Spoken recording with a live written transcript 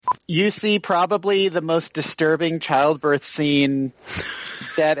You see probably the most disturbing childbirth scene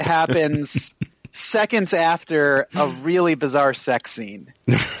that happens seconds after a really bizarre sex scene.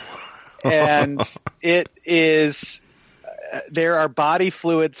 And it is, there are body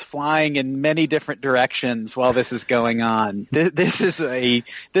fluids flying in many different directions while this is going on. This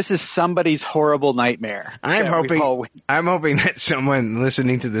is somebody's horrible nightmare. I'm hoping that someone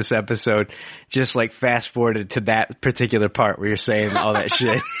listening to this episode just like fast forwarded to that particular part where you're saying all that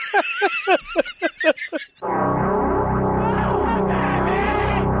shit.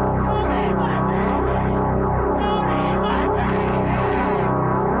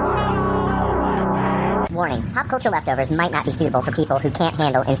 Warning, Pop Culture Leftovers might not be suitable for people who can't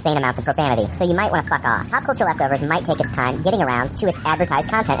handle insane amounts of profanity, so you might want to fuck off. Pop Culture Leftovers might take its time getting around to its advertised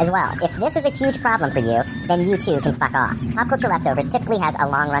content as well. If this is a huge problem for you, then you too can fuck off. Pop Culture Leftovers typically has a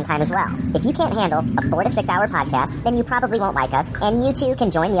long runtime as well. If you can't handle a 4 to 6 hour podcast, then you probably won't like us, and you too can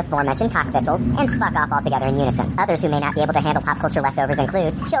join the aforementioned cock thistles and fuck off altogether in unison. Others who may not be able to handle Pop Culture Leftovers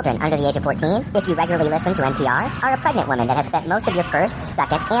include children under the age of 14, if you regularly listen to NPR, are a pregnant woman that has spent most of your first,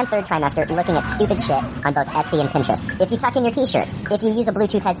 second, and third trimester looking at stupid shit on both Etsy and Pinterest. If you tuck in your t-shirts, if you use a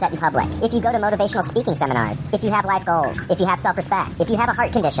Bluetooth headset in public, if you go to motivational speaking seminars, if you have life goals, if you have self-respect, if you have a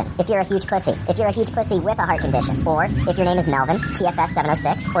heart condition, if you're a huge pussy with a heart condition, or if your name is Melvin, TFS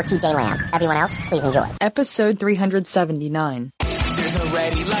 706, or TJ Lamb. Everyone else, please enjoy. Episode 379. There's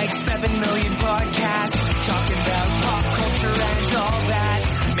already like 7 million podcasts talking about pop culture and all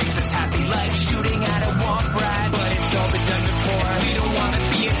that. Makes us happy like shooting at a womp rat, but it's all been done before. We don't want to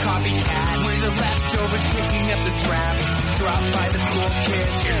be a copycat. We're the leftovers picking up the scraps dropped by the cool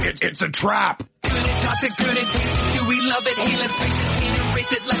kids. It's a trap. Good at toss it, good at taste it. Do we love it? Hey, let's face it, can't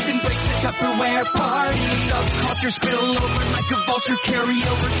erase it. Let's embrace the Tupperware party. Subculture spill over like a vulture. Carry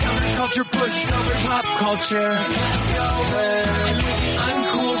over counterculture, push over pop culture. Leftovers. And with the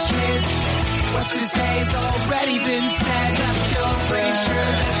uncool kids, what's to say has already been said. Leftovers. Pretty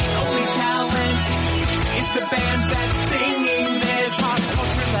sure that the only talent is the band that's singing this. Pop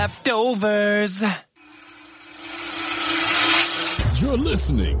culture leftovers. You're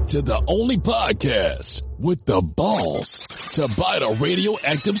listening to the only podcast with the balls to bite a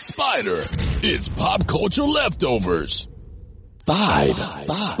radioactive spider. It's Pop Culture Leftovers. 5,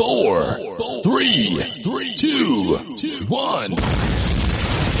 4, 3, 2, 1.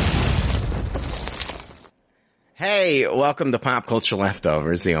 Hey, welcome to Pop Culture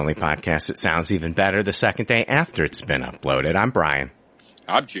Leftovers, the only podcast that sounds even better the second day after it's been uploaded. I'm Brian.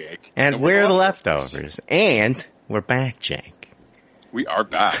 I'm Jake. And we're the Leftovers. And we're back, Jake. We are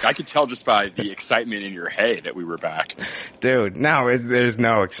back. I could tell just by the excitement in your head that we were back. Dude, no, there's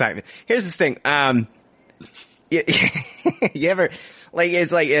no excitement. Here's the thing. You ever, like,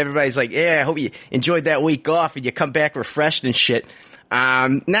 it's like everybody's like, yeah, I hope you enjoyed that week off and you come back refreshed and shit.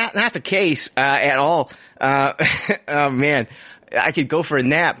 Not the case, at all. Oh man, I could go for a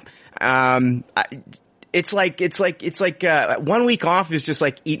nap. It's like 1 week off is just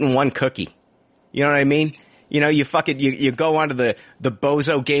like eating one cookie. You know what I mean? You know, you go onto the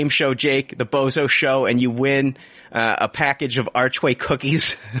Bozo game show, Jake, the Bozo show, and you win a package of Archway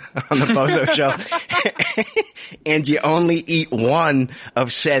cookies on the Bozo show. And you only eat one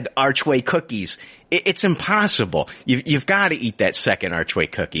of said Archway cookies. It's impossible. You've got to eat that second Archway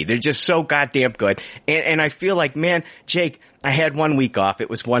cookie. They're just so goddamn good. And I feel like, man, Jake, I had 1 week off. It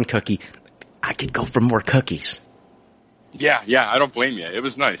was one cookie. I could go for more cookies. Yeah, I don't blame you. It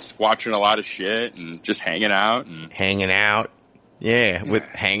was nice watching a lot of shit and just hanging out. Yeah, with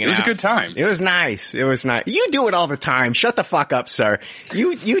hanging out. It was a good time. It was nice. You do it all the time. Shut the fuck up, sir.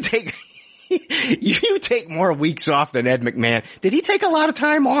 You take you take more weeks off than Ed McMahon. Did he take a lot of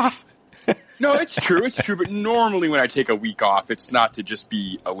time off? No, it's true. But normally when I take a week off, it's not to just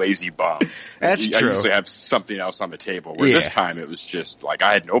be a lazy bum. That's true. I usually have something else on the table. Where this time it was just like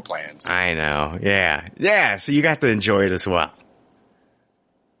I had no plans. I know. Yeah. So you got to enjoy it as well.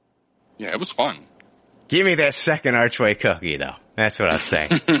 Yeah, it was fun. Give me that second Archway cookie, though. That's what I was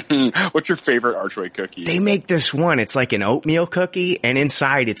saying. What's your favorite Archway cookie? They make this one. It's like an oatmeal cookie, and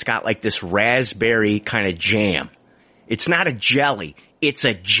inside it's got like this raspberry kind of jam. It's not a jelly. It's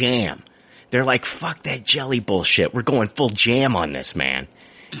a jam. They're like, fuck that jelly bullshit. We're going full jam on this, man.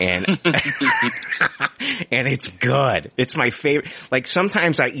 And, and it's good. It's my favorite. Like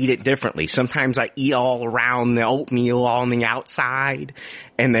sometimes I eat it differently. Sometimes I eat all around the oatmeal on the outside.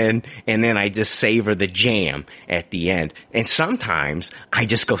 And then I just savor the jam at the end. And sometimes I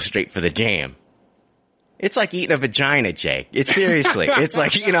just go straight for the jam. It's like eating a vagina, Jake. It's seriously. It's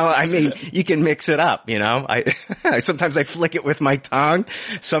like, you know, I mean, you can mix it up, you know. Sometimes I flick it with my tongue.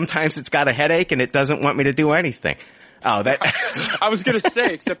 Sometimes it's got a headache and it doesn't want me to do anything. Oh, that. I was going to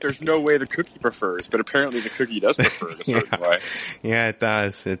say, except there's no way the cookie prefers, but apparently the cookie does prefer it a certain way. Yeah, it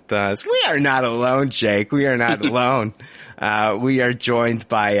does. It does. We are not alone, Jake. We are not alone. We are joined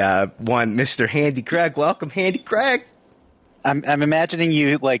by one Mr. Handy Craig. Welcome, Handy Craig. I'm imagining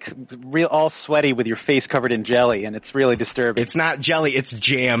you like real all sweaty with your face covered in jelly, and it's really disturbing. It's not jelly, it's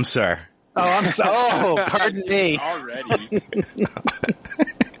jam, sir. Pardon me. Already.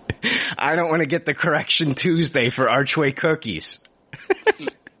 I don't want to get the correction Tuesday for Archway cookies.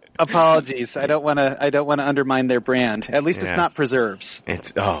 Apologies. I don't want to undermine their brand. At least it's not preserves.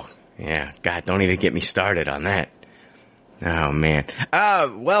 God, don't even get me started on that. Oh man.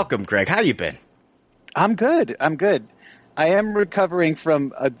 Welcome, Greg. How you been? I'm good. I am recovering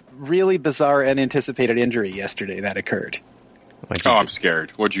from a really bizarre and anticipated injury yesterday that occurred. I'm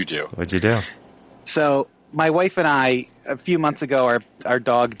scared. What'd you do? What'd you do? So my wife and I, a few months ago, our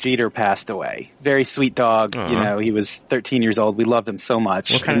dog Jeter passed away. Very sweet dog. Uh-huh. You know, he was 13 years old. We loved him so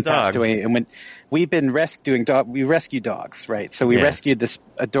much. What kind of dog? Passed away. And when we've been we rescue dogs, right? So we rescued this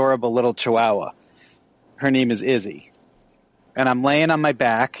adorable little Chihuahua. Her name is Izzy. And I'm laying on my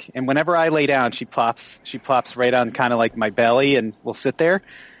back, and whenever I lay down, she plops right on kind of like my belly, and we'll sit there.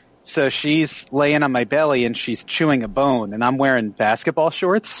 So she's laying on my belly, and she's chewing a bone, and I'm wearing basketball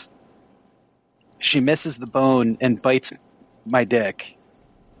shorts. She misses the bone and bites my dick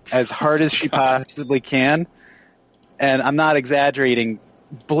as hard as she possibly can. And I'm not exaggerating,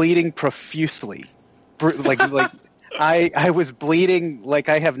 bleeding profusely. I was bleeding like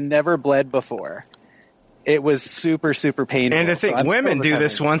I have never bled before. It was super, super painful. And I think women do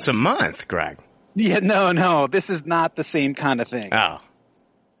this once a month, Greg. Yeah, no. This is not the same kind of thing. Oh.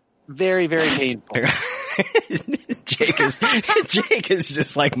 Very, very painful. Jake is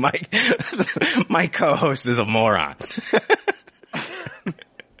just like my co-host is a moron.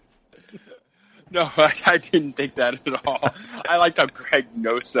 No, I didn't think that at all. I liked how Greg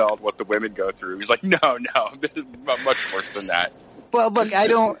no-selled what the women go through. He's like, no, this is much worse than that. Well, look,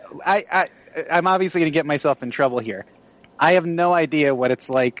 I'm obviously going to get myself in trouble here. I have no idea what it's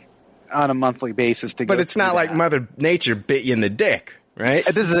like on a monthly basis to go. But it's not like Mother Nature bit you in the dick, right?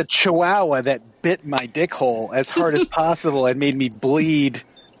 This is a Chihuahua that bit my dick hole as hard as possible and made me bleed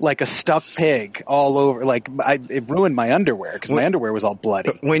like a stuffed pig all over. It ruined my underwear because my underwear was all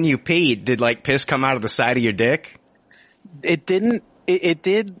bloody. When you peed, did piss come out of the side of your dick? It didn't. It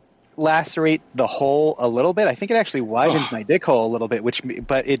did lacerate the hole a little bit. I think it actually widened my dick hole a little bit,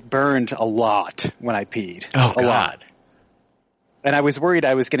 but it burned a lot when I peed. Oh, a God. lot. And I was worried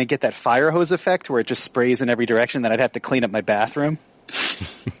I was going to get that fire hose effect where it just sprays in every direction, that I'd have to clean up my bathroom.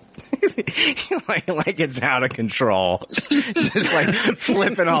 like it's out of control. Just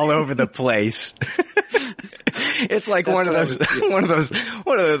flipping all over the place. It's like one of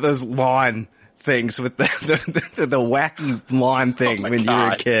those lawn things with the wacky lawn thing when you were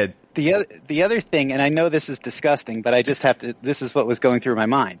a kid. The other thing, and I know this is disgusting, but I just have to, this is what was going through my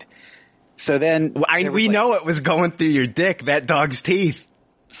mind. So then we know it was going through your dick, that dog's teeth.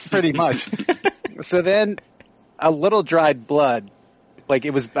 Pretty much. So then a little dried blood,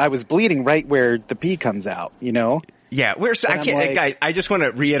 I was bleeding right where the pee comes out, you know? Yeah, guys, I just want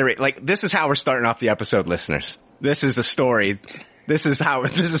to reiterate, this is how we're starting off the episode, listeners. This is the story. This is how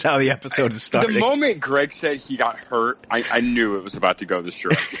the episode is starting. The moment Greg said he got hurt, I knew it was about to go this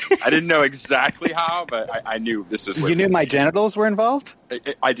direction. I didn't know exactly how, but I knew this is. You knew my genitals were involved?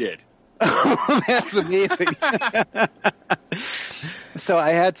 I did. That's amazing. So I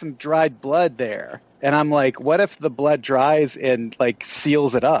had some dried blood there, and I'm like, what if the blood dries and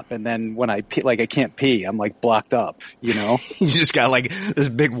seals it up, and then when I pee, I can't pee, I'm blocked up, you know? You just got this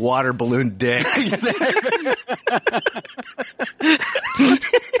big water balloon dick.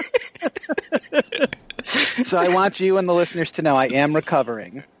 So I want you and the listeners to know I am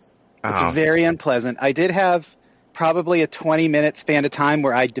recovering. It's very unpleasant. I did have probably a 20-minute span of time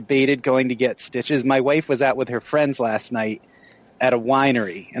where I debated going to get stitches. My wife was out with her friends last night at a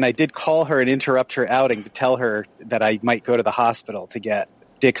winery, and I did call her and interrupt her outing to tell her that I might go to the hospital to get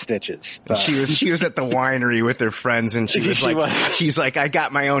dick stitches. But she was at the winery with her friends, and she's like, I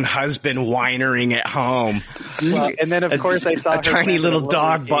got my own husband winering at home. Well, and then of course I saw a tiny little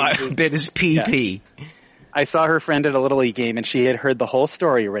dog bit his pee-pee. Yeah. I saw her friend at a Little League game, and she had heard the whole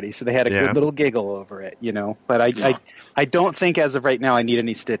story already, so they had a good little giggle over it, you know. But I don't think as of right now I need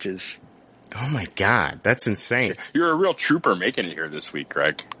any stitches. Oh my God, that's insane! You're a real trooper making it here this week,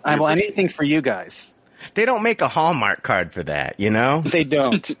 Greg. Well, anything for you guys. They don't make a Hallmark card for that, you know? They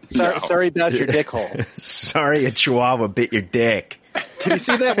don't. Sorry about your dick hole. Sorry a Chihuahua bit your dick. Did you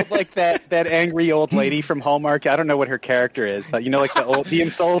see that with like that angry old lady from Hallmark? I don't know what her character is, but like the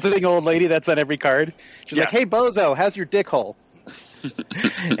insulting old lady that's on every card. She's like, "Hey bozo, how's your dick hole?"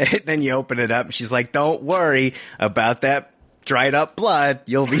 And then you open it up and she's like, "Don't worry about that dried up blood.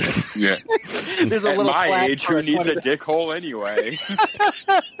 You'll be." Yeah. There's a At little my flap age, for who a needs a $20 dick hole anyway?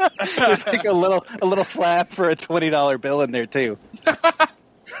 There's like a little flap for a $20 bill in there too.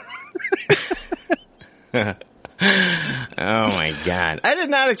 Oh my god! I did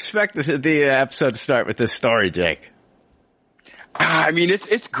not expect the episode to start with this story, Jake. I mean,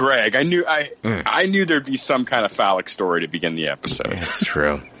 it's Greg. I knew there'd be some kind of phallic story to begin the episode. That's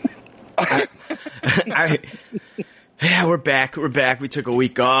true. Yeah, we're back. We took a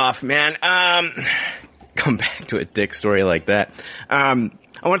week off, man. Come back to a dick story like that.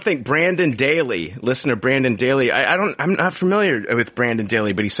 I want to thank Brandon Daly, listener Brandon Daly. I'm not familiar with Brandon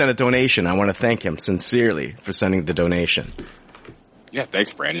Daly, but he sent a donation. I want to thank him sincerely for sending the donation. Yeah,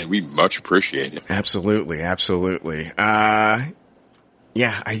 thanks, Brandon. We much appreciate it. Absolutely.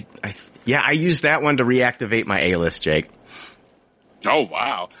 Yeah, I used that one to reactivate my A-list, Jake. Oh,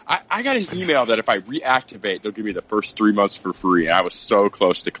 wow. I got an email that if I reactivate, they'll give me the first 3 months for free, and I was so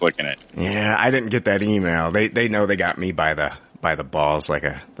close to clicking it. Yeah, I didn't get that email. They know they got me by the balls like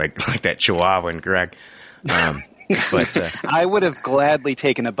that Chihuahua and Greg. But I would have gladly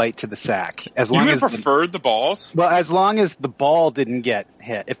taken a bite to the sack as long You as preferred the balls? Well, as long as the ball didn't get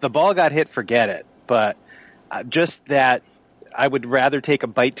hit. If the ball got hit, forget it. But just that, I would rather take a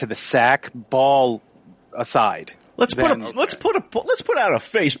bite to the sack, ball aside. Let's put out a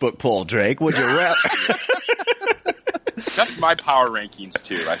Facebook poll, Drake. Would you rather? That's my power rankings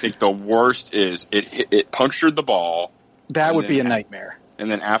too. I think the worst is it punctured the ball. That would be a nightmare.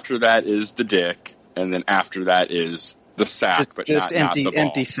 And then after that is the dick, and then after that is the sack, but just not the ball.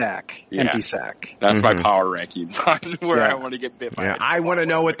 empty sack. Yeah. Empty sack. That's my power rankings on where I want to get bit by. Yeah, I want to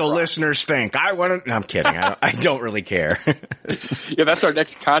know what the listeners think. No, I'm kidding. I don't really care. Yeah, that's our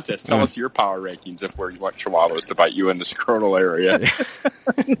next contest. Tell us your power rankings if where you want chihuahuas to bite you in the scrotal area.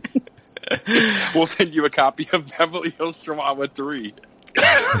 We'll send you a copy of Beverly Hills Chihuahua 3.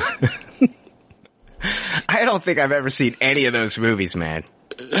 I don't think I've ever seen any of those movies, man.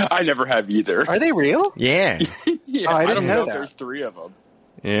 I never have either. Are they real? Yeah. Yeah, I I didn't don't know know that. if there's 3 of them.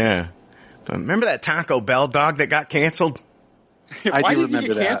 Yeah. Remember that Taco Bell dog that got canceled? I Why do did he remember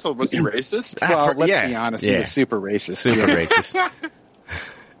get that. canceled? Was he racist? Well, let's yeah. be honest. Yeah. He was super racist. Super racist.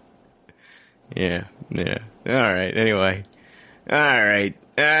 Yeah. All right. Anyway. All right.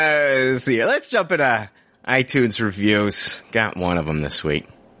 Let's see. Let's jump into iTunes reviews. Got one of them this week.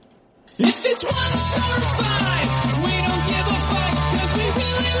 If it's 1 star or 5, we don't give a fuck, 'cause we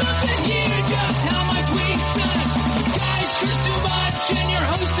really love to hear just how much we suck. Guys, Chris too much and your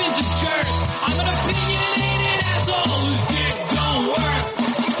host is a jerk. I'm an opinionated asshole whose dick don't work.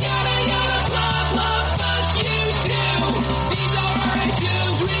 Yada yada blah blah, fuck you too. These are our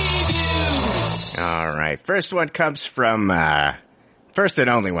iTunes reviews. All right. First one comes from, first and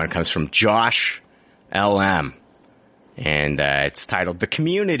only one comes from Josh LM. And, it's titled The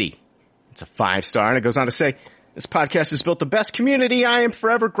Community. It's a 5-star, and it goes on to say, this podcast has built the best community. I am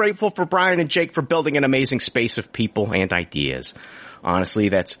forever grateful for Brian and Jake for building an amazing space of people and ideas. Honestly,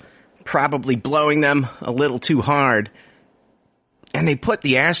 that's probably blowing them a little too hard. And they put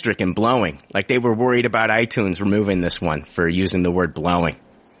the asterisk in blowing, like they were worried about iTunes removing this one for using the word blowing.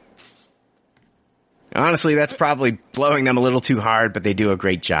 Honestly, that's probably blowing them a little too hard, but they do a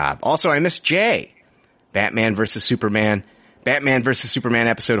great job. Also, I miss Jay. Batman vs. Superman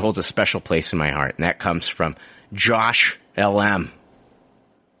episode holds a special place in my heart, and that comes from Josh LM.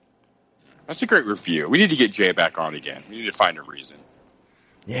 That's a great review. We need to get Jay back on again. We need to find a reason.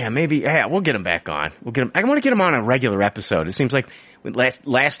 Yeah, maybe. Yeah, we'll get him back on. I want to get him on a regular episode. It seems like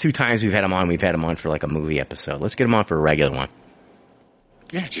last 2 times we've had him on for like a movie episode. Let's get him on for a regular one.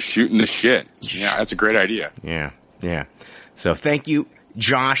 Yeah, just shooting the shit. Yeah, that's a great idea. Yeah. So thank you,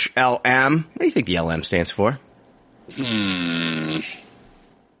 Josh LM. What do you think the LM stands for? I'm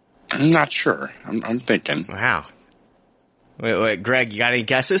not sure. I'm thinking. Wow. Wait, Greg, you got any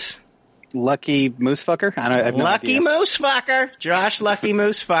guesses? Lucky moose fucker? I have no Lucky idea. Moose Fucker. Josh Lucky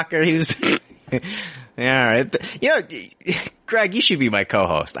Moose Fucker. He was... Yeah, all right. Greg, you should be my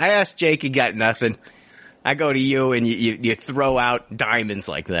co-host. I asked Jake, he got nothing. I go to you and you throw out diamonds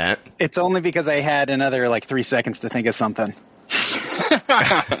like that. It's only because I had another 3 seconds to think of something.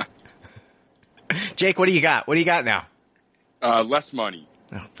 Jake, what do you got? What do you got now? Less money.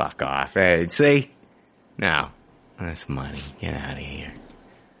 Oh, fuck off. Hey, see? No. That's money. Get out of here.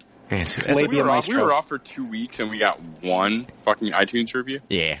 Labia Maestro. We were off for 2 weeks and we got one fucking iTunes review.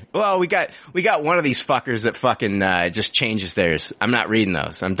 Yeah. Well, we got one of these fuckers that fucking just changes theirs. I'm not reading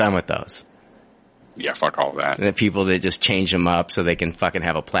those. I'm done with those. Yeah, fuck all that. And the people that just change them up so they can fucking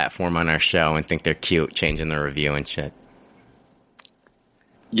have a platform on our show and think they're cute, changing their review and shit.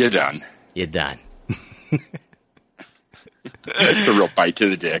 You're done. You're done. It's a real bite to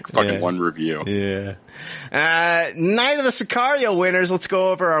the dick. Fucking one review. Yeah. Night of the Sicario winners. Let's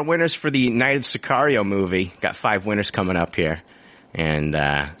go over our winners for the Night of Sicario movie. Got 5 winners coming up here. And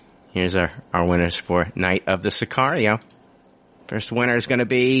here's our winners for Night of the Sicario. First winner is going to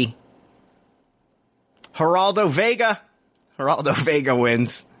be Geraldo Vega. Geraldo Vega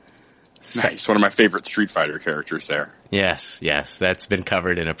wins. Nice. One of my favorite Street Fighter characters there. Yes. That's been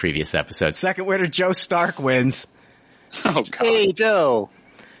covered in a previous episode. Second winner, Joe Stark wins. Oh, God. Hey, Joe.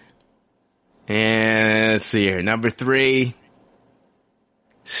 And let's see here. Number 3,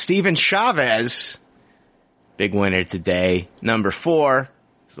 Steven Chavez. Big winner today. Number 4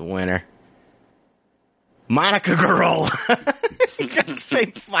 is the winner. Monica Garola. Got the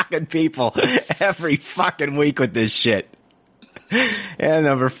same fucking people every fucking week with this shit. And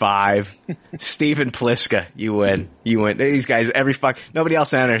number 5, Steven Pliska. You win. These guys, nobody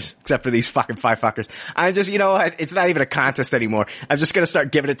else enters except for these fucking 5 fuckers. I just, you know what? It's not even a contest anymore. I'm just gonna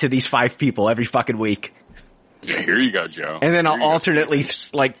start giving it to these 5 people every fucking week. Yeah, here you go, Joe. And then I'll alternately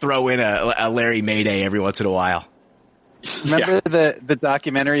like throw in a Larry Mayday every once in a while. Remember the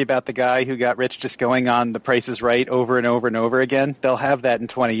documentary about the guy who got rich just going on The Price is Right over and over and over again? They'll have that in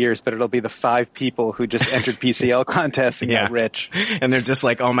 20 years, but it'll be the 5 people who just entered PCL contests and got rich. And they're just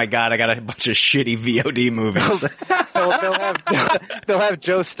like, oh my God, I got a bunch of shitty VOD movies. they'll have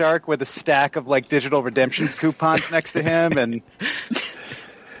Joe Stark with a stack of like digital redemption coupons next to him, and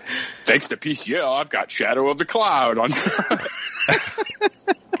thanks to PCL, I've got Shadow of the Cloud on.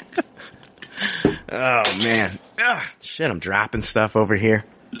 Oh man. Shit, I'm dropping stuff over here.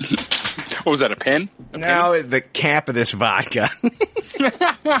 What was that, a pen? No, the cap of this vodka.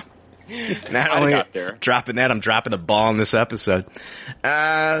 Not only dropping that, I'm dropping the ball in this episode.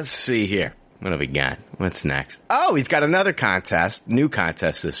 Let's see here. What have we got? What's next? Oh, we've got another contest, new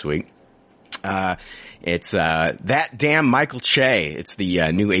contest this week. It's That Damn Michael Che. It's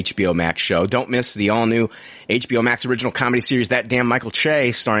the new HBO Max show. Don't miss the all-new HBO Max original comedy series That Damn Michael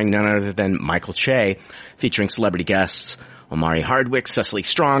Che, starring none other than Michael Che, featuring celebrity guests Omari Hardwick, Cecily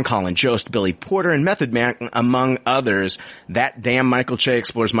Strong, Colin Jost, Billy Porter, and Method Man, among others. That Damn Michael Che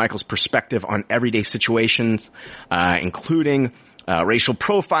explores Michael's perspective on everyday situations, including racial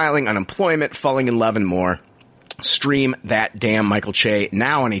profiling, unemployment, falling in love, and more. Stream That Damn Michael Che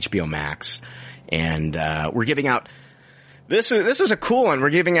now on HBO Max. And we're giving out this is a cool one. We're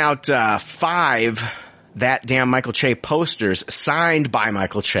giving out 5 That Damn Michael Che posters signed by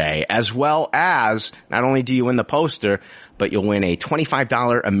Michael Che, as well as not only do you win the poster, but you'll win a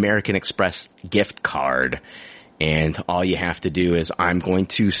 $25 American Express gift card. And all you have to do is I'm going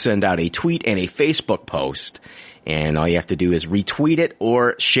to send out a tweet and a Facebook post, and all you have to do is retweet it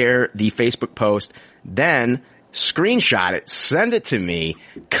or share the Facebook post, then screenshot it, send it to me,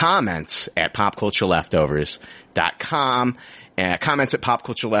 comments at popcultureleftovers.com, comments at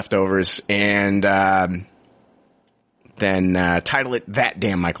popcultureleftovers, and then title it That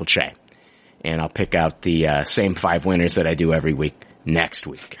Damn Michael Che. And I'll pick out the same 5 winners that I do every week next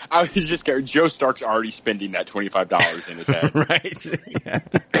week. I was just scared. Joe Stark's already spending that $25 in his head. Right? Yeah.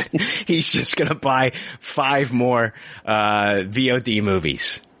 He's just going to buy 5 more VOD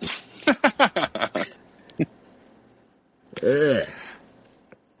movies.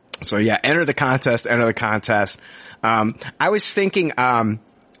 So yeah, enter the contest. I was thinking,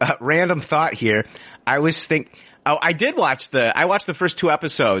 random thought here. I watched the first 2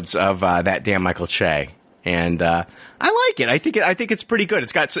 episodes of That Damn Michael Che, and I like it. I think it's pretty good.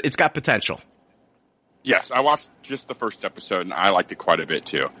 It's got potential. Yes, I watched just the first episode, and I liked it quite a bit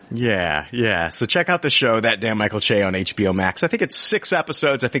too. Yeah. So check out the show That Damn Michael Che on HBO Max. I think it's 6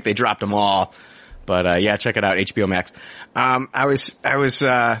 episodes. I think they dropped them all. But yeah, check it out, HBO Max. I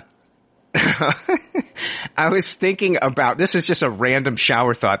was thinking about, this is just a random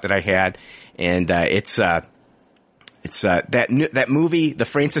shower thought that I had, and it's that movie, the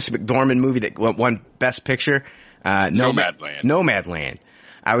Frances McDormand movie that won Best Picture, Nomadland. Nomadland.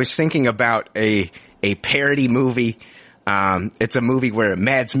 I was thinking about a parody movie. It's a movie where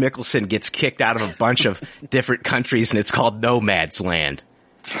Mads Mikkelsen gets kicked out of a bunch of different countries, and it's called Nomadsland.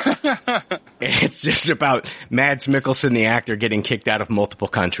 It's just about Mads Mikkelsen, the actor, getting kicked out of multiple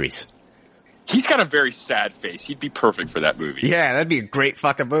countries. He's got a very sad face. He'd be perfect for that movie. Yeah, that'd be a great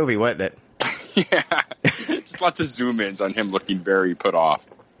fucking movie, wouldn't it? Yeah. Just lots of zoom-ins on him looking very put off.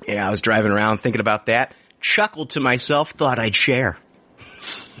 Yeah, I was driving around thinking about that, chuckled to myself, thought I'd share.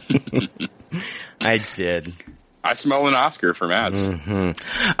 I did. I smell an Oscar for Mads.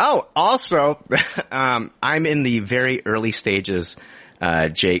 Mm-hmm. Oh, also, I'm in the very early stages,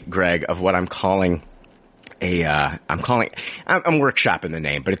 Greg, of what I'm calling I'm workshopping the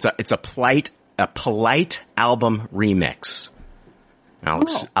name, but it's a polite album remix.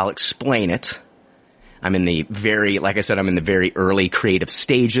 I'll explain it. I'm in the very early creative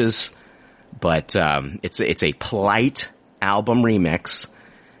stages, but it's a polite album remix,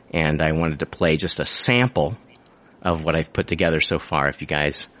 and I wanted to play just a sample of what I've put together so far, if you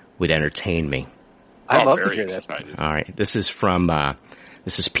guys would entertain me. I'd love to hear this. Excited. All right, this is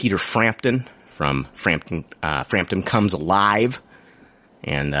Peter Frampton from Frampton Comes Alive,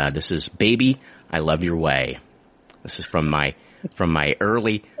 and this is Baby, I Love Your Way. This is from my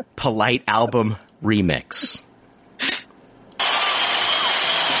early polite album remix.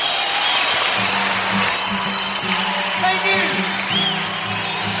 Thank you.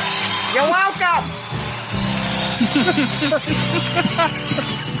 You're welcome.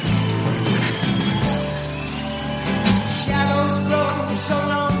 Shadows grow so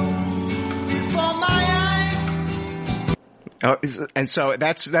long before my eyes. Oh, and so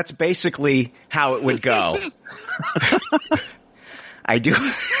that's basically how it would go. I do.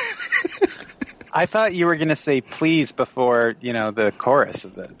 I thought you were going to say please before, the chorus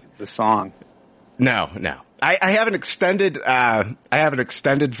of the song. No. I have an extended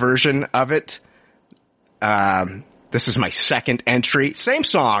version of it. This is my second entry. Same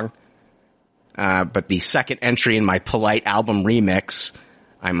song. But the second entry in my polite album remix,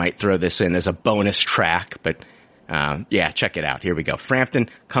 I might throw this in as a bonus track, but, check it out. Here we go. Frampton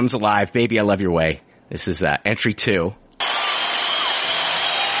Comes Alive, Baby, I Love Your Way. This is, entry 2.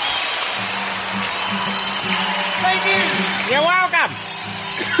 Thank you. You're welcome.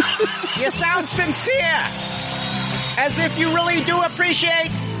 You sound sincere. As if you really do appreciate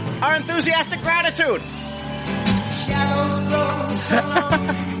our enthusiastic gratitude. Shadows grow so long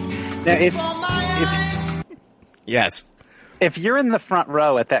Now, before my eyes. Yes. if you're in the front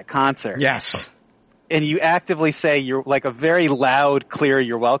row at that concert, Yes. and you actively say you're like a very loud, clear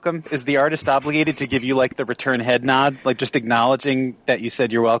 "you're welcome," is the artist obligated to give you like the return head nod, like just acknowledging that you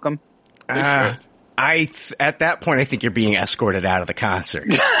said you're welcome? At that point, I think you're being escorted out of the concert.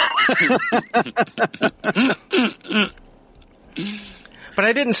 But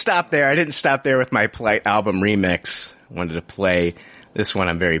I didn't stop there. I didn't stop there with my polite album remix. I wanted to play this one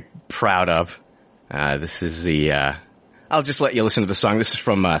I'm very proud of. This is I'll just let you listen to the song. This is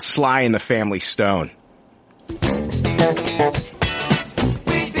from Sly and the Family Stone. We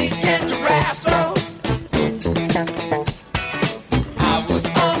began to wrestle. I was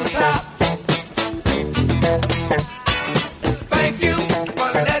on the top. Thank you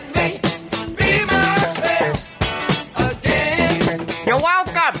for letting me be myself again. You're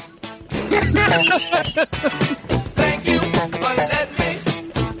welcome! Thank you for letting me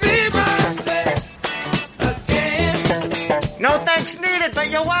be myself again. No thanks needed, but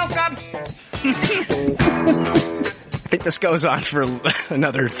you're welcome! I think this goes on for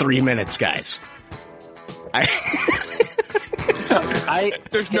another 3 minutes, guys.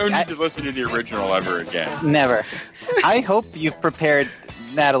 There's no need to listen to the original ever again. Never. I hope you've prepared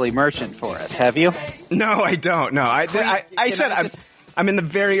Natalie Merchant for us. Have you? No, I don't. No, I said I just- I'm in the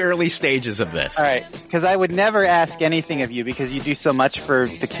very early stages of this. All right, because I would never ask anything of you because you do so much for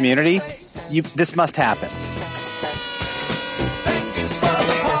the community. This must happen. Thank you for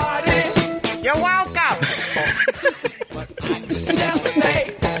the party. You're welcome! Down the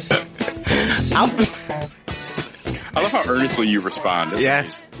stage. I love how earnestly you respond.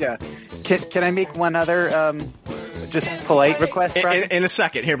 Yes. Yeah. Can I make one other just polite request, Brian? In a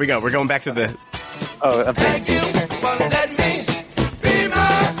second. Here we go. We're going back to the... Oh, I'm sorry. Thank you for letting me be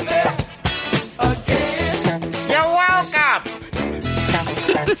myself again. You're welcome!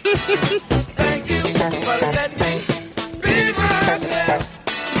 Thank you for letting me be myself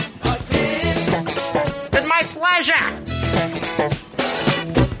again. It's my pleasure!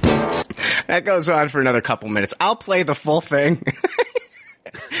 That goes on for another couple minutes. I'll play the full thing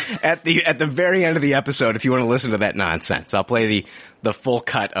at the very end of the episode if you want to listen to that nonsense. I'll play the full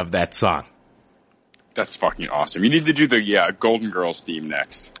cut of that song. That's fucking awesome. You need to do the Golden Girls theme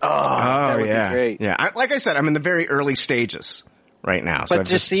next. That would be great. Yeah. Like I said, I'm in the very early stages right now. So But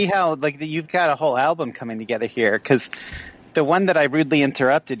just see how you've got a whole album coming together here, because the one that I rudely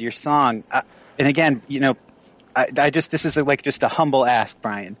interrupted, your song, and again, this is just a humble ask,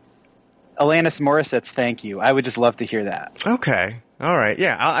 Brian. Alanis Morissette's "Thank You." I would just love to hear that. Okay. All right.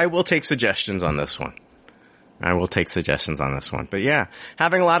 Yeah, I will take suggestions on this one. I will take suggestions on this one. But yeah,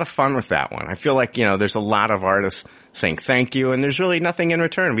 having a lot of fun with that one. I feel like, you know, there's a lot of artists saying thank you, and there's really nothing in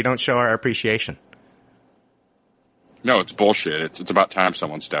return. We don't show our appreciation. No, it's bullshit. It's about time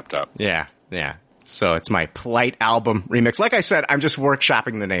someone stepped up. Yeah. So it's my Polite album remix. Like I said, I'm just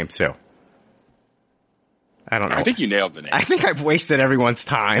workshopping the name too. I don't know. I think you nailed the name. I think I've wasted everyone's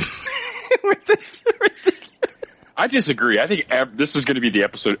time with this. I disagree. I think this is going to be the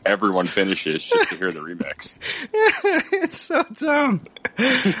episode everyone finishes just to hear the remix. It's so dumb.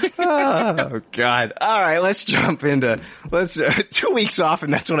 Oh, God. All right, let's jump into 2 weeks off,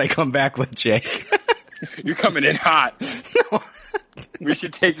 and that's when I come back with Jake. You're coming in hot. No. We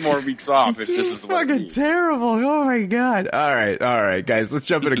should take more weeks off if this is the one. Fucking terrible. Oh, my God. All right, guys. Let's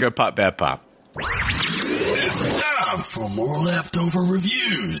jump into Good Pop, Bad Pop. It's time for more leftover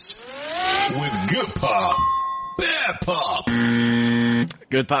reviews with Good Pop, Bad Pop.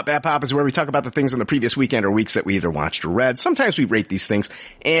 Good Pop, Bad Pop is where we talk about the things on the previous weekend or weeks that we either watched or read. Sometimes we rate these things,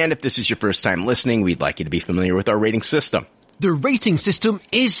 and if this is your first time listening, we'd like you to be familiar with our rating system. The rating system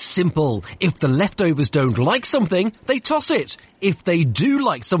is simple. If the leftovers don't like something, they toss it. If they do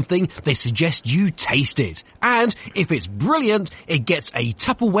like something, they suggest you taste it. And if it's brilliant, it gets a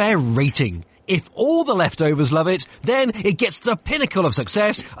Tupperware rating. If all the leftovers love it, then it gets the pinnacle of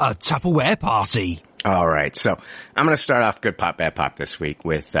success, a Tupperware party. All right, so I'm going to start off Good Pop, Bad Pop this week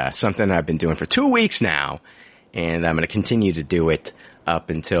with something I've been doing for 2 weeks now, and I'm going to continue to do it up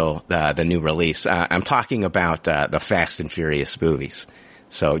until the new release. I'm talking about the Fast and Furious movies.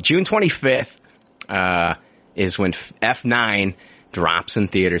 So June 25th is when F9 drops in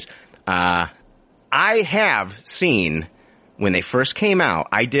theaters. I have seen, when they first came out,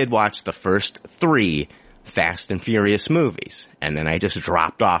 I did watch the first 3 Fast and Furious movies, and then I just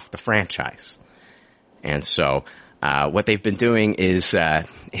dropped off the franchise. And so what they've been doing is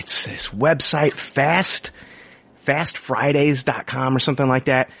it's this website, fastfridays.com or something like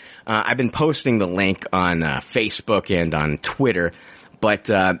that. I've been posting the link on Facebook and on Twitter, but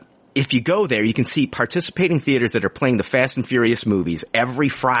if you go there, you can see participating theaters that are playing the Fast and Furious movies every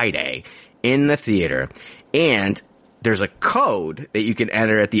Friday in the theater, and there's a code that you can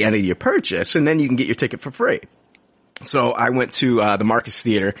enter at the end of your purchase, and then you can get your ticket for free. So I went to the Marcus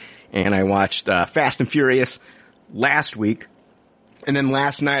Theater, and I watched Fast and Furious last week, and then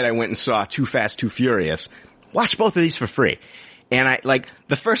last night I went and saw Too Fast, Too Furious. Watched both of these for free. And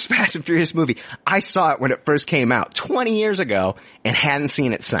the first Fast and Furious movie, I saw it when it first came out 20 years ago and hadn't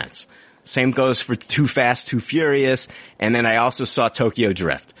seen it since. Same goes for Too Fast, Too Furious, and then I also saw Tokyo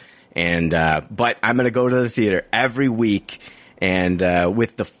Drift. And, but I'm gonna go to the theater every week, and,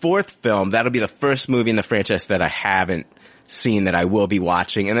 with the 4th film, that'll be the first movie in the franchise that I haven't seen that I will be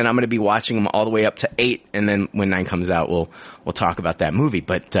watching, and then I'm gonna be watching them all the way up to 8, and then when 9 comes out, we'll talk about that movie.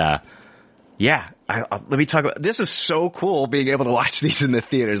 But, yeah, let me talk about, this is so cool being able to watch these in the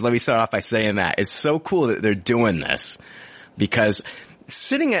theaters. Let me start off by saying that. It's so cool that they're doing this, because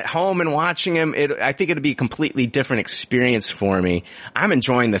sitting at home and watching them, I think it'd be a completely different experience for me. I'm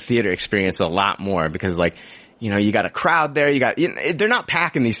enjoying the theater experience a lot more because, you got a crowd there. They're not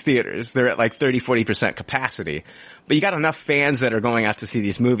packing these theaters. They're at 30-40% capacity, but you got enough fans that are going out to see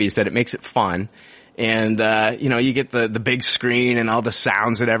these movies that it makes it fun. And, you get the big screen and all the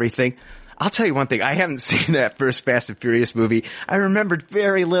sounds and everything. I'll tell you one thing. I haven't seen that first Fast and Furious movie. I remembered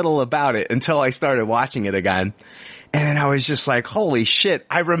very little about it until I started watching it again. And I was just like, holy shit.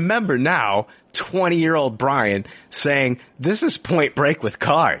 I remember now 20-year-old Brian saying, this is Point Break with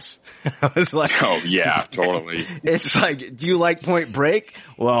cars. I was like, oh yeah, totally. It's like, do you like Point Break?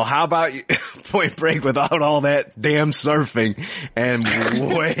 Well, how about Point Break without all that damn surfing and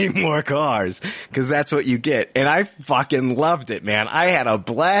way more cars? Cause that's what you get. And I fucking loved it, man. I had a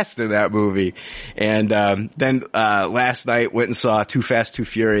blast in that movie. And, then, last night went and saw Too Fast, Too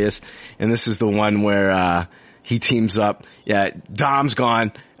Furious. And this is the one where, he teams up. Yeah, Dom's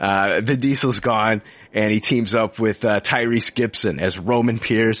gone. Vin Diesel's gone. And he teams up with, Tyrese Gibson as Roman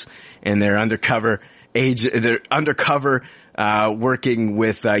Pierce. And they're undercover working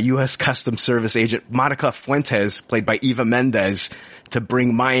with, U.S. Customs Service agent Monica Fuentes, played by Eva Mendes, to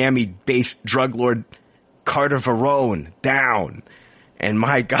bring Miami-based drug lord Carter Verone down. And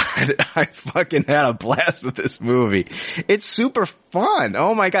my God, I fucking had a blast with this movie. It's super fun.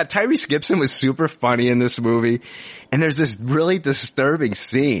 Oh my God. Tyrese Gibson was super funny in this movie. And there's this really disturbing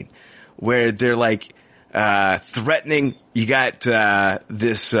scene where they're threatening. You got,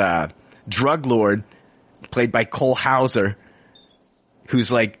 this, drug lord played by Cole Hauser,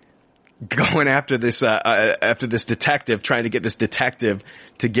 who's going after this detective, trying to get this detective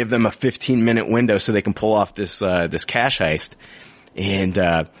to give them a 15-minute window so they can pull off this cash heist. And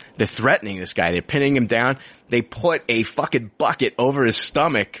they're threatening this guy. They're pinning him down. They put a fucking bucket over his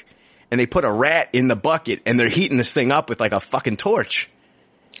stomach, and they put a rat in the bucket, and they're heating this thing up with like a fucking torch.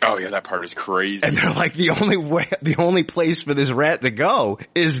 Oh yeah, that part is crazy. And they're like, the only place for this rat to go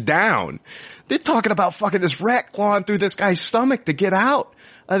is down. They're talking about fucking this rat clawing through this guy's stomach to get out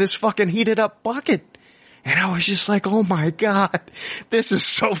of this fucking heated up bucket. And I was just like, oh my God, this is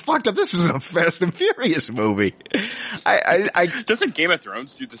so fucked up. This is a Fast and Furious movie. Doesn't Game of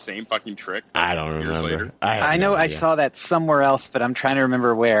Thrones do the same fucking trick? I don't remember. Later? I know I saw that somewhere else, but I'm trying to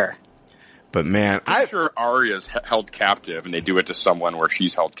remember where. But man, I'm sure Arya's held captive, and they do it to someone where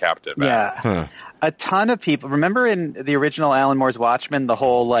she's held captive. Yeah. A ton of people. Remember in the original Alan Moore's Watchmen, the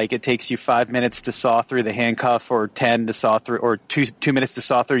whole, like, it takes you 5 minutes to saw through the handcuff or 10 to saw through, or two minutes to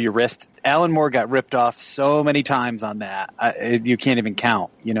saw through your wrist. Alan Moore got ripped off so many times on that. You can't even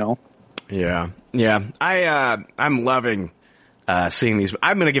count, you know? Yeah. Yeah. I'm loving, seeing these.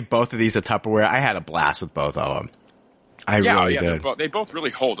 I'm going to give both of these a Tupperware. I had a blast with both of them. I really did. They both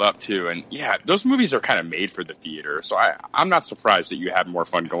really hold up too, and yeah, those movies are kind of made for the theater. So I'm not surprised that you had more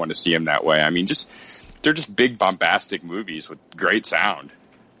fun going to see them that way. I mean, they're just big bombastic movies with great sound.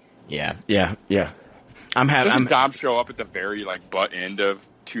 Yeah. Doesn't Dom show up at the very butt end of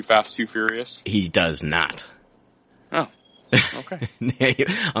Too Fast, Too Furious? He does not. Oh, okay.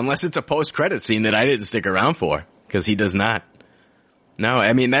 Unless it's a post-credit scene that I didn't stick around for, because he does not. No,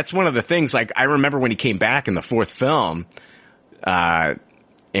 I mean, that's one of the things, like, I remember when he came back in the fourth film, and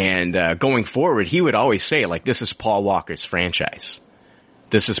going forward, he would always say, like, this is Paul Walker's franchise.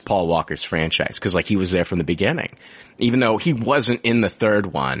 This is Paul Walker's franchise, because, like, he was there from the beginning. Even though he wasn't in the third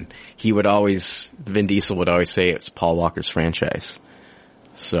one, Vin Diesel would always say it's Paul Walker's franchise.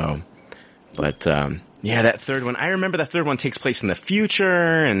 So, but, yeah, that third one, I remember that third one takes place in the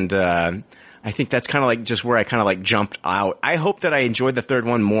future, and, I think that's kind of like just where I kind of like jumped out. I hope that I enjoyed the third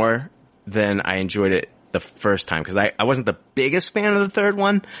one more than I enjoyed it the first time, because I wasn't the biggest fan of the third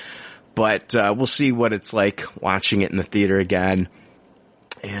one, but we'll see what it's like watching it in the theater again.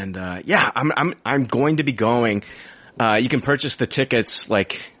 And yeah, I'm going to be going. You can purchase the tickets,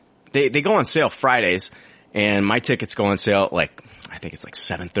 like they go on sale Fridays, and my tickets go on sale I think it's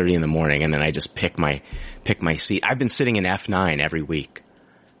 7:30 in the morning, and then I just pick my seat. I've been sitting in F9 every week.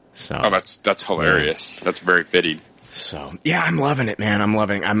 So, that's hilarious. Yeah. That's very fitting. So, yeah, I'm loving it, man.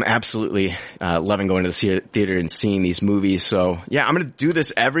 I'm absolutely loving going to the theater and seeing these movies. So, yeah, I'm going to do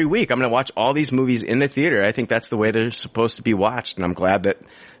this every week. I'm going to watch all these movies in the theater. I think that's the way they're supposed to be watched, and I'm glad that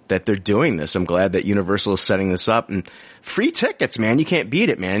they're doing this. I'm glad that Universal is setting this up. And free tickets, man. You can't beat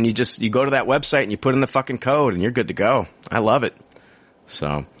it, man. You go to that website and you put in the fucking code and you're good to go. I love it.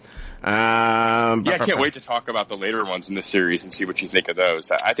 So, I can't wait to talk about the later ones in the series and see what you think of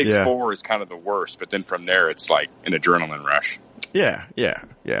those. I think 4 is kind of the worst, but then from there it's like an adrenaline rush. Yeah.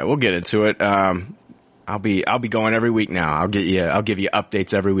 We'll get into it. I'll be going every week now. I'll give you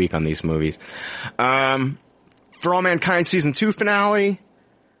updates every week on these movies. For All Mankind season 2 finale.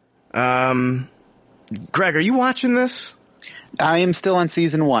 Greg, are you watching this? I am still on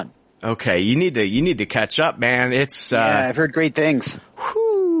season 1. Okay, you need to catch up, man. It's I've heard great things.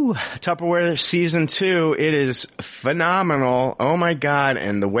 Tupperware season 2, it is phenomenal. Oh my God.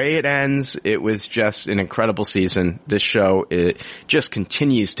 And the way it ends, it was just an incredible season. This show, it just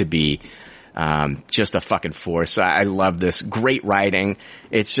continues to be, just a fucking force. I love this. Great writing.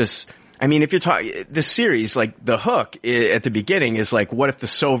 It's just, I mean, if you're talking, the series, like the hook at the beginning is like, what if the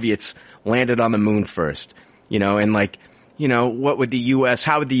Soviets landed on the moon first? And what would the U.S.,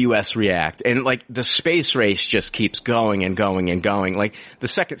 how would the U.S. react? And like the space race just keeps going and going and going. Like the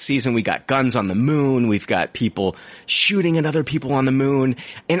second season, we got guns on the moon. We've got people shooting at other people on the moon.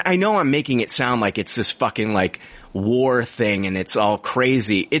 And I know I'm making it sound like it's this fucking like war thing and it's all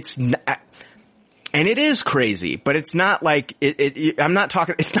crazy. It's not, and it is crazy, but it's not like I'm not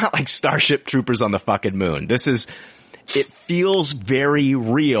talking, it's not like Starship Troopers on the fucking moon. It feels very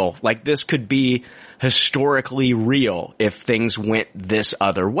real. Like this could be historically real if things went this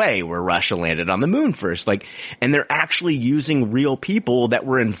other way, where Russia landed on the moon first. And they're actually using real people that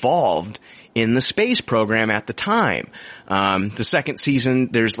were involved in the space program at the time. The second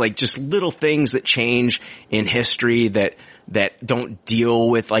season, there's like just little things that change in history that don't deal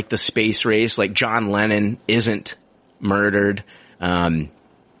with like the space race. Like John Lennon isn't murdered. And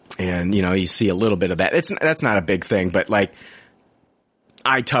you see a little bit of that. That's not a big thing, but like,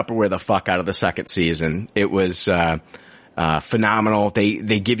 I Tupperware the fuck out of the second season. It was phenomenal.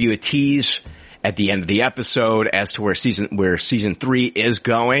 They give you a tease at the end of the episode as to where season 3 is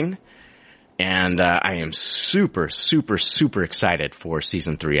going, And I am super, super, super excited for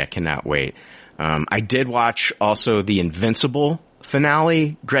season 3. I cannot wait. I did watch also the Invincible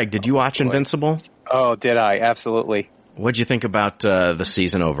finale. Greg, did you watch Invincible? Oh, did I? Absolutely. What'd you think about the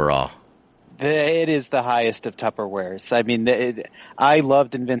season overall? It is the highest of Tupperwares. I mean, I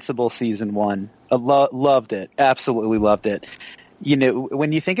loved Invincible season 1. Loved it. Absolutely loved it. You know,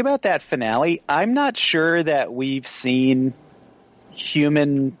 when you think about that finale, I'm not sure that we've seen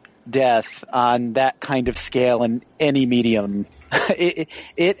human death on that kind of scale in any medium.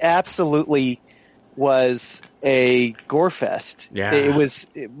 It absolutely was a gore fest. Yeah. It was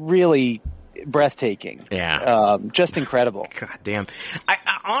really breathtaking. Yeah. Just incredible. God damn. I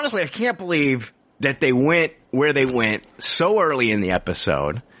honestly, I can't believe that they went where they went so early in the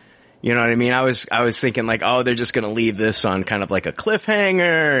episode. You know what I mean? I was thinking like, oh, they're just going to leave this on kind of like a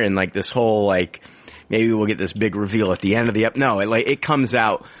cliffhanger and like this whole like, maybe we'll get this big reveal at the end of the No, it comes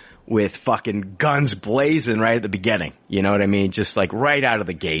out with fucking guns blazing right at the beginning. You know what I mean? Just like right out of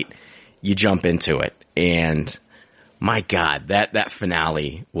the gate, you jump into it. And my God, that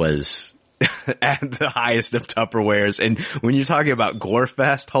finale was at the highest of Tupperwares. And when you're talking about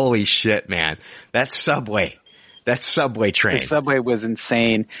Gorefest, holy shit, man, that subway train. The subway was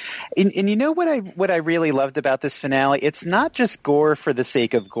insane. And you know what I really loved about this finale? It's not just gore for the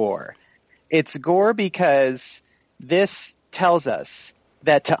sake of gore. It's gore because this tells us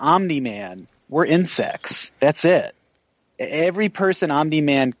that to Omni-Man, we're insects. That's it. Every person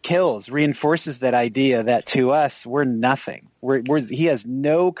Omni-Man kills reinforces that idea that to us, we're nothing. He has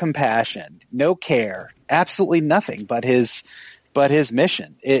no compassion, no care, absolutely nothing but his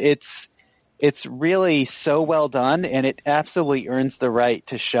mission. It's really so well done, and it absolutely earns the right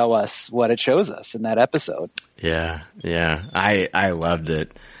to show us what it shows us in that episode. Yeah. I loved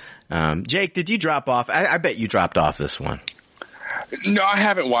it. Jake, did you drop off? I bet you dropped off this one. No, I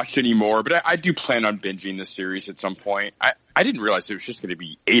haven't watched any more, but I do plan on binging the series at some point. I didn't realize it was just going to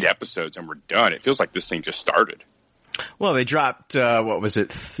be 8 episodes and we're done. It feels like this thing just started. Well, they dropped, 2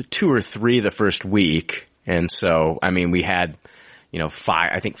 or 3 the first week. And so, I mean, we had,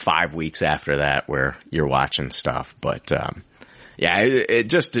 5 weeks after that where you're watching stuff. But, it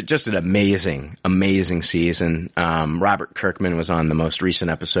just an amazing season. Robert Kirkman was on the most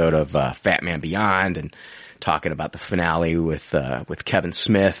recent episode of Fat Man Beyond and talking about the finale with Kevin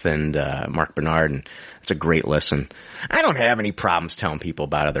Smith and Mark Bernard, and it's a great listen. I don't have any problems telling people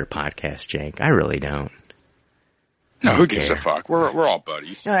about other podcasts, Jake. I really don't. No, who gives a fuck? We're all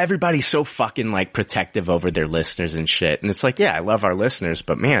buddies. Everybody's so fucking like protective over their listeners and shit, and it's like, yeah, I love our listeners,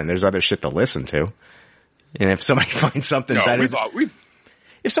 but man, there's other shit to listen to. And if somebody finds something better,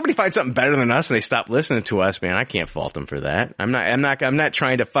 if somebody finds something better than us and they stop listening to us, man, I can't fault them for that. I'm not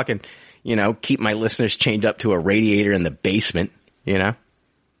trying to fucking, keep my listeners chained up to a radiator in the basement, No,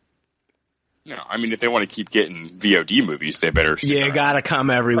 I mean, if they want to keep getting VOD movies, they better. You gotta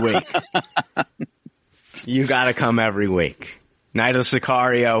come every week. You gotta come every week. Night of the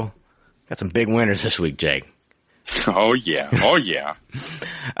Sicario. Got some big winners this week, Jake. Oh yeah.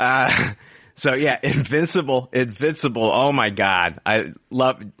 So yeah, Invincible. Oh my God. I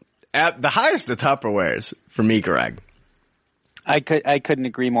love at the highest of Tupperwares for me, Greg. I couldn't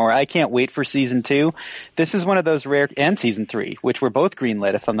agree more. I can't wait for season 2. This is one of those rare, and season 3, which were both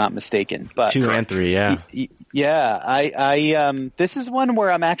greenlit, if I'm not mistaken. But 2 and 3, yeah. Yeah. This is one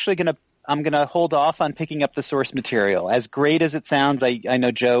where I'm actually I'm gonna hold off on picking up the source material. As great as it sounds, I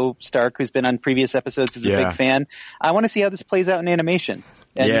know Joe Stark, who's been on previous episodes, is a big fan. I want to see how this plays out in animation.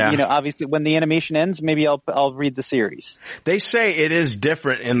 And, obviously when the animation ends, maybe I'll read the series. They say it is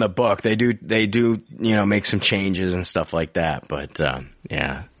different in the book. They do, make some changes and stuff like that. But,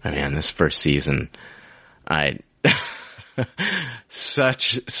 this first season,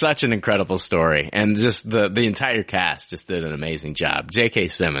 such an incredible story. And just the entire cast just did an amazing job. J.K.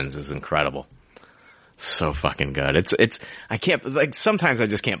 Simmons is incredible. So fucking good. I can't, like, sometimes I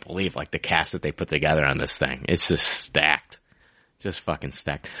just can't believe, like, the cast that they put together on this thing. It's just stacked. Just fucking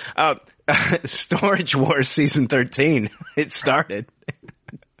stacked. Storage Wars season 13. It started.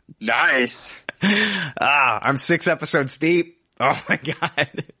 Nice. I'm 6 episodes deep. Oh my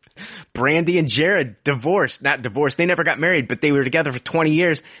God. Brandy and Jared not divorced. They never got married, but they were together for 20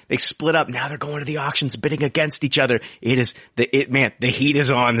 years. They split up. Now they're going to the auctions, bidding against each other. The heat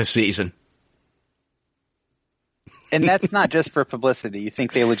is on this season. And that's not just for publicity. You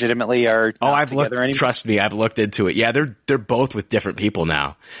think they legitimately are not together anymore? Trust me, I've looked into it. Yeah, they're both with different people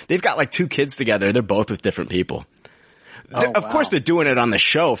now. They've got like 2 kids together. They're both with different people. Of course they're doing it on the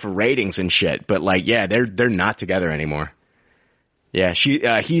show for ratings and shit, but like, yeah, they're not together anymore. Yeah,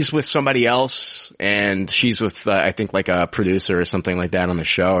 he's with somebody else, and she's with, I think, like a producer or something like that on the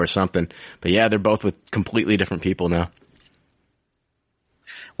show or something. But yeah, they're both with completely different people now.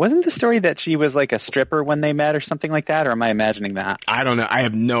 Wasn't the story that she was like a stripper when they met or something like that, or am I imagining that? I don't know. I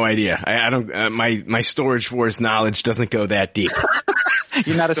have no idea. I don't, my Storage Wars knowledge doesn't go that deep.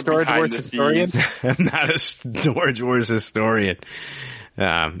 You're not a Storage Wars historian? I'm not a Storage Wars historian.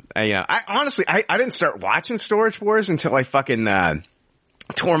 I honestly, I didn't start watching Storage Wars until I fucking,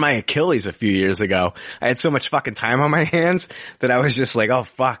 tore my Achilles a few years ago. I had so much fucking time on my hands that I was just like, oh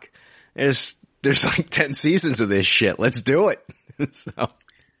fuck, there's like 10 seasons of this shit. Let's do it. So.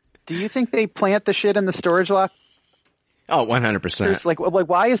 Do you think they plant the shit in the storage locker? Oh, 100%. Like,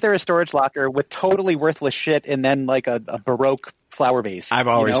 why is there a storage locker with totally worthless shit and then like a Baroque flower vase? I've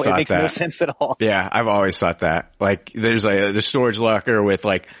always thought that. It makes no sense at all. Yeah, I've always thought that. Like, there's the storage locker with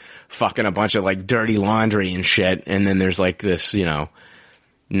like fucking a bunch of like dirty laundry and shit, and then there's like this,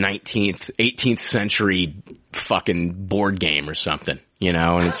 18th century fucking board game or something,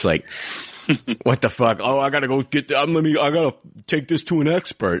 and it's like, what the fuck? Oh, I gotta go get, I gotta take this to an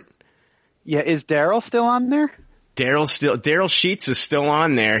expert. Yeah, is Daryl still on there? Daryl Sheets is still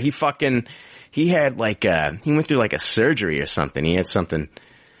on there. He had like he went through like a surgery or something. He had something.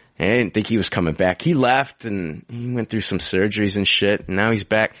 I didn't think he was coming back. He left and he went through some surgeries and shit. And now he's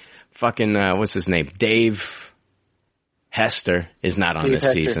back. Fucking, what's his name? Dave Hester is not on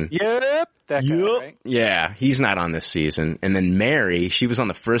this season. Yep. That guy, right? Yeah, he's not on this season. And then Mary, she was on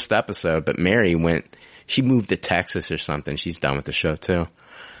the first episode, but Mary she moved to Texas or something. She's done with the show too.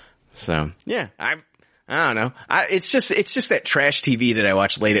 So, yeah, I don't know. It's just that trash TV that I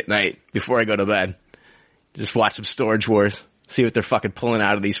watch late at night before I go to bed. Just watch some Storage Wars. See what they're fucking pulling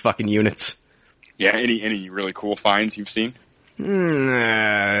out of these fucking units. Yeah, any really cool finds you've seen? Nothing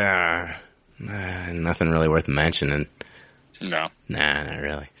really worth mentioning. No. Nah, not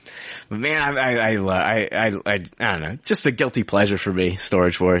really. But man, I don't know. It's just a guilty pleasure for me,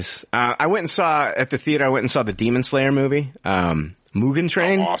 Storage Wars. I went and saw, at the theater, the Demon Slayer movie, Mugen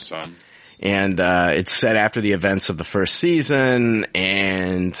Train. Oh, awesome. And, it's set after the events of the first season,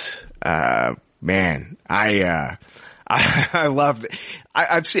 and, man, I loved it.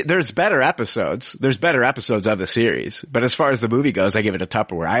 I've seen, there's better episodes of the series, but as far as the movie goes, I give it a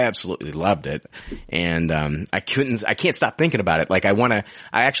Tupperware. I absolutely loved it. And, I can't stop thinking about it. Like I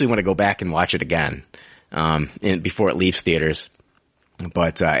actually want to go back and watch it again, before it leaves theaters.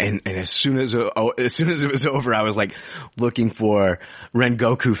 But, and as soon as it was over, I was like looking for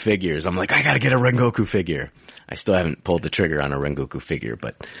Rengoku figures. I'm like, I gotta get a Rengoku figure. I still haven't pulled the trigger on a Rengoku figure,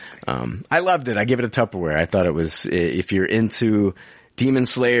 but, I loved it. I give it a Tupperware. I thought it was, if you're into Demon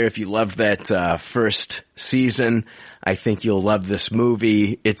Slayer, if you loved that, first season, I think you'll love this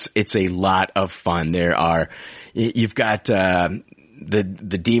movie. It's a lot of fun. You've got,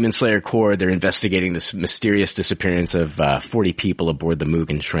 the Demon Slayer Corps, they're investigating this mysterious disappearance of 40 people aboard the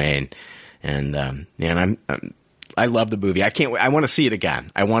Mugen Train. And I love the movie. I want to see it again.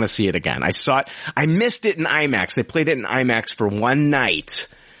 I saw it. I missed it in IMAX. They played it in IMAX for one night.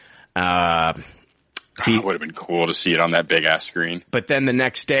 It would have been cool to see it on that big ass screen. But then the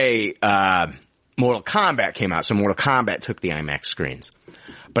next day, Mortal Kombat came out, so Mortal Kombat took the IMAX screens.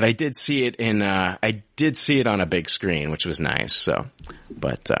 But I did see it on a big screen, which was nice. So,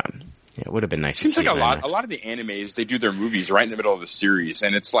 but, it would have been nice. Seems like a lot of the animes, they do their movies right in the middle of the series,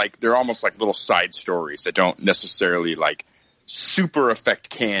 and it's like, they're almost like little side stories that don't necessarily like super affect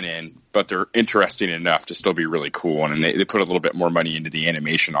canon, but they're interesting enough to still be really cool. And they put a little bit more money into the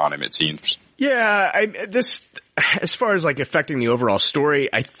animation on them, it seems. Yeah, as far as like affecting the overall story,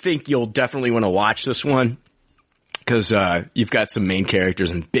 I think you'll definitely want to watch this one. Cause, you've got some main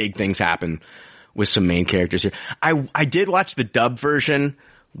characters and big things happen with some main characters here. I did watch the dub version,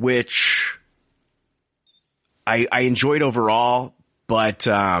 which I enjoyed overall, but,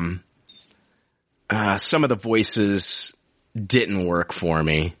 some of the voices didn't work for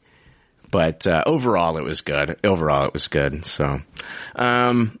me, but, overall it was good. So,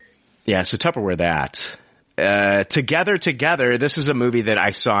 yeah, so Tupperware that. Together, this is a movie that I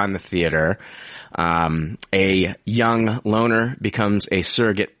saw in the theater. A young loner becomes a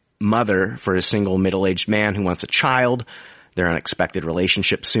surrogate mother for a single middle-aged man who wants a child. Their unexpected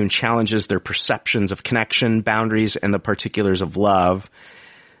relationship soon challenges their perceptions of connection, boundaries, and the particulars of love.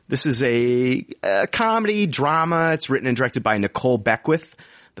 This is a comedy drama. It's written and directed by Nicole Beckwith.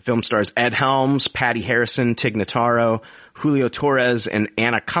 The film stars Ed Helms, Patty Harrison, Tig Notaro, Julio Torres, and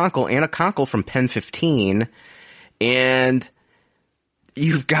Anna Conkle. Anna Conkle from Pen 15. And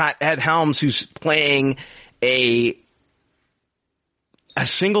you've got Ed Helms who's playing a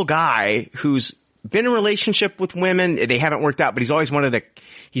single guy who's been in a relationship with women. They haven't worked out, but he's always wanted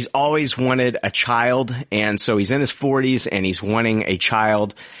a child. And so he's in his 40s and he's wanting a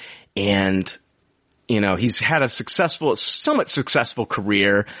child. And, you know, he's had a somewhat successful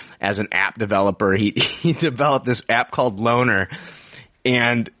career as an app developer. He developed this app called Loner.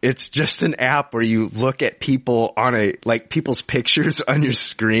 And it's just an app where you look at people people's pictures on your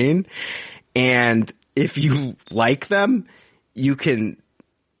screen. And if you like them, you can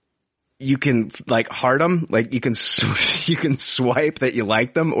like heart them, like you can swipe that you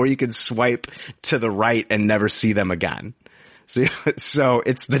like them, or you can swipe to the right and never see them again. So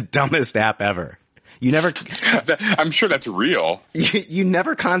it's the dumbest app ever. You never, I'm sure that's real. You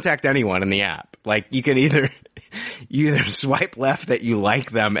never contact anyone in the app. Like you either swipe left that you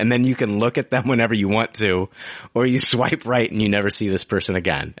like them and then you can look at them whenever you want to, or you swipe right and you never see this person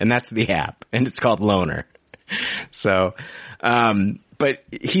again. And that's the app, and it's called Loner. So, but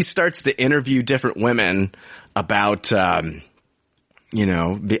he starts to interview different women about, about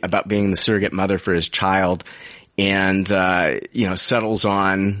being the surrogate mother for his child, and, settles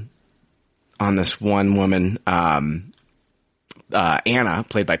on this one woman, Anna,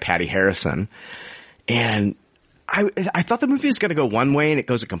 played by Patty Harrison. And I thought the movie was going to go one way, and it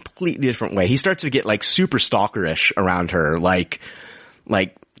goes a completely different way. He starts to get like super stalkerish around her, like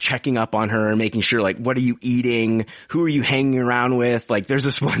checking up on her, making sure, like, what are you eating? Who are you hanging around with? Like, there's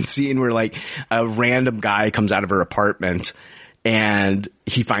this one scene where, like, a random guy comes out of her apartment and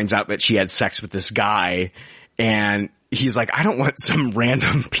he finds out that she had sex with this guy, and he's like, I don't want some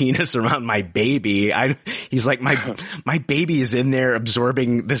random penis around my baby. He's like, my baby is in there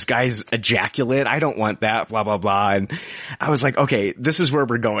absorbing this guy's ejaculate. I don't want that, blah, blah, blah. And I was like, okay, this is where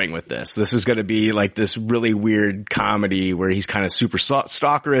we're going with this. This is going to be like this really weird comedy where he's kind of super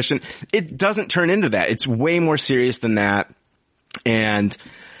stalkerish, and it doesn't turn into that. It's way more serious than that. And,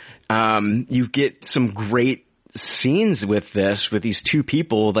 you get some great scenes with these two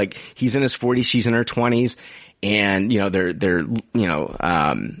people. Like, he's in his 40s, she's in her 20s. And, they're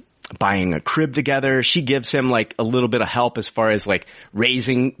buying a crib together. She gives him like a little bit of help as far as like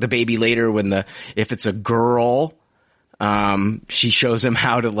raising the baby later if it's a girl, she shows him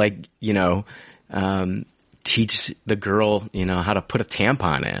how to teach the girl, how to put a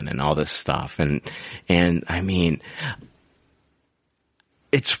tampon in and all this stuff. And I mean,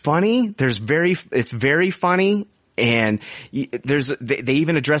 it's funny. It's very funny. And they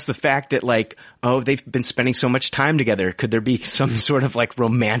even address the fact that, like, oh, they've been spending so much time together. Could there be some sort of like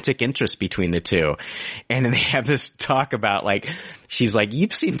romantic interest between the two? And then they have this talk about, like, she's like,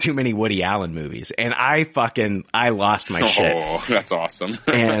 you've seen too many Woody Allen movies. And I lost my shit. Oh, that's awesome.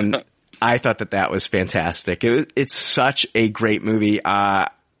 And I thought that was fantastic. It's such a great movie.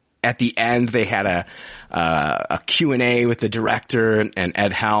 At the end, they had a Q&A with the director and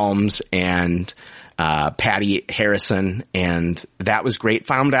Ed Helms and Patty Harrison, and that was great.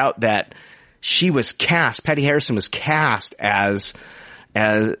 Found out that Patty Harrison was cast as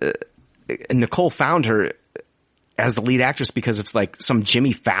Nicole found her as the lead actress because of like some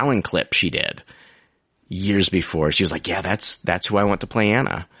Jimmy Fallon clip she did years before. She was like, yeah, that's who I want to play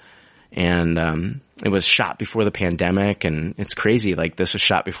Anna. And it was shot before the pandemic, and it's crazy. Like, this was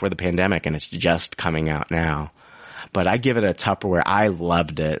shot before the pandemic and it's just coming out now. But I give it a Tupperware. I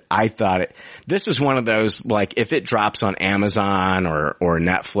loved it. I thought this is one of those, like, if it drops on Amazon or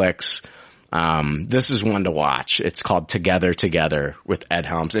Netflix, this is one to watch. It's called Together with Ed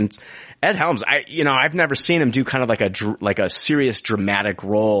Helms. And Ed Helms, I've never seen him do kind of like a serious dramatic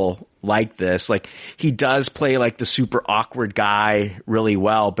role like this. Like, he does play like the super awkward guy really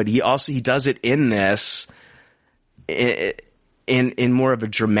well, but he does it in this in more of a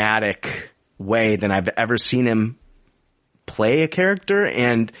dramatic way than I've ever seen him play a character,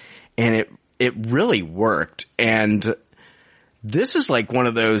 and it really worked. And this is like one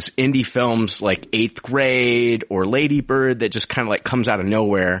of those indie films like 8th Grade or Lady Bird that just kind of like comes out of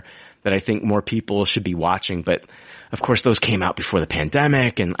nowhere that I think more people should be watching. But of course those came out before the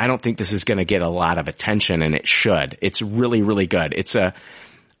pandemic, and I don't think this is going to get a lot of attention, and it should. It's really, really good. It's I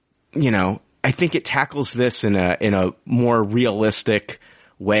think it tackles this in a more realistic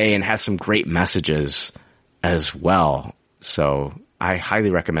way and has some great messages as well. So I highly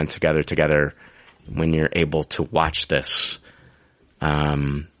recommend Together when you're able to watch this.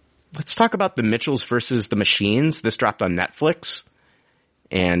 Let's talk about The Mitchells versus the Machines. This dropped on Netflix.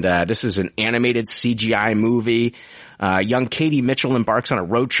 And this is an animated CGI movie. Young Katie Mitchell embarks on a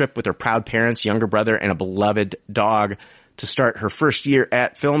road trip with her proud parents, younger brother, and a beloved dog to start her first year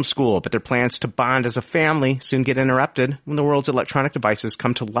at film school. But their plans to bond as a family soon get interrupted when the world's electronic devices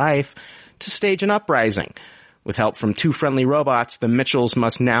come to life to stage an uprising. With help from two friendly robots, the Mitchells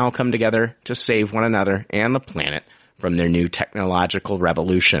must now come together to save one another and the planet from their new technological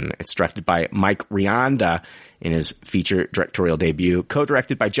revolution. It's directed by Mike Rianda in his feature directorial debut,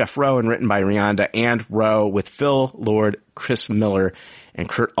 co-directed by Jeff Rowe and written by Rianda and Rowe, with Phil Lord, Chris Miller, and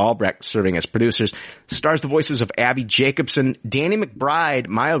Kurt Albrecht serving as producers. Stars the voices of Abby Jacobson, Danny McBride,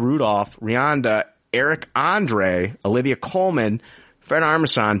 Maya Rudolph, Rianda, Eric Andre, Olivia Colman, Fred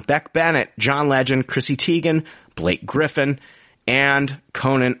Armisen, Beck Bennett, John Legend, Chrissy Teigen, Blake Griffin, and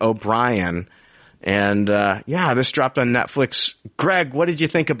Conan O'Brien. And, this dropped on Netflix. Greg, what did you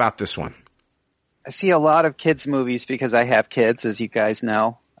think about this one? I see a lot of kids movies because I have kids, as you guys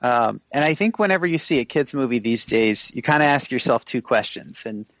know. And I think whenever you see a kids movie these days, you kind of ask yourself two questions.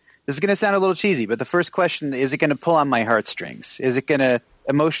 And this is going to sound a little cheesy, but the first question, is it going to pull on my heartstrings? Is it going to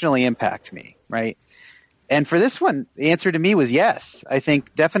emotionally impact me, right? And for this one, the answer to me was yes. I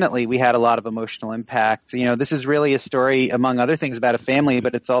think definitely we had a lot of emotional impact. You know, this is really a story, among other things, about a family,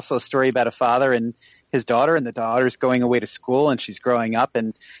 but it's also a story about a father and his daughter, and the daughter's going away to school and she's growing up,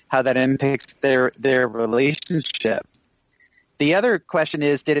 and how that impacts their relationship. The other question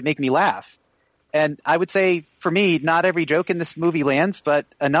is, did it make me laugh? And I would say, for me, not every joke in this movie lands, but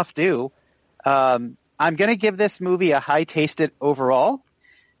enough do. I'm going to give this movie a high tasted overall.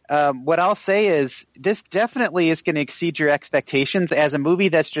 What I'll say is this definitely is going to exceed your expectations as a movie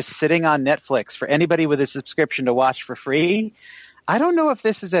that's just sitting on Netflix for anybody with a subscription to watch for free. I don't know if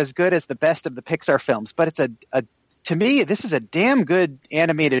this is as good as the best of the Pixar films, but it's to me, this is a damn good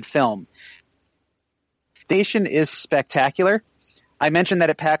animated film. The animation is spectacular. I mentioned that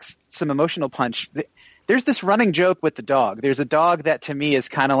it packs some emotional punch. There's this running joke with the dog. There's a dog that to me is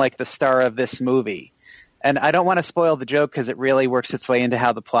kind of like the star of this movie. And I don't want to spoil the joke because it really works its way into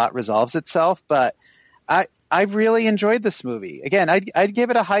how the plot resolves itself. But I really enjoyed this movie. Again, I'd give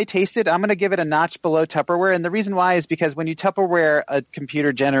it a high tasted. I'm going to give it a notch below Tupperware. And the reason why is because when you Tupperware a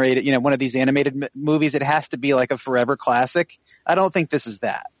computer generated, one of these animated movies, it has to be like a forever classic. I don't think this is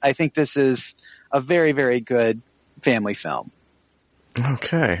that. I think this is a very, very good family film.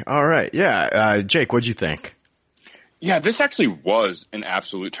 Okay. All right. Yeah. Jake, what'd you think? Yeah, this actually was an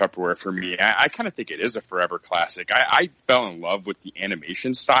absolute Tupperware for me. I kind of think it is a forever classic. I fell in love with the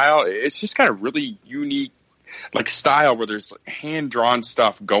animation style. It's just got a really unique style where there's hand-drawn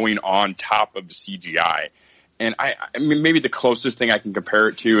stuff going on top of the CGI. And I mean, maybe the closest thing I can compare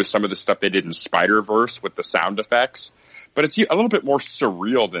it to is some of the stuff they did in Spider-Verse with the sound effects. But it's a little bit more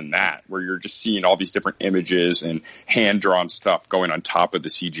surreal than that, where you're just seeing all these different images and hand-drawn stuff going on top of the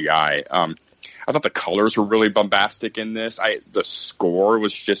CGI. I thought the colors were really bombastic in this. The score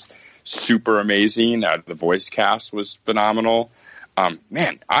was just super amazing. The voice cast was phenomenal.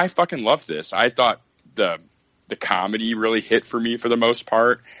 Man, I fucking loved this. I thought the comedy really hit for me for the most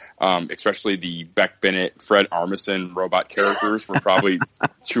part. Especially the Beck Bennett, Fred Armisen robot characters were probably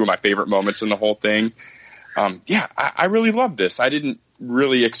two of my favorite moments in the whole thing. I really loved this. I didn't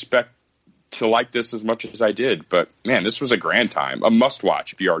really expect to like this as much as I did, but man, this was a grand time. A must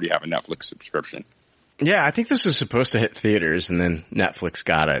watch if you already have a Netflix subscription. Yeah, I think this was supposed to hit theaters and then Netflix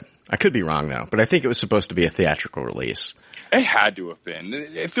got it. I could be wrong though, but I think it was supposed to be a theatrical release. It had to have been.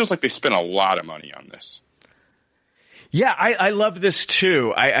 It feels like they spent a lot of money on this. Yeah, I love this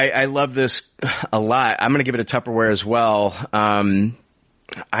too. I love this a lot. I'm going to give it a Tupperware as well.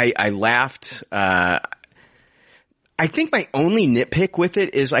 I laughed. I think my only nitpick with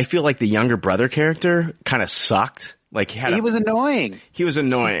it is I feel like the younger brother character kind of sucked. He was annoying. He was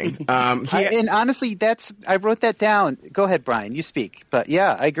annoying. And honestly, I wrote that down. Go ahead, Brian. You speak. But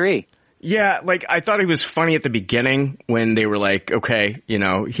yeah, I agree. Yeah, I thought he was funny at the beginning when they were like, okay,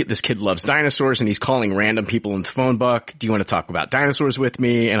 this kid loves dinosaurs and he's calling random people in the phone book. Do you want to talk about dinosaurs with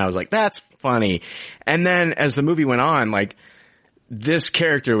me? And I was like, that's funny. And then as the movie went on, this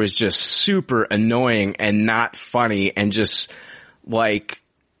character was just super annoying and not funny and just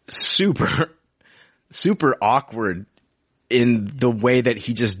super, super awkward in the way that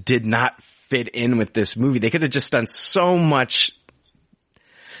he just did not fit in with this movie. They could have just done so much.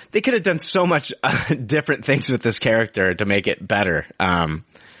 They could have done so much different things with this character to make it better.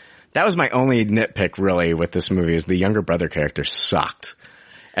 That was my only nitpick really with this movie is the younger brother character sucked.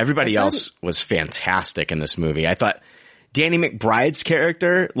 Everybody else was fantastic in this movie. I thought Danny McBride's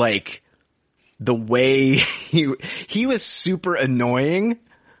character, the way he was super annoying,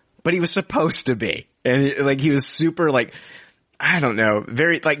 but he was supposed to be. And he was super I don't know,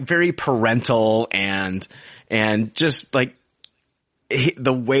 very parental and just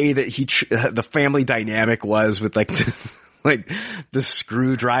the way that the family dynamic was with the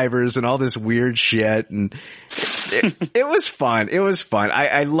screwdrivers and all this weird shit. And It was fun. It was fun.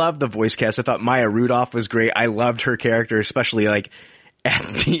 I loved the voice cast. I thought Maya Rudolph was great. I loved her character, especially like at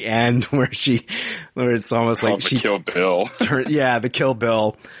the end where it's almost like she Kill Bill. the Kill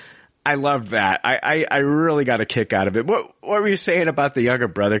Bill. I loved that. I really got a kick out of it. What were you saying about the younger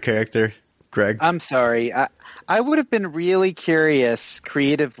brother character, Greg? I'm sorry. I would have been really curious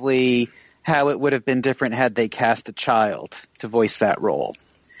creatively how it would have been different had they cast a child to voice that role.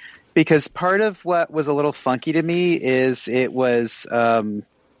 Because part of what was a little funky to me is it was an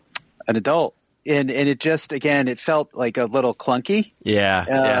adult. And it just, again, it felt like a little clunky.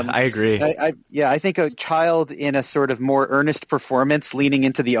 Yeah, I agree. I think a child in a sort of more earnest performance leaning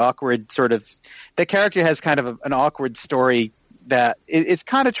into the awkward sort of – the character has kind of an awkward story that it's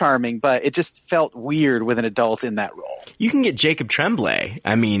kind of charming, but it just felt weird with an adult in that role. You can get Jacob Tremblay,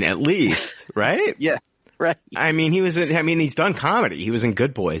 I mean, at least, right? Yeah, right. I mean, he's done comedy. He was in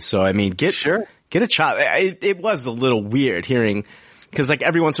Good Boys. So, I mean, get a child. It was a little weird hearing – because, like,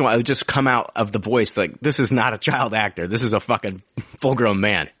 every once in a while, it would just come out of the voice, like, this is not a child actor. This is a fucking full-grown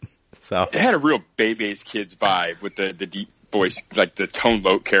man. So it had a real Bebe's Kids vibe with the deep voice, like the Tone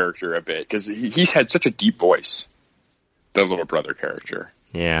Loc character a bit, because he's had such a deep voice, the little brother character.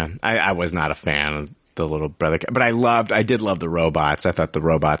 Yeah, I was not a fan of the little brother, but I did love the robots. I thought the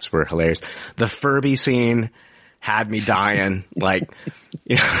robots were hilarious. The Furby scene had me dying, like,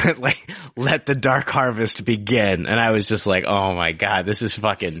 you know, like, let the Dark Harvest begin. And I was just like, oh my God, this is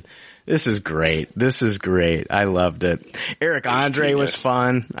great. This is great. I loved it. Eric Andre was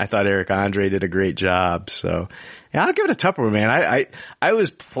fun. I thought Eric Andre did a great job. So yeah, I'll give it a Tupperware, man. I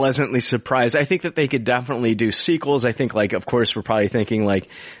was pleasantly surprised. I think that they could definitely do sequels. I think, like, of course, we're probably thinking like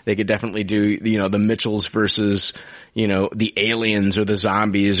they could definitely do, you know, the Mitchells versus, you know, the aliens or the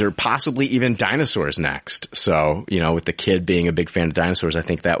zombies or possibly even dinosaurs next. So, you know, with the kid being a big fan of dinosaurs, I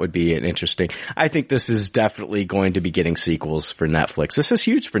think that would be an interesting. I think this is definitely going to be getting sequels for Netflix. This is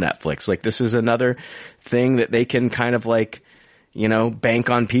huge for Netflix. Like, this is another thing that they can kind of like, you know, bank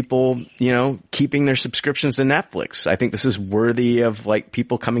on people, you know, keeping their subscriptions to Netflix. I think this is worthy of like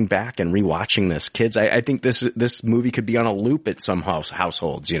people coming back and rewatching this. Kids, I think this movie could be on a loop at some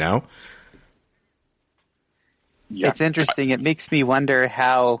households, you know? Yeah. It's interesting. It makes me wonder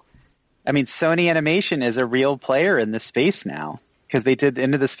how, I mean, Sony Animation is a real player in this space now, because they did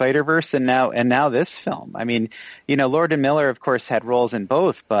Into the Spider-Verse and now this film. I mean, you know, Lord and Miller, of course, had roles in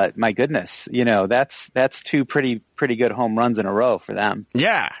both, but my goodness, you know, that's two pretty good home runs in a row for them.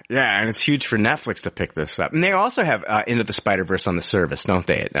 Yeah, and it's huge for Netflix to pick this up. And they also have Into the Spider-Verse on the service, don't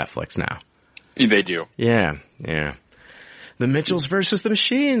they, at Netflix now? They do. Yeah. The Mitchells versus the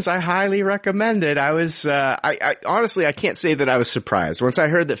Machines. I highly recommend it. I was, I honestly, I can't say that I was surprised. Once I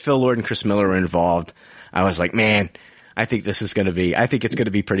heard that Phil Lord and Chris Miller were involved, I was like, man, I think it's going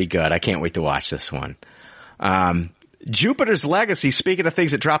to be pretty good. I can't wait to watch this one. Jupiter's Legacy, speaking of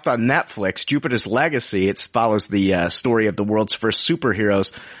things that dropped on Netflix, Jupiter's Legacy, it follows the story of the world's first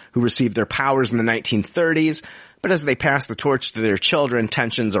superheroes who received their powers in the 1930s. But as they pass the torch to their children,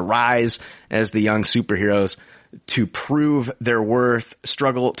 tensions arise as the young superheroes, to prove their worth,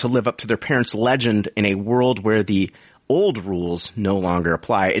 struggle to live up to their parents' legend in a world where the old rules no longer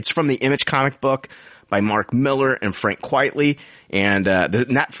apply. It's from the Image comic book by Mark Miller and Frank Quitely, and the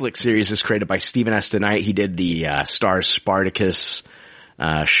Netflix series is created by Stephen S. DeKnight. He did the Starz Spartacus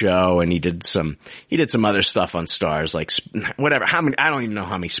show, and he did some other stuff on Starz, like whatever. I don't even know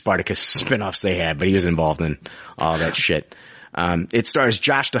how many Spartacus spin-offs they had, but he was involved in all that shit. It stars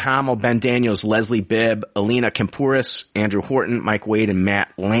Josh Duhamel, Ben Daniels, Leslie Bibb, Alina Kampouris, Andrew Horton, Mike Wade, and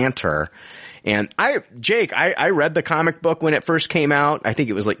Matt Lanter. And I read the comic book when it first came out. I think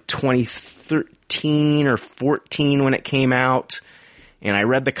it was like 2013 or 14 when it came out. And I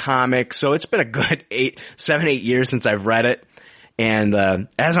read the comic. So it's been a good 7-8 years since I've read it. And,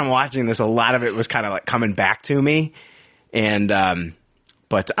 as I'm watching this, a lot of it was kind of like coming back to me. And,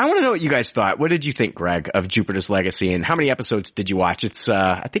 but I want to know what you guys thought. What did you think, Greg, of Jupiter's Legacy, and how many episodes did you watch? It's,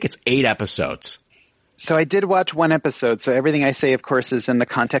 I think it's 8 episodes. So I did watch one episode. So everything I say, of course, is in the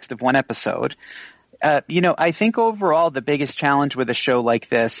context of one episode. You know, I think overall the biggest challenge with a show like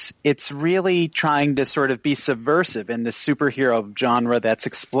this, it's really trying to sort of be subversive in the superhero genre that's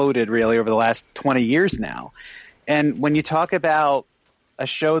exploded really over the last 20 years now. And when you talk about a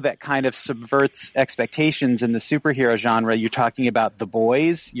show that kind of subverts expectations in the superhero genre, you're talking about The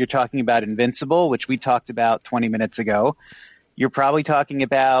Boys, you're talking about Invincible, which we talked about 20 minutes ago. You're probably talking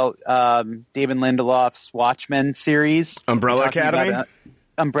about David Lindelof's Watchmen series. Umbrella Academy?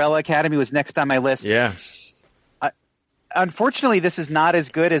 Umbrella Academy was next on my list. Yeah. Unfortunately, this is not as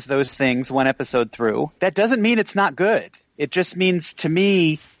good as those things one episode through. That doesn't mean it's not good. It just means, to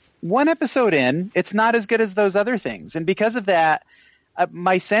me, one episode in, it's not as good as those other things. And because of that,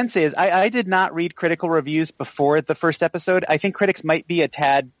 my sense is I did not read critical reviews before the first episode. I think critics might be a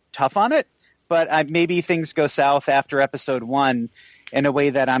tad tough on it, but maybe things go south after episode 1 in a way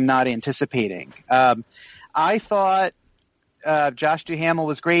that I'm not anticipating. I thought Josh Duhamel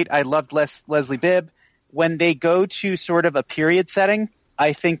was great. I loved Leslie Bibb. When they go to sort of a period setting,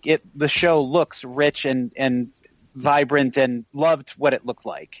 I think the show looks rich and vibrant, and loved what it looked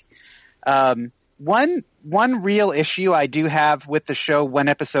like. One real issue I do have with the show, one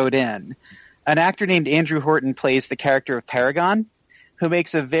episode in, an actor named Andrew Horton plays the character of Paragon, who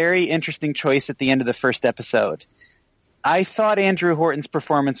makes a very interesting choice at the end of the first episode. I thought Andrew Horton's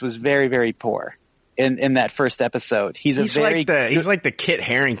performance was very, very poor in that first episode. He's like the Kit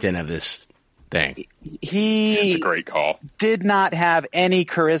Harington of this thing. It's a great call. Did not have any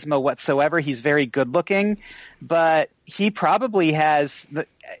charisma whatsoever. He's very good looking, but he probably has,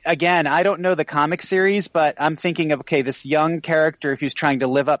 again, I don't know the comic series, but I'm thinking of, okay, this young character who's trying to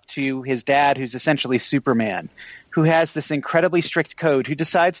live up to his dad, who's essentially Superman, who has this incredibly strict code, who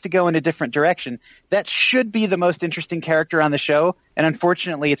decides to go in a different direction. That should be the most interesting character on the show, and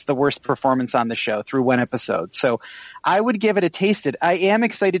unfortunately it's the worst performance on the show through one episode. So I would give it a tasted. I am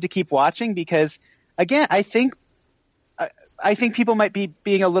excited to keep watching because, again, I think people might be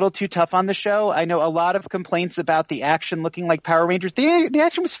being a little too tough on the show. I know a lot of complaints about the action looking like Power Rangers. The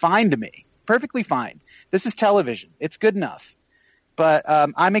action was fine to me. Perfectly fine. This is television. It's good enough. But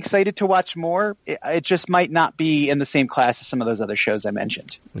I'm excited to watch more. It just might not be in the same class as some of those other shows I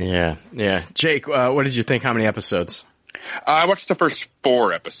mentioned. Yeah. Jake, what did you think? How many episodes? I watched the first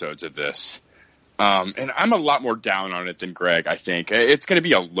 4 episodes of this. And I'm a lot more down on it than Greg, I think. It's going to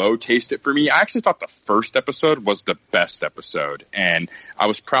be a low taste it for me. I actually thought the first episode was the best episode. And I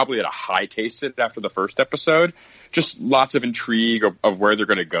was probably at a high taste it after the first episode. Just lots of intrigue of where they're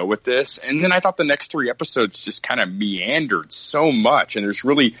going to go with this. And then I thought the next 3 episodes just kind of meandered so much. And there's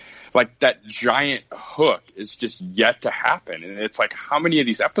really, like, that giant hook is just yet to happen. And it's like, how many of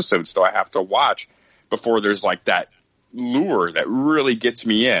these episodes do I have to watch before there's, like, that lure that really gets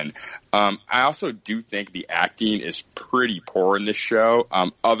me in? I also do think the acting is pretty poor in this show,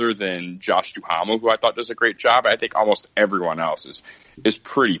 other than Josh Duhamel, who I thought does a great job. I think almost everyone else is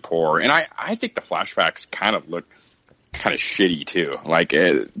pretty poor. And I think the flashbacks kind of look kind of shitty too. Like,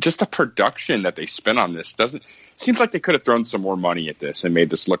 just the production that they spent on this seems like they could have thrown some more money at this and made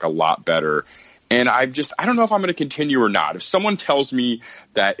this look a lot better. And I don't know if I'm going to continue or not. If someone tells me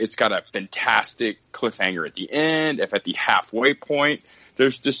that it's got a fantastic cliffhanger at the end, if at the halfway point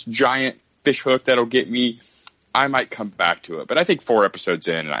there's this giant fish hook that'll get me, I might come back to it. But I think 4 episodes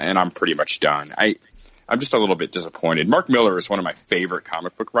in, and I'm pretty much done. I'm just a little bit disappointed. Mark Millar is one of my favorite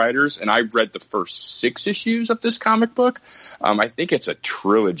comic book writers, and I read the first 6 issues of this comic book. I think it's a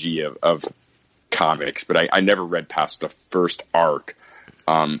trilogy of comics, but I never read past the first arc.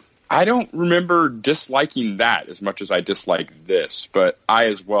 I don't remember disliking that as much as I dislike this, but I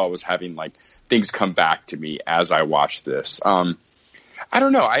as well was having, like, things come back to me as I watched this. I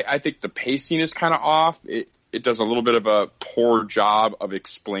don't know. I think the pacing is kind of off. It does a little bit of a poor job of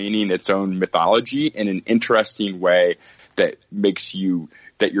explaining its own mythology in an interesting way that makes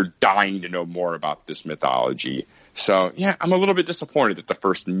that you're dying to know more about this mythology. So, yeah, I'm a little bit disappointed at the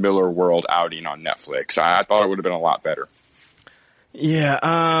first Miller World outing on Netflix. I thought it would have been a lot better. Yeah,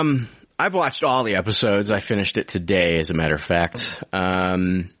 I've watched all the episodes. I finished it today, as a matter of fact.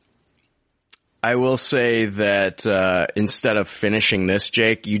 I will say that instead of finishing this,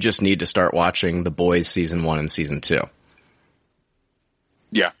 Jake, you just need to start watching The Boys Season 1 and Season 2.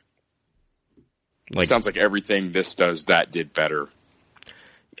 Yeah. Sounds like everything this does, that did better.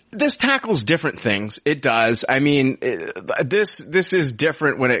 This tackles different things. It does. I mean, this is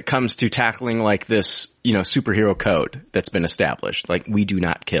different when it comes to tackling, like, this, superhero code that's been established. Like, we do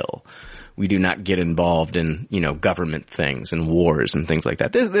not kill. We do not get involved in, government things and wars and things like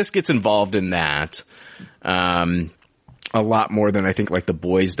that. This gets involved in that, a lot more than I think, like, The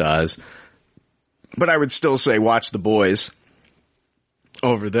Boys does. But I would still say watch The Boys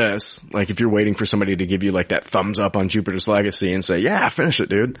over this. Like, if you're waiting for somebody to give you, like, that thumbs up on Jupiter's Legacy and say, yeah, finish it,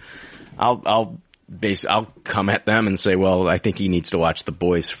 dude, I'll come at them and say, well, I think he needs to watch The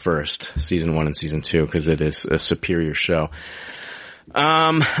Boys first, Season 1 and Season 2, because it is a superior show.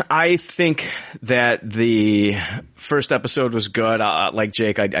 I think that the first episode was good. Like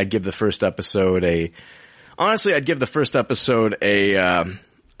Jake, I'd give the first episode a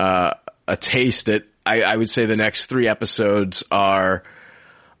taste it. I would say the next 3 episodes are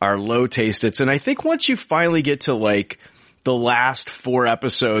low taste its. And I think once you finally get to, like, the last 4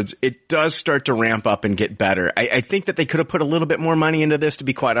 episodes, it does start to ramp up and get better. I think that they could have put a little bit more money into this, to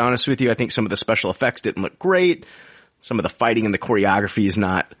be quite honest with you. I think some of the special effects didn't look great. Some of the fighting and the choreography is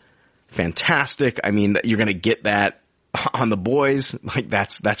not fantastic. I mean, you're going to get that on The Boys. Like,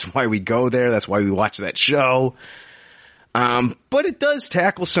 that's why we go there. That's why we watch that show. But it does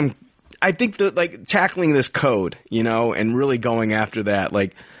tackle some, I think that, like, tackling this code, you know, and really going after that,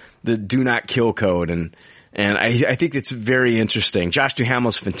 like the do not kill code. And I think it's very interesting. Josh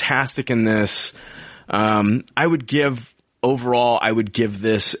Duhamel's fantastic in this. I would give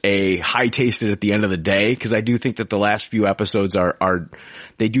this a high tasted at the end of the day, because I do think that the last few episodes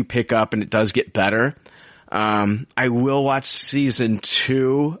they do pick up and it does get better. I will watch season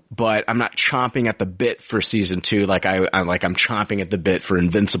 2, but I'm not chomping at the bit for season 2 like I'm chomping at the bit for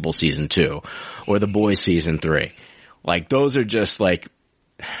Invincible season 2 or The Boys season 3. Like, those are just,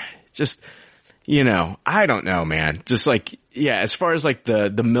 you know, I don't know, man. Just like, yeah, as far as like the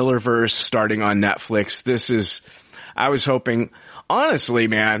Millerverse starting on Netflix, I was hoping, honestly,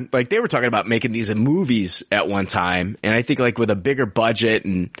 man, like they were talking about making these movies at one time. And I think like with a bigger budget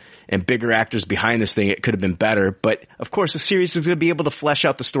and bigger actors behind this thing, it could have been better. But of course, the series is going to be able to flesh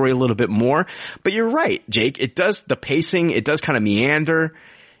out the story a little bit more. But you're right, Jake. The pacing, it does kind of meander.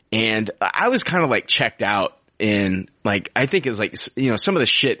 And I was kind of like checked out. In like, I think it's like, you know, some of the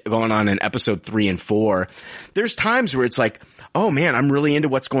shit going on in episode 3 and 4. There's times where it's like, oh man, I'm really into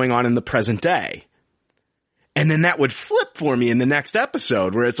what's going on in the present day. And then that would flip for me in the next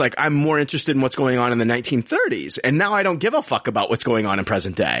episode where it's like, I'm more interested in what's going on in the 1930s. And now I don't give a fuck about what's going on in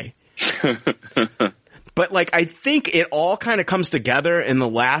present day. But like, I think it all kind of comes together in the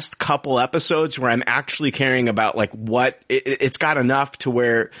last couple episodes where I'm actually caring about like what it's got enough to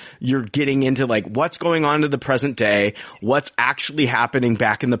where you're getting into like what's going on to the present day, what's actually happening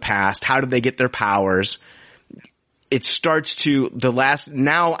back in the past, how did they get their powers. It starts to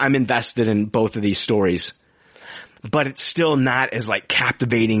now I'm invested in both of these stories. But it's still not as like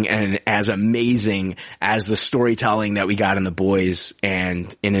captivating and as amazing as the storytelling that we got in The Boys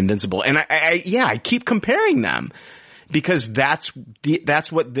and in Invincible. And I keep comparing them because that's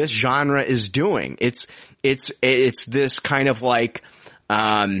what this genre is doing. It's this kind of like,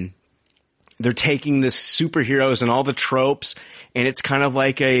 they're taking the superheroes and all the tropes, and it's kind of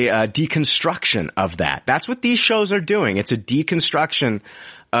like a deconstruction of that. That's what these shows are doing. It's a deconstruction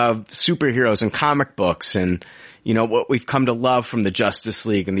of superheroes and comic books and, you know, what we've come to love from the Justice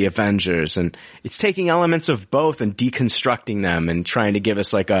League and the Avengers. And it's taking elements of both and deconstructing them and trying to give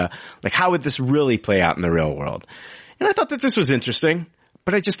us like how would this really play out in the real world? And I thought that this was interesting,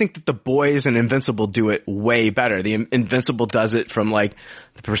 but I just think that The Boys and Invincible do it way better. The Invincible does it from like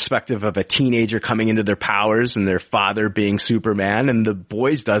the perspective of a teenager coming into their powers and their father being Superman. And The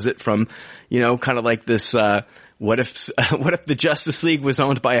Boys does it from, you know, kind of like this, what if the Justice League was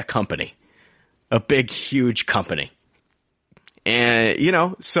owned by a company? A big, huge company. And, you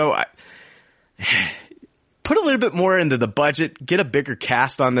know, so I put a little bit more into the budget, get a bigger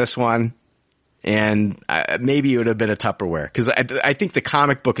cast on this one, and maybe it would have been a Tupperware. Because I think the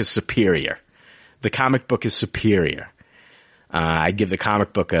comic book is superior. The comic book is superior. I'd give the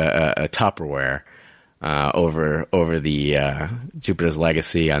comic book a Tupperware over the Jupiter's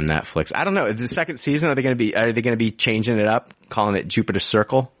Legacy on Netflix. I don't know. The second season, are they going to be changing it up, calling it Jupiter's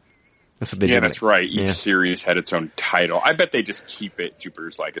Circle? That's what they did. That's right. Each series had its own title. I bet they just keep it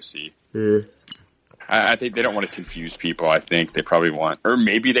Jupiter's Legacy. I think they don't want to confuse people. I think they probably want, or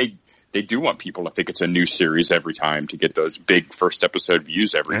maybe they do want people to think it's a new series every time to get those big first episode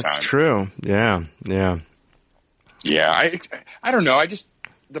views every time. That's true. Yeah. I don't know.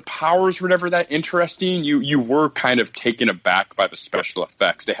 The powers were never that interesting. You were kind of taken aback by the special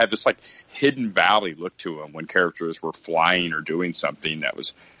effects. They had this like Hidden Valley look to them when characters were flying or doing something that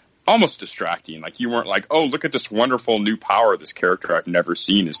was almost distracting. Like you weren't like, oh, look at this wonderful new power this character I've never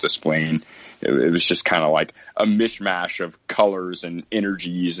seen is displaying. It was just kind of like a mishmash of colors and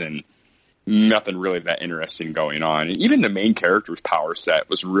energies and nothing really that interesting going on. And even the main character's power set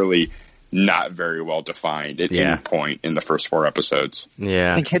was really not very well defined at any point in the first 4 episodes.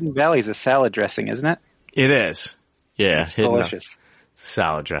 Yeah. I think Hidden Valley is a salad dressing, isn't it? It is. Yeah. It's delicious.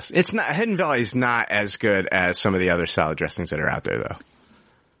 Salad dressing. It's not, Hidden Valley is not as good as some of the other salad dressings that are out there though.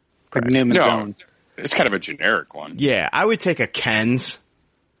 Like Newman's Own. It's kind of a generic one. Yeah, I would take a Ken's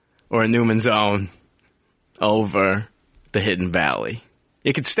or a Newman's Own over the Hidden Valley.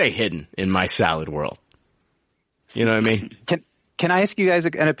 It could stay hidden in my salad world. You know what I mean? Can I ask you guys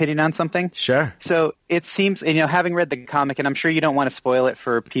an opinion on something? Sure. So it seems, you know, having read the comic, and I'm sure you don't want to spoil it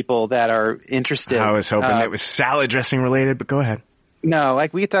for people that are interested. I was hoping it was salad dressing related, but go ahead. No,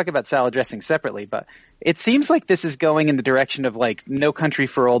 like we could talk about salad dressing separately, but it seems like this is going in the direction of like No Country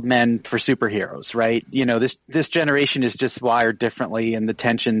for Old Men for superheroes, right? You know, this generation is just wired differently, and the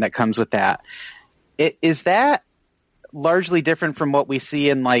tension that comes with that. Is that largely different from what we see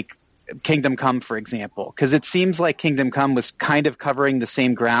in like Kingdom Come, for example? Because it seems like Kingdom Come was kind of covering the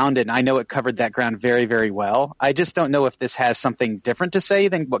same ground, and I know it covered that ground very, very well. I just don't know if this has something different to say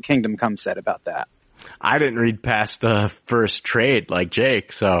than what Kingdom Come said about that. I didn't read past the first trade like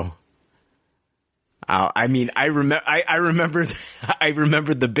Jake, so I mean, I remember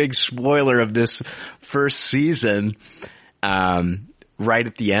the big spoiler of this first season, right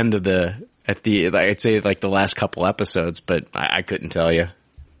at the end of I'd say like the last couple episodes, but I couldn't tell you.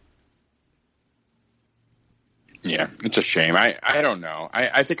 Yeah, it's a shame. I don't know.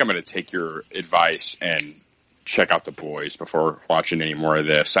 I think I'm going to take your advice and check out The Boys before watching any more of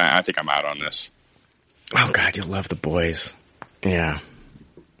this. I think I'm out on this. Oh God, you'll love The Boys. Yeah.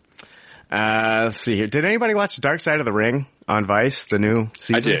 Let's see here. Did anybody watch Dark Side of the Ring on Vice, the new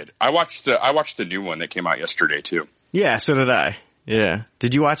season? I did. I watched the new one that came out yesterday too. Yeah, so did I. Yeah.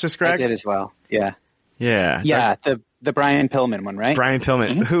 Did you watch this, Greg? I did as well. Yeah. Yeah. Yeah, the Brian Pillman one, right? Brian Pillman,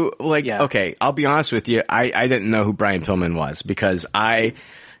 Mm-hmm. who, like, Yeah. Okay, I'll be honest with you. I didn't know who Brian Pillman was because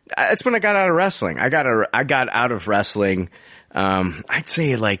it's when I got out of wrestling. I got out of wrestling, I'd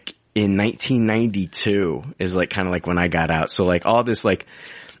say like in 1992 is like kind of like when I got out. So like all this like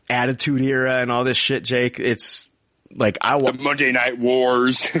Attitude Era and all this shit, Jake, it's like the Monday Night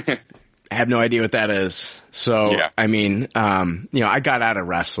Wars. I have no idea what that is. So, yeah. I mean, I got out of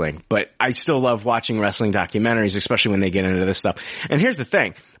wrestling, but I still love watching wrestling documentaries, especially when they get into this stuff. And here's the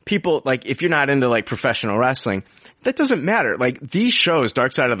thing. People, like, if you're not into, like, professional wrestling, that doesn't matter. Like, these shows,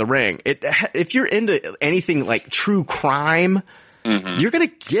 Dark Side of the Ring, if you're into anything like true crime, you're gonna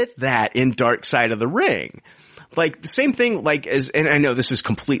get that in Dark Side of the Ring. Like, the same thing, like, and I know this is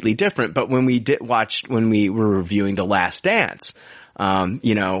completely different, but when we were reviewing The Last Dance,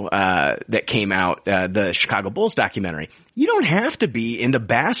 that came out, the Chicago Bulls documentary. You don't have to be into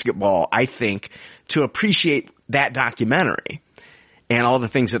basketball, I think, to appreciate that documentary and all the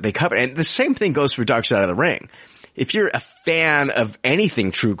things that they cover. And the same thing goes for Dark Side of the Ring. If you're a fan of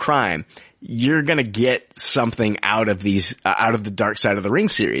anything true crime, you're gonna get something out of the Dark Side of the Ring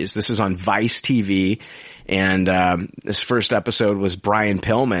series. This is on Vice TV, and this first episode was Brian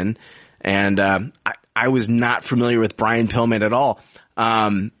Pillman, and I was not familiar with Brian Pillman at all.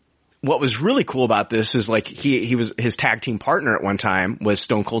 What was really cool about this is like he was his tag team partner at one time was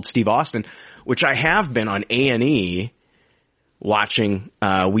Stone Cold Steve Austin, which I have been on A&E watching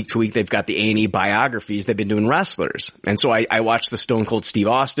week to week. They've got the A&E biographies. They've been doing wrestlers. And so I watched the Stone Cold Steve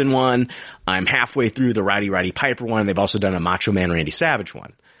Austin one. I'm halfway through the Roddy Piper one. They've also done a Macho Man Randy Savage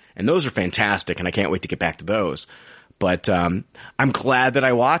one. And those are fantastic, and I can't wait to get back to those. But I'm glad that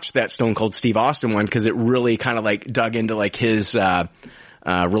I watched that Stone Cold Steve Austin one because it really kind of like dug into like his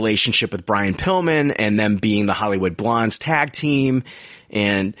relationship with Brian Pillman and them being the Hollywood Blondes tag team.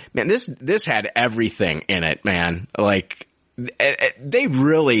 And man, this had everything in it, man. Like they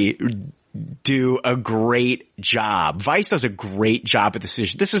really do a great job. Vice does a great job at this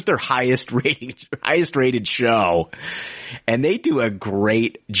issue. This is their highest rated show. And they do a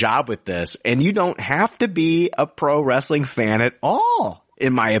great job with this. And you don't have to be a pro wrestling fan at all,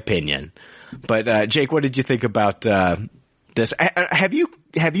 in my opinion. But, Jake, what did you think about, this? Have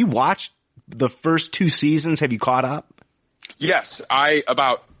you watched the first 2 seasons? Have you caught up? Yes.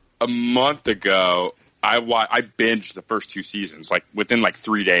 About a month ago, I binged the first 2 seasons. Like within like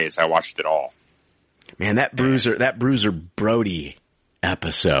 3 days, I watched it all. Man, that Bruiser Brody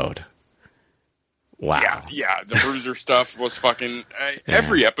episode. Wow. Yeah. The Bruiser stuff was fucking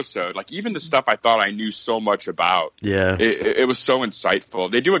every episode. Like even the stuff I thought I knew so much about. Yeah. It was so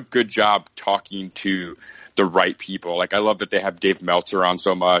insightful. They do a good job talking to the right people. Like I love that they have Dave Meltzer on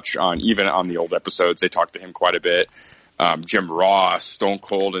so much. Even on the old episodes, they talk to him quite a bit. Jim Ross, Stone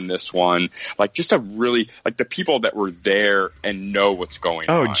Cold in this one, like just a really like the people that were there and know what's going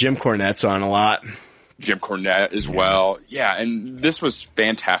on. Oh, Jim Cornette's on a lot. Jim Cornette as well. Yeah. And this was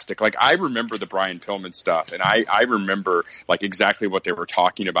fantastic. Like I remember the Brian Pillman stuff and I remember like exactly what they were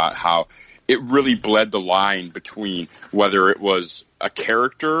talking about, how it really bled the line between whether it was a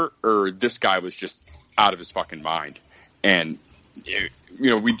character or this guy was just out of his fucking mind. And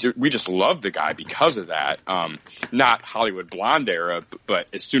we just love the guy because of that. Not Hollywood Blonde era, but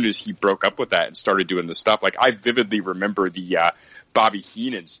as soon as he broke up with that and started doing the stuff, like I vividly remember the Bobby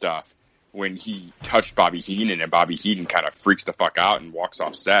Heenan stuff when he touched Bobby Heenan and Bobby Heenan kind of freaks the fuck out and walks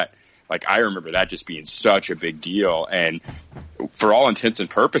off set. Like, I remember that just being such a big deal. And for all intents and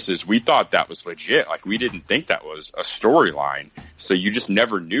purposes, we thought that was legit. Like, we didn't think that was a storyline. So you just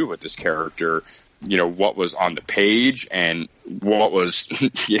never knew what this character, you know, what was on the page and what was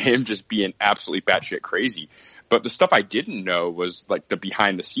him just being absolutely batshit crazy. But the stuff I didn't know was like the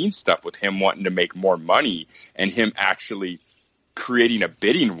behind the scenes stuff with him wanting to make more money and him actually creating a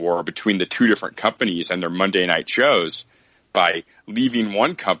bidding war between the two different companies and their Monday night shows by leaving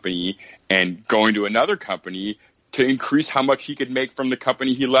one company and going to another company to increase how much he could make from the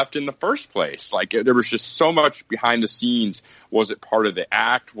company he left in the first place. Like, there was just so much behind the scenes. Was it part of the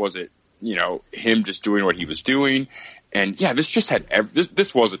act? Was it, you know, him just doing what he was doing? And yeah, this just had,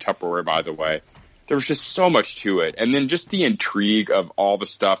 this was a Tupperware, by the way. There was just so much to it. And then just the intrigue of all the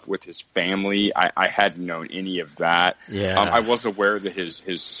stuff with his family. I hadn't known any of that. Yeah. I was aware that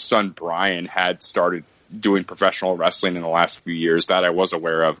his son, Brian, had started doing professional wrestling in the last few years. That I was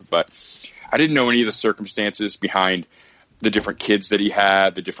aware of, but I didn't know any of the circumstances behind the different kids that he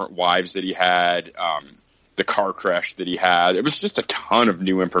had, the different wives that he had, the car crash that he had. It was just a ton of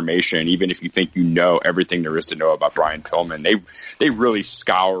new information. Even if you think you know everything there is to know about Brian Pillman, they really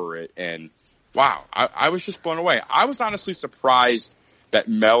scour it. And wow, I was just blown away. I was honestly surprised that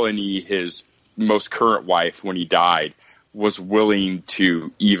Melanie, his most current wife, when he died, was willing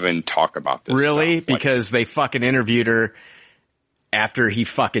to even talk about this. Really? Stuff. Because they fucking interviewed her after he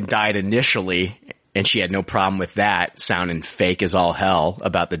fucking died initially, and she had no problem with that, sounding fake as all hell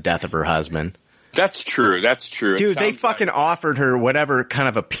about the death of her husband. That's true. That's true. Dude, they fucking offered her whatever kind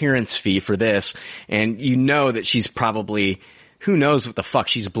of appearance fee for this, and you know that she's probably, who knows what the fuck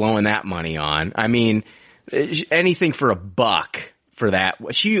she's blowing that money on. I mean, anything for $1 for that.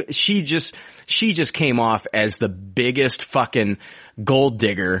 She just came off as the biggest fucking gold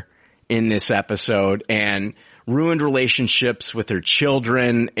digger in this episode and ruined relationships with her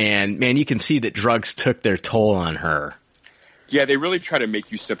children. And man, you can see that drugs took their toll on her. Yeah, they really try to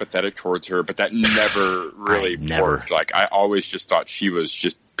make you sympathetic towards her, but that never really worked. Like, I always just thought she was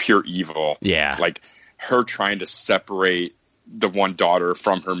just pure evil. Yeah. Like, her trying to separate the one daughter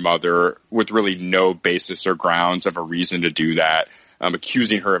from her mother with really no basis or grounds of a reason to do that.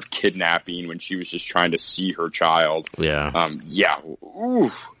 Accusing her of kidnapping when she was just trying to see her child. Yeah.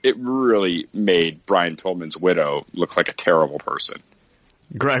 It really made Brian Pillman's widow look like a terrible person.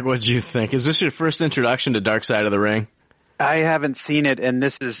 Greg, what did you think? Is this your first introduction to Dark Side of the Ring? I haven't seen it, and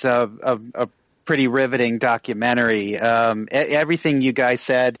this is a pretty riveting documentary. Everything you guys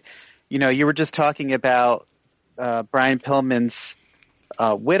said, you know, you were just talking about Brian Pillman's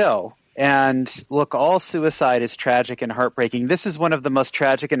widow. And look, all suicide is tragic and heartbreaking. This is one of the most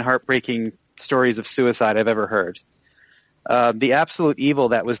tragic and heartbreaking stories of suicide I've ever heard. The absolute evil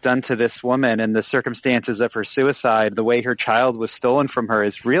that was done to this woman and the circumstances of her suicide, the way her child was stolen from her,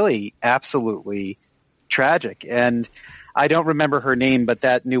 is really absolutely tragic. And I don't remember her name, but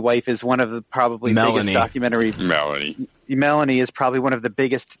that new wife is one of the probably biggest documentary. Melanie is probably one of the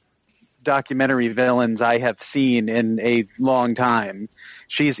biggest documentary villains I have seen in a long time.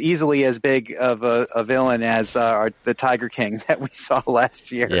 She's easily as big of a villain as the Tiger King that we saw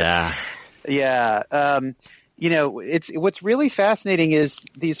last year. Yeah. You know, what's really fascinating is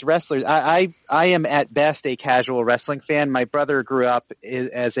these wrestlers. I am at best a casual wrestling fan. My brother grew up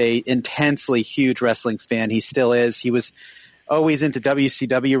as a intensely huge wrestling fan. He still is. He was always into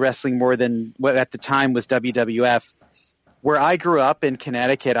WCW wrestling more than what at the time was WWF. Where I grew up in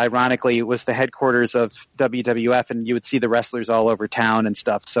Connecticut, ironically, it was the headquarters of WWF, and you would see the wrestlers all over town and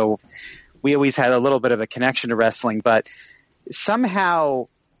stuff. So we always had a little bit of a connection to wrestling. But somehow,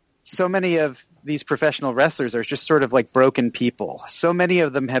 so many of these professional wrestlers are just sort of like broken people. So many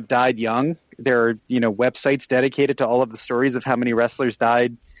of them have died young. There are, you know, websites dedicated to all of the stories of how many wrestlers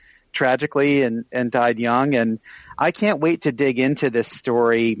died tragically and died young. And I can't wait to dig into this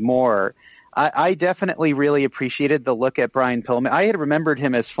story more. I definitely really appreciated the look at Brian Pillman. I had remembered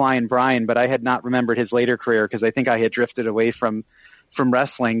him as Flying Brian, but I had not remembered his later career because I think I had drifted away from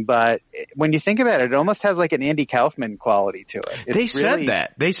wrestling. But when you think about it, it almost has like an Andy Kaufman quality to it. They said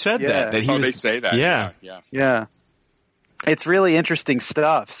that he was. They say that. Yeah. It's really interesting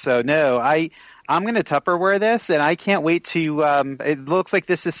stuff. So no, I'm going to Tupperware this, and I can't wait to. It looks like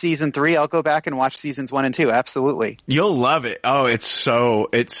this is season 3. I'll go back and watch seasons 1 and 2. Absolutely, you'll love it. Oh, it's so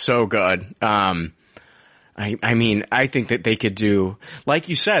good. I mean, I think that they could do, like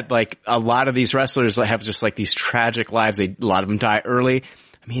you said, like a lot of these wrestlers that have just like these tragic lives. A lot of them die early.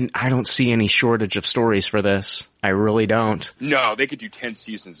 I mean, I don't see any shortage of stories for this. I really don't. No, they could do 10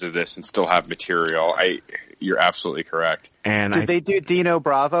 seasons of this and still have material. You're absolutely correct. And Did they do Dino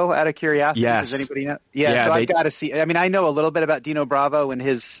Bravo out of curiosity? Yes. Does anybody know? Yeah, so I've got to see. I mean, I know a little bit about Dino Bravo and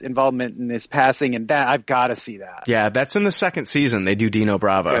his involvement in his passing, and that I've got to see that. Yeah, that's in the second season. They do Dino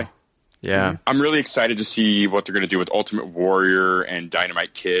Bravo. Okay. Yeah. I'm really excited to see what they're going to do with Ultimate Warrior and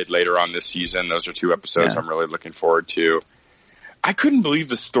Dynamite Kid later on this season. Those are 2 episodes I'm really looking forward to. I couldn't believe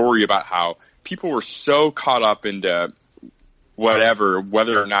the story about how people were so caught up into whatever,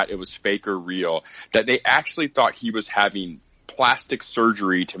 whether or not it was fake or real, that they actually thought he was having plastic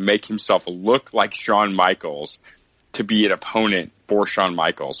surgery to make himself look like Shawn Michaels to be an opponent for Shawn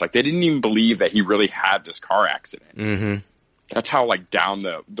Michaels. Like, they didn't even believe that he really had this car accident. Mm-hmm. That's how, like, down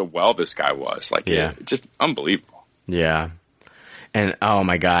the well this guy was. Like, just unbelievable. Yeah. And, oh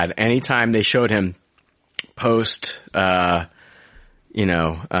my God, anytime they showed him post, car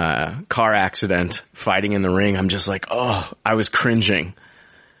accident fighting in the ring, I'm just like, oh, I was cringing.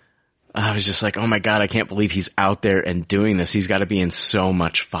 I was just like, oh my God, I can't believe he's out there and doing this. He's got to be in so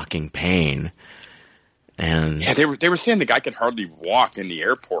much fucking pain. And yeah, they were saying the guy could hardly walk in the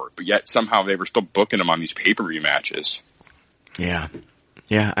airport, but yet somehow they were still booking him on these pay-per-view matches. Yeah.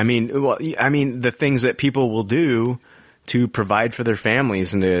 Yeah. I mean, the things that people will do to provide for their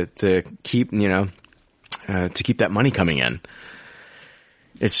families and to keep, to keep that money coming in.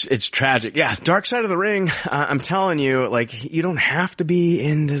 It's tragic. Yeah. Dark Side of the Ring. I'm telling you, like, you don't have to be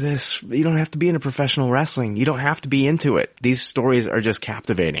into this. You don't have to be into professional wrestling. You don't have to be into it. These stories are just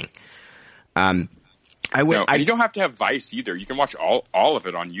captivating. And you don't have to have Vice either. You can watch all of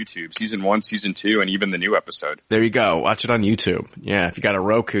it on YouTube, season 1, season 2, and even the new episode. There you go. Watch it on YouTube. Yeah. If you got a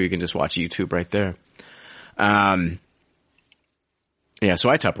Roku, you can just watch YouTube right there. Yeah,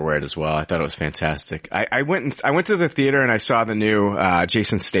 so I Tupperware it as well. I thought it was fantastic. I went to the theater and I saw the new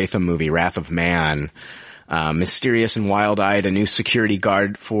Jason Statham movie, Wrath of Man. Mysterious and wild-eyed, a new security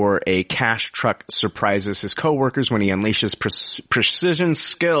guard for a cash truck surprises his coworkers when he unleashes precision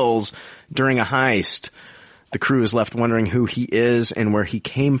skills during a heist. The crew is left wondering who he is and where he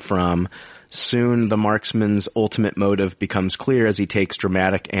came from. Soon, the marksman's ultimate motive becomes clear as he takes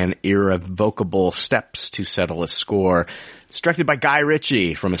dramatic and irrevocable steps to settle a score. It's directed by Guy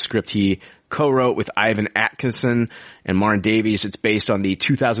Ritchie from a script he co-wrote with Ivan Atkinson and Martin Davies. It's based on the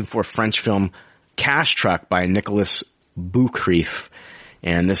 2004 French film Cash Truck by Nicolas Boukrieff.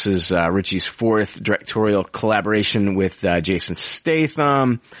 And this is Ritchie's 4th directorial collaboration with Jason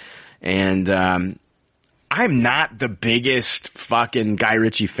Statham. And I'm not the biggest fucking Guy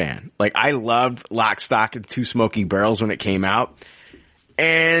Ritchie fan. Like, I loved Lock, Stock, and Two Smoking Barrels when it came out.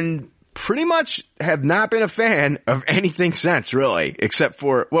 And pretty much have not been a fan of anything since, really. Except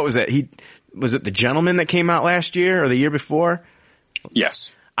for, what was it? Was it The Gentleman that came out last year or the year before?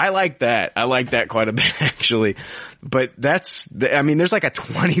 Yes. I like that. I like that quite a bit, actually. But there's like a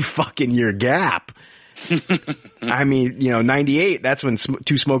 20 fucking year gap. I mean, 98, that's when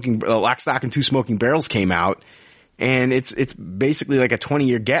Lock, Stock, and Two Smoking Barrels came out. And it's basically like a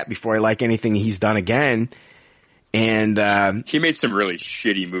 20-year gap before I like anything he's done again. And he made some really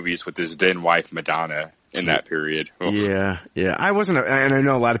shitty movies with his then wife Madonna in that period. Oof. Yeah. I wasn't, and I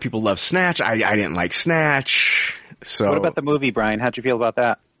know a lot of people love Snatch. I didn't like Snatch. So what about the movie, Brian? How'd you feel about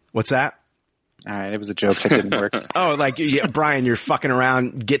that? What's that? All right, it was a joke that didn't work. Oh, like Brian, you're fucking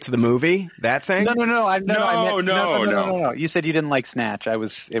around. Get to the movie. That thing? No. No. You said you didn't like Snatch. It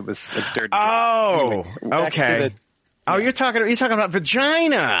was a dirty. Oh, anyway, okay. You're talking about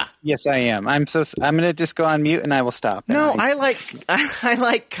vagina. Yes, I am. I'm gonna just go on mute and I will stop. No, I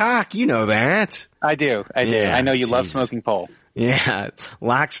like cock. You know that. I do. Yeah, I know you love smoking pole. Yeah,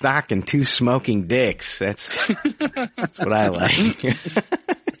 Lock, Stock, and Two Smoking Dicks. That's what I like.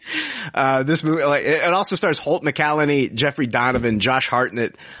 This movie, it also stars Holt McCallany, Jeffrey Donovan, Josh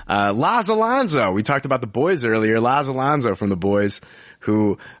Hartnett, Laz Alonso. We talked about The Boys earlier. Laz Alonso from The Boys,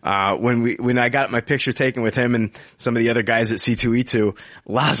 who, when I got my picture taken with him and some of the other guys at C2E2,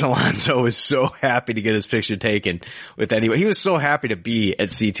 Laz Alonso was so happy to get his picture taken with anyone. He was so happy to be at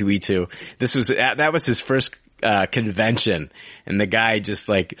C2E2. That was his first convention, and the guy just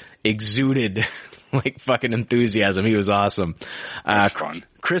like exuded like fucking enthusiasm. He was awesome. That's fun.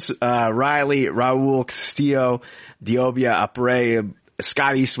 Chris Riley, Raul Castillo, Diobia Apre,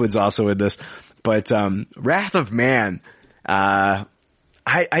 Scott Eastwood's also in this. But Wrath of Man, I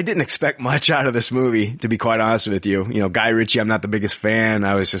didn't expect much out of this movie, to be quite honest with you. Guy Ritchie, I'm not the biggest fan.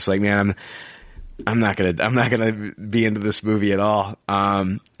 I was just like, man, I'm not gonna be into this movie at all.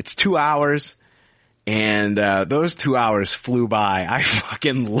 It's 2 hours. And those 2 hours flew by. I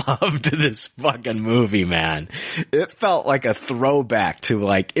fucking loved this fucking movie, man. It felt like a throwback to a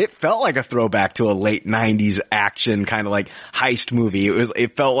late 90s action kind of like heist movie.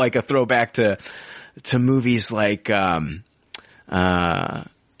 It felt like a throwback to movies like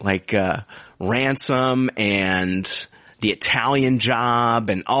Ransom and The Italian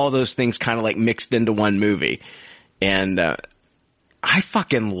Job and all those things kind of like mixed into one movie. And I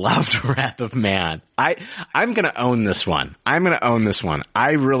fucking loved Wrath of Man. I'm gonna own this one.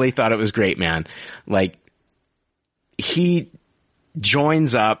 I really thought it was great, man. Like, he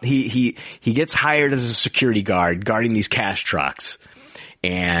joins up, he gets hired as a security guard guarding these cash trucks.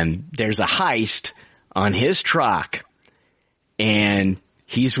 And there's a heist on his truck. And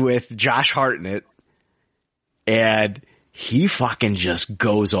he's with Josh Hartnett. And he fucking just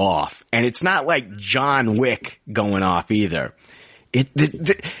goes off. And it's not like John Wick going off either.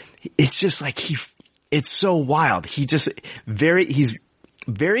 It's just like it's so wild. He's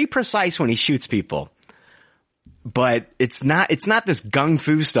very precise when he shoots people, but it's not this gung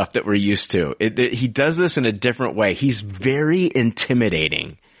fu stuff that we're used to. He does this in a different way. He's very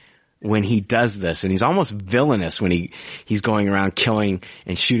intimidating when he does this, and he's almost villainous when he's going around killing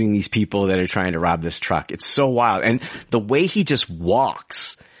and shooting these people that are trying to rob this truck. It's so wild. And the way he just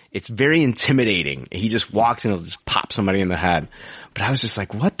walks, it's very intimidating. He just walks and he'll just pop somebody in the head. But I was just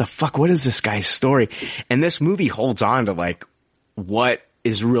like, what the fuck? What is this guy's story? And this movie holds on to like what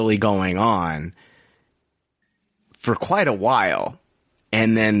is really going on for quite a while.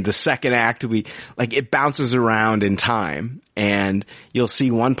 And then the second act, it bounces around in time, and you'll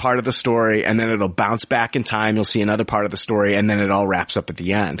see one part of the story and then it'll bounce back in time. You'll see another part of the story and then it all wraps up at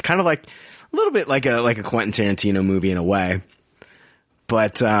the end. Kind of like a little bit like a Quentin Tarantino movie in a way.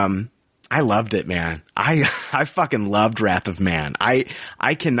 But, I loved it, man. I fucking loved Wrath of Man.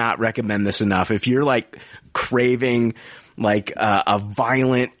 I cannot recommend this enough. If you're like craving like a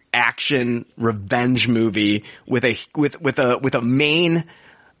violent action revenge movie with a main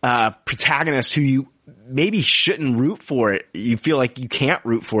protagonist who you maybe shouldn't root for it. You feel like you can't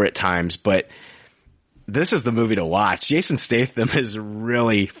root for at times, but this is the movie to watch. Jason Statham is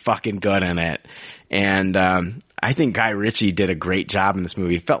really fucking good in it. And I think Guy Ritchie did a great job in this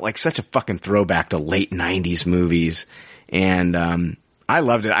movie. It felt like such a fucking throwback to late 90s movies. And I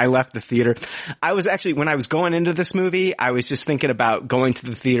loved it. I left the theater. I was actually, when I was going into this movie, I was just thinking about going to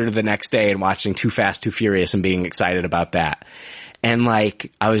the theater the next day and watching Too Fast, Too Furious and being excited about that. And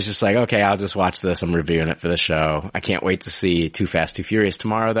like, I was just like, okay, I'll just watch this. I'm reviewing it for the show. I can't wait to see Too Fast, Too Furious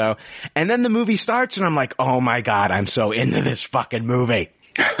tomorrow though. And then the movie starts and I'm like, oh my God, I'm so into this fucking movie.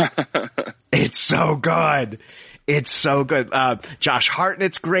 It's so good. It's so good. Josh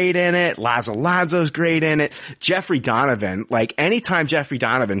Hartnett's great in it. Laz Alonso's great in it. Jeffrey Donovan, like anytime Jeffrey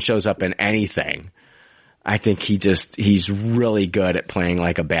Donovan shows up in anything, I think he's really good at playing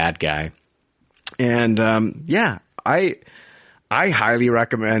like a bad guy. And, I highly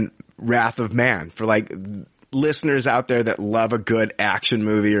recommend Wrath of Man for like listeners out there that love a good action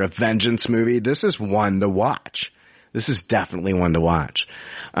movie or a vengeance movie. This is one to watch. This is definitely one to watch.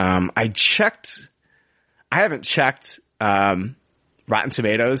 I haven't checked Rotten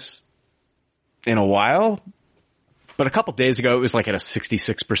Tomatoes in a while, but a couple days ago it was like at a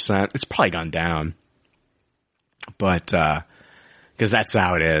 66%. It's probably gone down. But because that's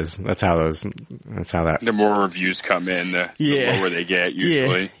how it is. That's how that. The more reviews come in, the lower they get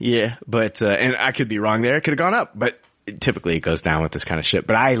usually. Yeah. But and I could be wrong there. It could have gone up, but typically it goes down with this kind of shit.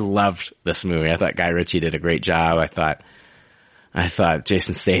 But I loved this movie. I thought Guy Ritchie did a great job. I thought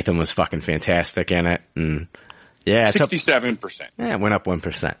Jason Statham was fucking fantastic in it. And yeah, 67%. Yeah, it went up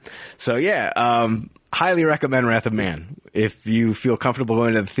 1%. So yeah, highly recommend Wrath of Man. If you feel comfortable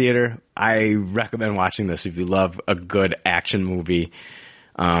going to the theater, I recommend watching this if you love a good action movie.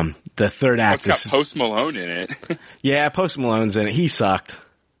 The third act it's got Post Malone in it. Yeah, Post Malone's in it. He sucked.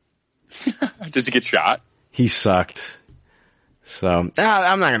 Does he get shot? He sucked. So,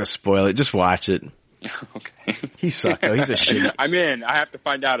 I'm not going to spoil it. Just watch it. Okay. He sucked, though. He's a shitty... I'm in. I have to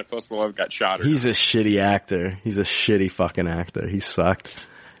find out if Post Malone got shot or He's not. A shitty actor. He's a shitty fucking actor. He sucked.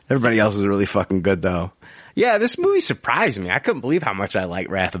 Everybody else was really fucking good, though. Yeah, this movie surprised me. I couldn't believe how much I like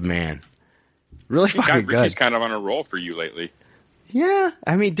Wrath of Man. Really fucking good. He's kind of on a roll for you lately. Yeah.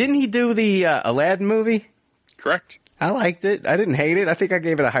 I mean, didn't he do the Aladdin movie? Correct. I liked it. I didn't hate it. I think I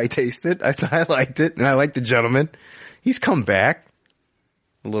gave it a high tasted. I liked it, and I liked The Gentleman. He's come back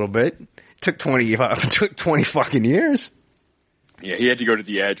a little bit. Took 20 fucking years. Yeah, he had to go to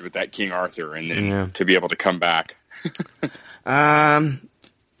the edge with that King Arthur and to be able to come back.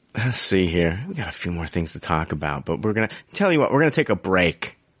 Let's see here. We got a few more things to talk about, but we're going to tell you what, we're going to take a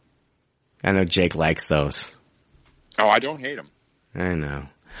break. I know Jake likes those. Oh, I don't hate them. I know.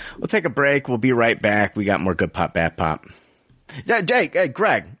 We'll take a break. We'll be right back. We got more Good Pop, Bad Pop. Jake, hey,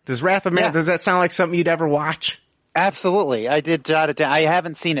 Greg, does Wrath of Man, does that sound like something you'd ever watch? Absolutely. I did jot it down. I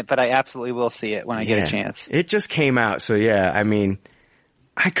haven't seen it, but I absolutely will see it when I get a chance. It just came out, so yeah, I mean,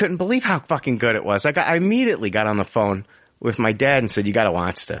 I couldn't believe how fucking good it was. I immediately got on the phone with my dad and said, you gotta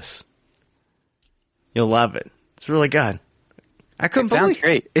watch this. You'll love it. It's really good. I couldn't believe it. Sounds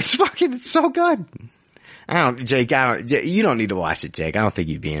great. It's so good. Jake, you don't need to watch it, Jake. I don't think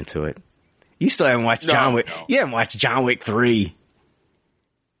you'd be into it. You still haven't watched John Wick. No. You haven't watched John Wick 3.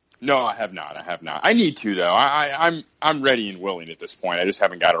 No, I have not. I need to though. I'm ready and willing at this point. I just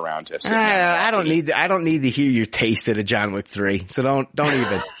haven't got around to it. I don't need to hear your taste of John Wick 3. So don't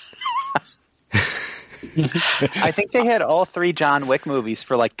even. I think they had all 3 John Wick movies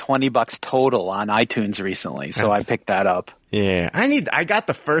for like $20 total on iTunes recently, so I picked that up. Yeah, I got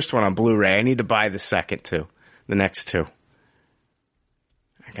the first one on Blu-ray. I need to buy the second two, the next 2.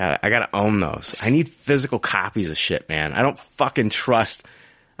 I gotta own those. I need physical copies of shit, man. I don't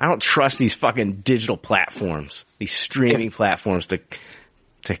trust these fucking digital platforms, these streaming platforms to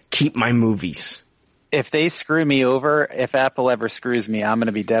keep my movies. If they screw me over, if Apple ever screws me, I'm going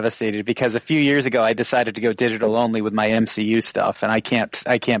to be devastated because a few years ago I decided to go digital only with my MCU stuff, and I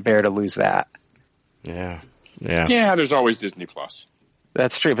can't bear to lose that. Yeah. Yeah, there's always Disney Plus.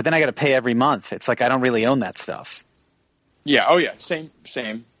 That's true, but then I got to pay every month. It's like I don't really own that stuff. Yeah, oh yeah, same.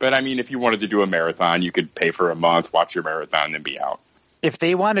 But I mean, if you wanted to do a marathon, you could pay for a month, watch your marathon, then be out. If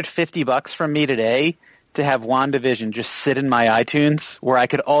they wanted $50 from me today to have WandaVision just sit in my iTunes, where I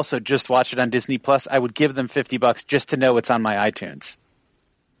could also just watch it on Disney Plus, I would give them $50 just to know it's on my iTunes.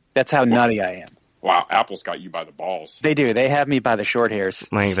 That's how nutty I am. Wow, Apple's got you by the balls. They do. They have me by the short hairs.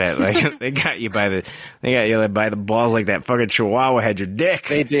 Like that. Like they got you by the balls like that fucking Chihuahua had your dick.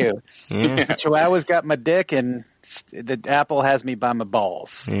 They do. Yeah. The Chihuahua's got my dick and the Apple has me by my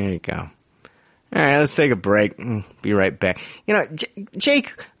balls. There you go. All right, let's take a break. Be right back. You know,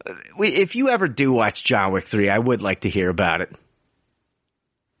 Jake, if you ever do watch John Wick 3, I would like to hear about it.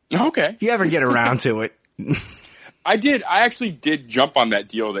 Okay. If you ever get around to it. I actually did jump on that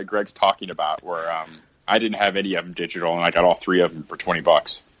deal that Greg's talking about where I didn't have any of them digital and I got all 3 of them for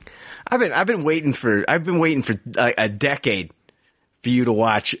 $20. I've been waiting for a decade for you to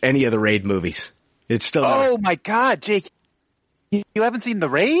watch any of the Raid movies. It's still Oh my God, Jake. You haven't seen The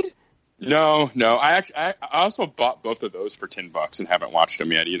Raid? No. I also bought both of those for $10 and haven't watched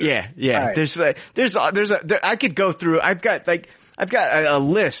them yet either. Yeah. Right. I could go through. I've got a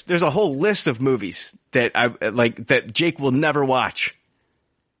list. There's a whole list of movies that that Jake will never watch.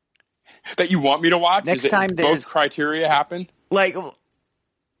 That you want me to watch? Next time both criteria happen? Like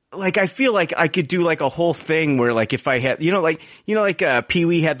I feel like I could do like a whole thing where like if I had,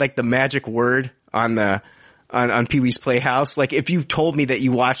 Pee-wee had like the magic word on Pee-wee's Playhouse. Like if you told me that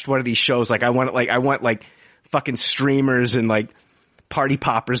you watched one of these shows, like I want fucking streamers and like party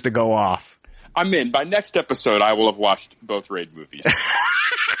poppers to go off. I'm in. By next episode, I will have watched both Raid movies.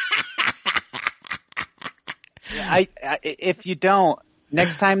 If you don't,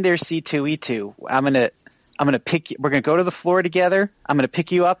 next time there's C2E2, I'm gonna pick you. We're gonna go to the floor together. I'm gonna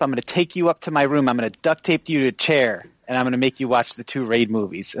pick you up. I'm gonna take you up to my room. I'm gonna duct tape you to a chair, and I'm gonna make you watch the 2 Raid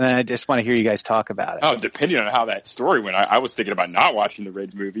movies. And I just want to hear you guys talk about it. Oh, depending on how that story went, I was thinking about not watching the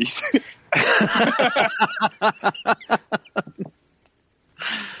Raid movies.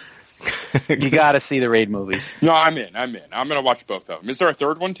 You got to see the Raid movies. No, I'm in. I'm going to watch both of them. Is there a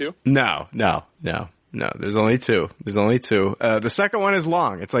third one too? No. There's only 2. The second one is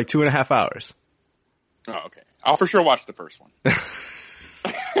long. It's like 2.5 hours. Oh, okay. I'll for sure watch the first one.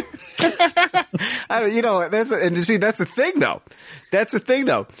 That's the thing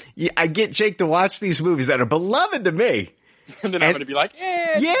though. I get Jake to watch these movies that are beloved to me. And then I'm going to be like,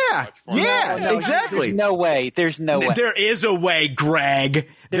 exactly. There's no way. There is a way, Greg.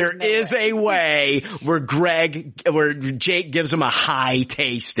 There is a way where Jake gives him a high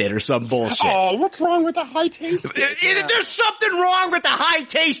taste it or some bullshit. Oh, what's wrong with the high taste it? There's something wrong with the high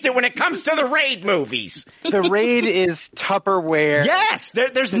taste it when it comes to the Raid movies. The Raid is Tupperware. Yes,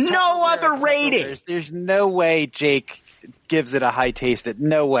 there's no other rating. There's no way Jake gives it a high taste it.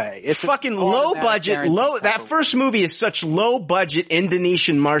 No way. It's fucking low budget. That first movie is such low budget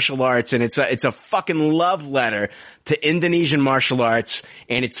Indonesian martial arts, and it's a fucking love letter to Indonesian martial arts,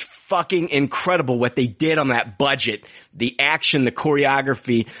 and it's fucking incredible what they did on that budget. The action, the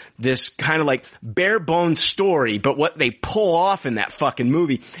choreography, this kind of like bare bones story, but what they pull off in that fucking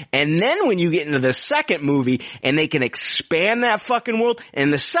movie. And then when you get into the second movie and they can expand that fucking world,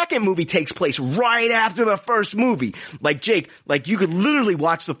 and the second movie takes place right after the first movie. Like Jake, like you could literally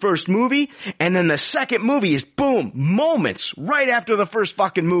watch the first movie and then the second movie is boom, moments right after the first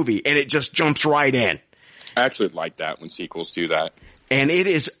fucking movie, and it just jumps right in. I actually like that when sequels do that. And it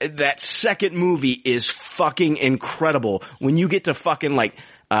is, that second movie is fucking incredible. When you get to fucking like,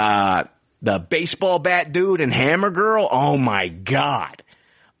 the baseball bat dude and Hammer Girl, oh my God.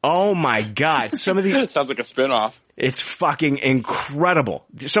 Oh my God. Some of these. It sounds like a spinoff. It's fucking incredible.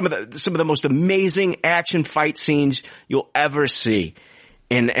 Some of the most amazing action fight scenes you'll ever see.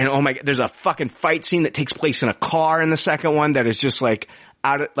 And oh my God, there's a fucking fight scene that takes place in a car in the second one that is just like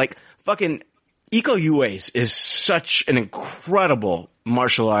fucking Iko Uwais is such an incredible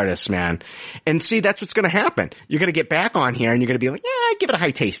martial artist, man. And see, that's what's going to happen. You're going to get back on here and you're going to be like, yeah, I give it a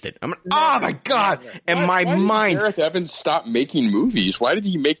high tasted. Oh my God. And my mind. Why did Gareth Evans stop making movies? Why did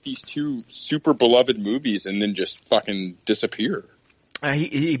he make these two super beloved movies and then just fucking disappear?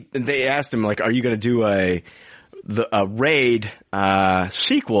 They asked him, like, are you going to do a Raid,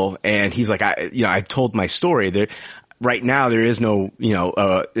 sequel? And he's like, I told my story. Right now, there is no,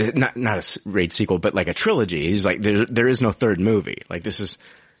 not a Raid sequel, but like a trilogy. He's like, there is no third movie. Like that's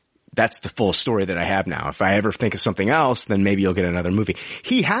the full story that I have now. If I ever think of something else, then maybe you'll get another movie.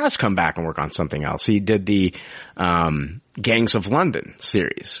 He has come back and work on something else. He did the, Gangs of London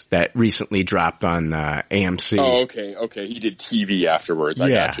series that recently dropped on, AMC. Oh, okay. He did TV afterwards. I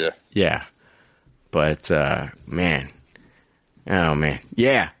gotcha. Yeah. But, man. Oh, man.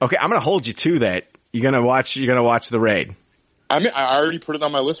 Yeah. Okay. I'm going to hold you to that. You're gonna watch The Raid. I already put it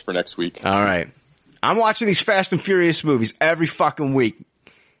on my list for next week. All right. I'm watching these Fast and Furious movies every fucking week.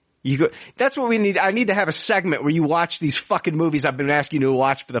 That's what we need. I need to have a segment where you watch these fucking movies I've been asking you to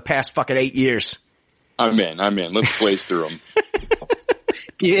watch for the past fucking 8 years. I'm in. Let's blaze through them.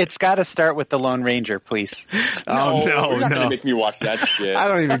 It's got to start with The Lone Ranger, please. No, you're not gonna make me watch that shit. I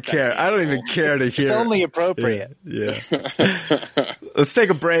don't even care. I don't even care to hear. It's only appropriate. Yeah. Let's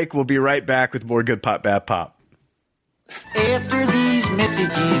take a break. We'll be right back with more Good Pop, Bad Pop. After these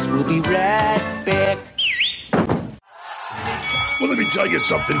messages, we'll be right back. Well, let me tell you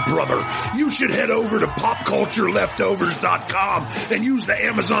something, brother. You should head over to popcultureleftovers.com and use the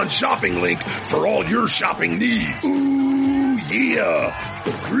Amazon shopping link for all your shopping needs. Ooh, yeah.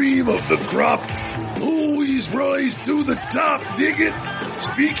 The cream of the crop always rise to the top, dig it?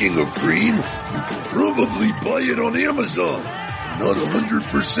 Speaking of cream, you can probably buy it on Amazon. Not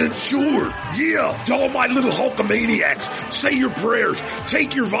 100% sure. Yeah, to all my little Hulkamaniacs, say your prayers,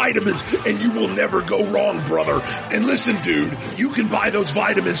 take your vitamins, and you will never go wrong, brother. And listen, dude, you can buy those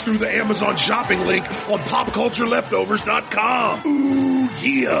vitamins through the Amazon shopping link on popcultureleftovers.com. Ooh,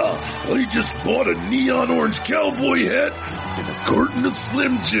 yeah, I just bought a neon orange cowboy hat and a carton of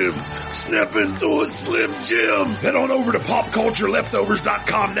Slim Jims. Snap into a Slim Jim. Head on over to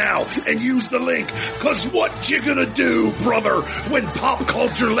popcultureleftovers.com now and use the link, cause what you gonna do, brother, when Pop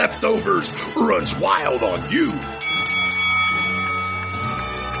Culture Leftovers runs wild on you?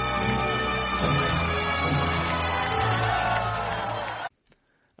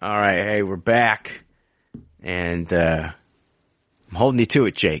 All right, hey, we're back, and I'm holding you to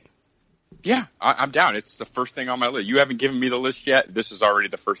it, Jake. Yeah, I'm down. It's the first thing on my list. You haven't given me the list yet. This is already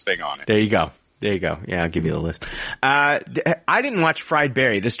the first thing on it. There you go. Yeah, I'll give you the list. I didn't watch Fried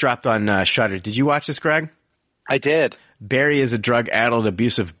Barry. This dropped on Shudder. Did you watch this, Greg? I did. Barry is a drug-addled,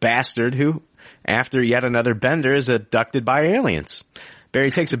 abusive bastard who, after yet another bender, is abducted by aliens. Barry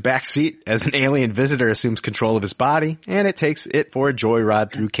takes a back seat as an alien visitor assumes control of his body, and it takes it for a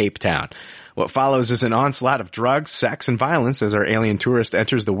joyride through Cape Town. What follows is an onslaught of drugs, sex, and violence as our alien tourist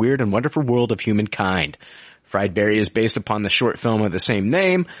enters the weird and wonderful world of humankind. Fried Barry is based upon the short film of the same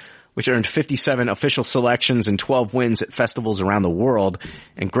name, which earned 57 official selections and 12 wins at festivals around the world.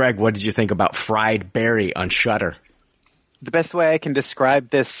 And Greg, what did you think about Fried Barry on Shudder? The best way I can describe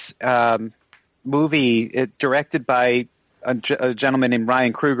this movie, directed by a gentleman named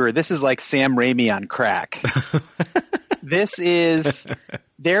Ryan Kruger, this is like Sam Raimi on crack.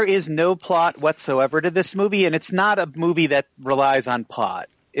 There is no plot whatsoever to this movie, and it's not a movie that relies on plot.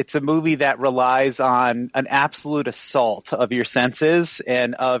 It's a movie that relies on an absolute assault of your senses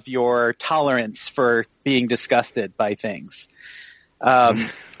and of your tolerance for being disgusted by things.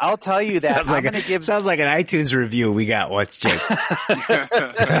 I'll tell you that sounds like an iTunes review we got. What's Jake?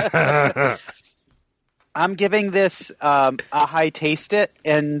 I'm giving this a high taste it,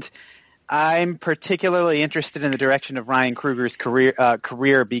 and I'm particularly interested in the direction of Ryan Coogler's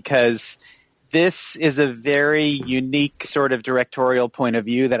career because this is a very unique sort of directorial point of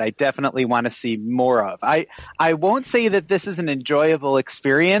view that I definitely want to see more of. I won't say that this is an enjoyable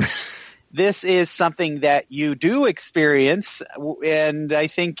experience. This is something that you do experience, and I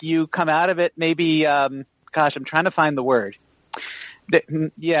think you come out of it maybe, I'm trying to find the word.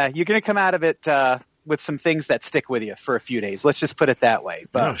 You're going to come out of it with some things that stick with you for a few days. Let's just put it that way.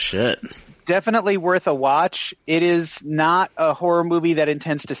 But oh, shit. Definitely worth a watch. It is not a horror movie that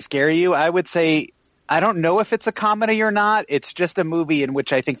intends to scare you. I would say, I don't know if it's a comedy or not. It's just a movie in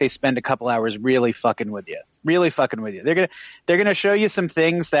which I think they spend a couple hours really fucking with you. They're gonna show you some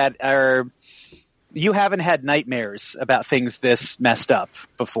things that are, you haven't had nightmares about things this messed up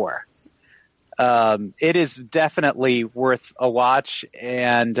before. It is definitely worth a watch,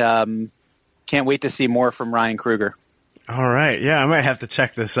 and can't wait to see more from Ryan Coogler. All right. Yeah, I might have to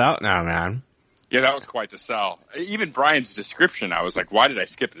check this out now, man. Yeah, that was quite the sell. Even Brian's description, I was like, why did I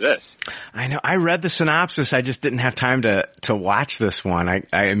skip this? I know. I read the synopsis. I just didn't have time to watch this one.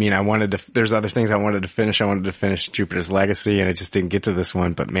 I mean, I wanted to, there's other things I wanted to finish. I wanted to finish Jupiter's Legacy, and I just didn't get to this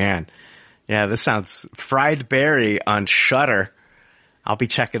one. But man, yeah, this sounds Fried Berry on Shudder. I'll be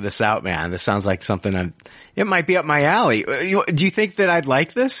checking this out, man. This sounds like something it might be up my alley. Do you think that I'd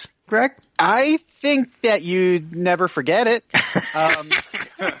like this, Greg? I think that you'd never forget it.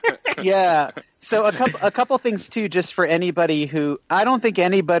 Yeah. So a couple things too, just for anybody who, I don't think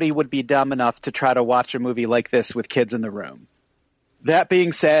anybody would be dumb enough to try to watch a movie like this with kids in the room. That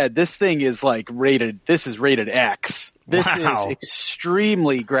being said, this thing is like rated X. This is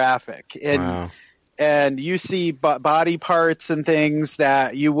extremely graphic. And you see body parts and things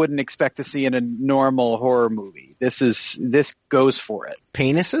that you wouldn't expect to see in a normal horror movie. This goes for it.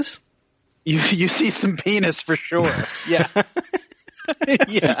 Penises? You see some penis for sure. Yeah.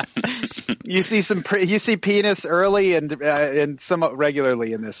 Yeah. You see penis early and somewhat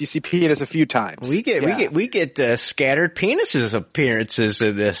regularly in this. You see penis a few times. We get scattered penises appearances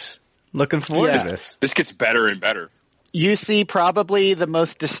in this. Looking forward to this. This gets better and better. You see probably the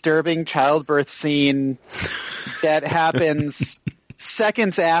most disturbing childbirth scene that happens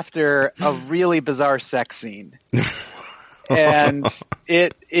seconds after a really bizarre sex scene. And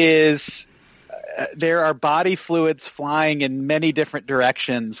it is, there are body fluids flying in many different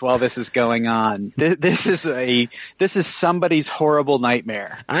directions while this is going on. This is somebody's horrible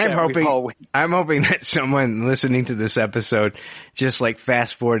nightmare. I'm hoping that someone listening to this episode just like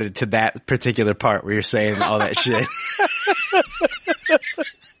fast forwarded to that particular part where you're saying all that shit.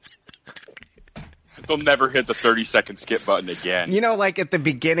 They'll never hit the 30-second skip button again. You know, like at the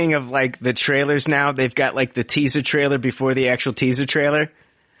beginning of like the trailers now, they've got like the teaser trailer before the actual teaser trailer.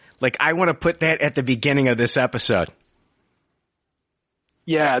 Like, I want to put that at the beginning of this episode.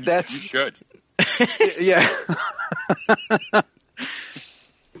 Yeah, you should. Yeah.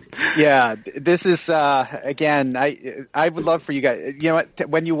 Yeah, this is, again, I would love for you guys, you know what,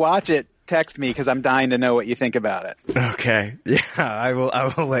 when you watch it, text me because I'm dying to know what you think about it. Okay. Yeah, I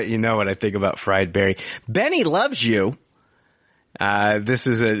will let you know what I think about Fried Berry. Benny Loves You. This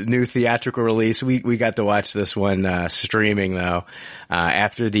is a new theatrical release. We got to watch this one, streaming though.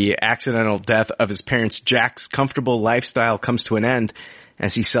 After the accidental death of his parents, Jack's comfortable lifestyle comes to an end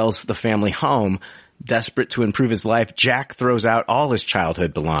as he sells the family home. Desperate to improve his life, Jack throws out all his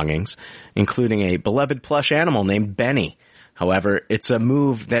childhood belongings, including a beloved plush animal named Benny. However, it's a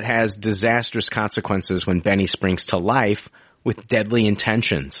move that has disastrous consequences when Benny springs to life with deadly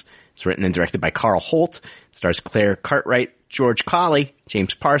intentions. It's written and directed by Carl Holt. It stars Claire Cartwright, George Colley,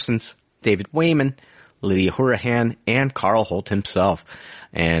 James Parsons, David Wayman, Lydia Hurahan, and Carl Holt himself.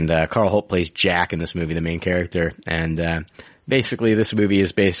 And Carl Holt plays Jack in this movie, the main character. And basically, this movie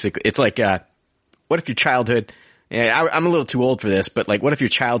is it's like, what if your childhood, I'm a little too old for this, but like, what if your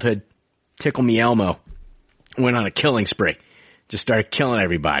childhood Tickle Me Elmo went on a killing spree? Just started killing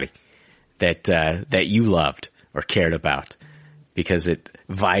everybody that you loved or cared about because it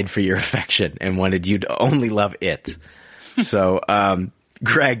vied for your affection and wanted you to only love it. So,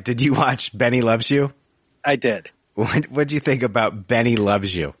 Greg, did you watch Benny Loves You? I did. What'd you think about Benny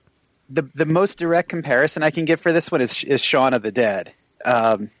Loves You? The most direct comparison I can give for this one is Shaun of the Dead.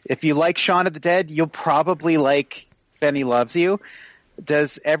 If you like Shaun of the Dead, you'll probably like Benny Loves You.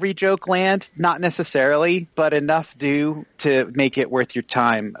 Does every joke land? Not necessarily, but enough do to make it worth your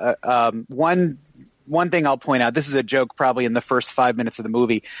time. One thing I'll point out, this is a joke probably in the first 5 minutes of the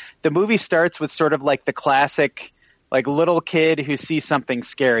movie. The movie starts with sort of like the classic like little kid who sees something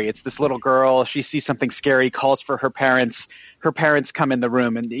scary. It's this little girl. She sees something scary, calls for her parents. Her parents come in the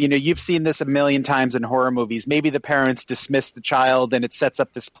room, and you've seen this a million times in horror movies. Maybe the parents dismiss the child and it sets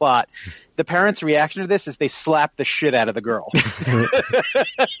up this plot. The parents' reaction to this is they slap the shit out of the girl.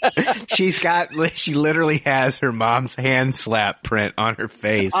 She literally has her mom's hand slap print on her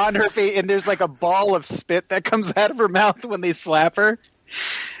face. On her face, and there's like a ball of spit that comes out of her mouth when they slap her.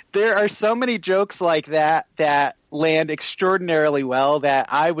 There are so many jokes like that that land extraordinarily well that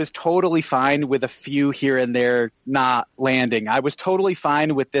I was totally fine with a few here and there not landing. I was totally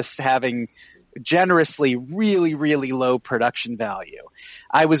fine with this having generously really, really low production value.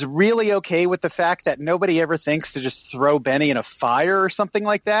 I was really okay with the fact that nobody ever thinks to just throw Benny in a fire or something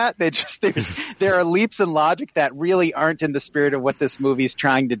like that. There are leaps in logic that really aren't in the spirit of what this movie's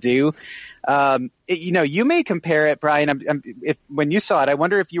trying to do. You may compare it, Brian. When you saw it, I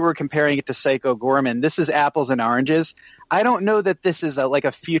wonder if you were comparing it to Psycho Gorman. This is apples and oranges. I don't know that this is like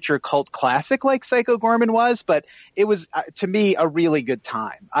a future cult classic like Psycho Gorman was, but it was, to me, a really good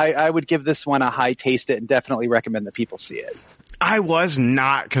time. I would give this one a high taste it and definitely recommend that people see it. I was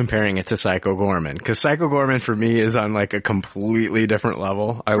not comparing it to Psycho Gorman, because Psycho Gorman for me is on like a completely different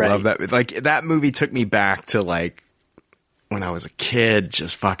level. I love that. Like, that movie took me back to like when I was a kid,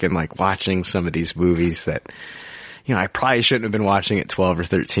 just fucking like watching some of these movies that, I probably shouldn't have been watching at 12 or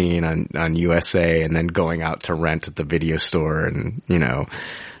 13 on USA and then going out to rent at the video store and,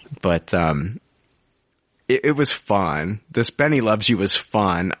 but, it was fun. This Benny Loves You was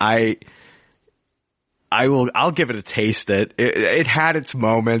fun. I'll give it a taste. It had its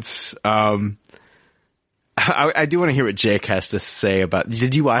moments. I do want to hear what Jake has to say about.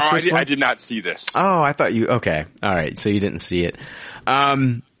 Did you watch this one? I did not see this. Oh, I thought you. Okay, all right. So you didn't see it.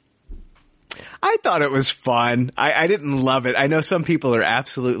 I thought it was fun. I didn't love it. I know some people are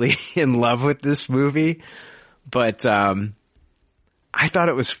absolutely in love with this movie, but I thought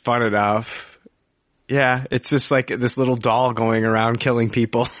it was fun enough. Yeah, it's just like this little doll going around killing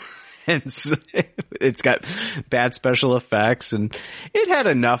people. And it's got bad special effects, and it had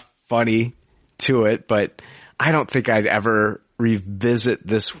enough funny to it, but I don't think I'd ever revisit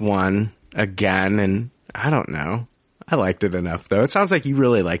this one again, and I don't know. I liked it enough, though. It sounds like you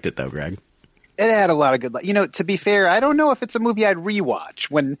really liked it, though, Greg. It had a lot of good, to be fair, I don't know if it's a movie I'd rewatch.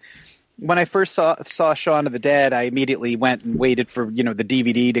 When I first saw Shaun of the Dead, I immediately went and waited for, the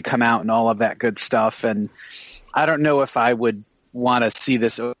DVD to come out and all of that good stuff, and I don't know if I would want to see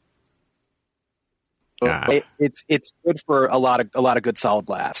this. It's good for a lot of good solid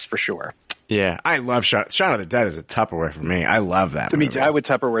laughs for sure. Yeah, I love Shaun of the Dead as a Tupperware for me. I love that. To me, I would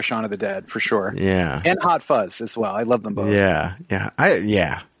Tupperware Shaun of the Dead for sure. Yeah, and Hot Fuzz as well. I love them both. Yeah.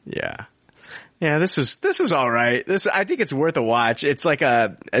 This is all right. I think it's worth a watch. It's like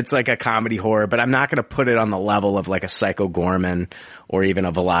a comedy horror, but I'm not going to put it on the level of like a Psycho Gorman or even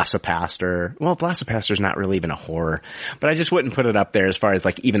a Velocipaster. Well, Velocipaster's not really even a horror, but I just wouldn't put it up there as far as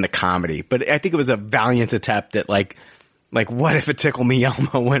like even the comedy. But I think it was a valiant attempt at like what if a Tickle Me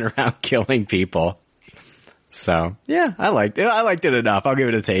Elmo went around killing people? So yeah, I liked it. I liked it enough. I'll give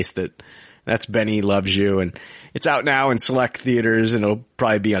it a taste. That's Benny Loves You, and it's out now in select theaters, and it'll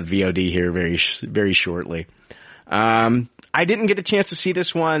probably be on VOD here very, very shortly. I didn't get a chance to see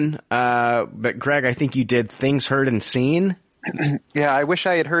this one, but Greg, I think you did. Things Heard and Seen. Yeah, I wish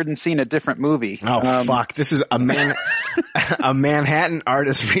I had heard and seen a different movie. Oh, fuck. This is a Manhattan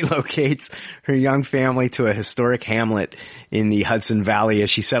artist relocates her young family to a historic hamlet in the Hudson Valley.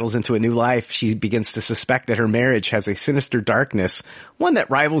 As she settles into a new life, she begins to suspect that her marriage has a sinister darkness, one that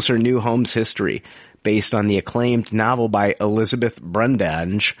rivals her new home's history. Based on the acclaimed novel by Elizabeth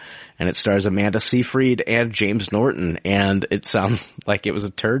Brundage, and it stars Amanda Seyfried and James Norton, and it sounds like it was a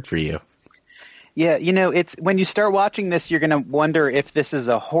turd for you. Yeah, it's when you start watching this, you're going to wonder if this is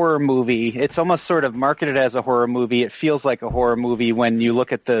a horror movie. It's almost sort of marketed as a horror movie. It feels like a horror movie when you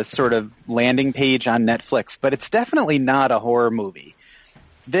look at the sort of landing page on Netflix, but it's definitely not a horror movie.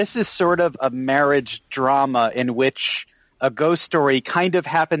 This is sort of a marriage drama in which a ghost story kind of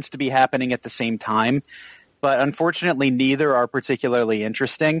happens to be happening at the same time, but unfortunately neither are particularly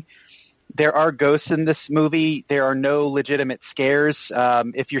interesting. There are ghosts in this movie. There are no legitimate scares.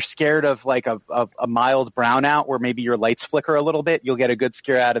 If you're scared of like a mild brownout where maybe your lights flicker a little bit, you'll get a good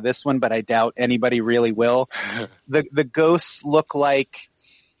scare out of this one, but I doubt anybody really will. The ghosts look like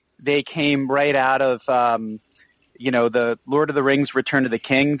they came right out of, the Lord of the Rings Return of the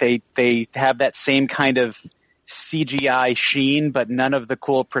King. They have that same kind of CGI sheen, but none of the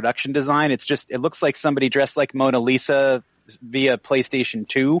cool production design. It looks like somebody dressed like Mona Lisa via PlayStation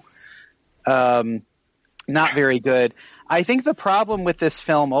 2. Not very good. I think the problem with this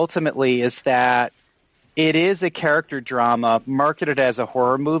film ultimately is that it is a character drama marketed as a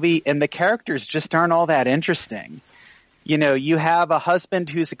horror movie, and the characters just aren't all that interesting. You know, you have a husband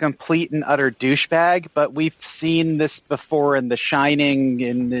who's a complete and utter douchebag, but we've seen this before in The Shining,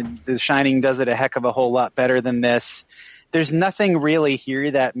 and The Shining does it a heck of a whole lot better than this. There's nothing really here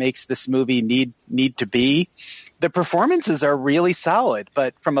that makes this movie need to be. The performances are really solid,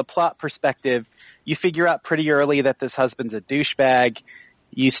 but from a plot perspective, you figure out pretty early that this husband's a douchebag.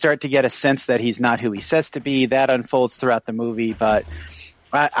 You start to get a sense that he's not who he says to be. That unfolds throughout the movie, but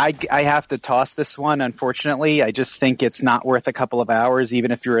I have to toss this one, unfortunately. I just think it's not worth a couple of hours,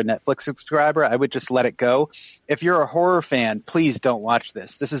 even if you're a Netflix subscriber. I would just let it go. If you're a horror fan, please don't watch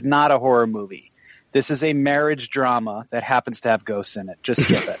this. This is not a horror movie. This is a marriage drama that happens to have ghosts in it. Just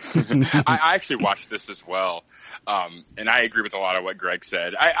skip it. I actually watched this as well. And I agree with a lot of what Greg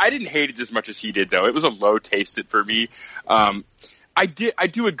said. I didn't hate it as much as he did, though. It was a low tasted for me. I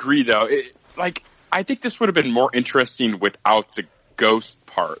do agree, though. I think this would have been more interesting without the ghost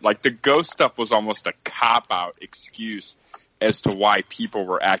part. Like, the ghost stuff was almost a cop-out excuse as to why people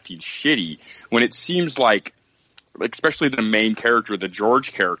were acting shitty, when it seems like, especially the main character, the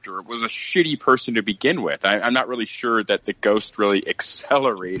George character, was a shitty person to begin with. I'm not really sure that the ghost really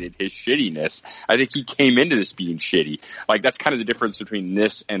accelerated his shittiness. I think he came into this being shitty. Like, that's kind of the difference between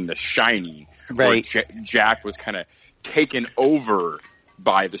this and The Shining, right? Where Jack was kind of taken over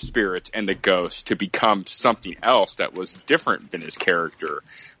by the spirits and the ghost to become something else that was different than his character.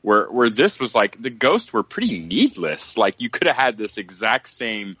 Where this was like, the ghosts were pretty needless. Like, you could have had this exact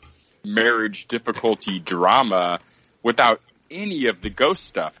same marriage difficulty drama without any of the ghost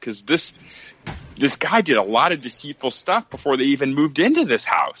stuff, because this guy did a lot of deceitful stuff before they even moved into this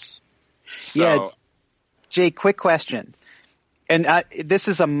house. So, yeah, Jay, quick question. And this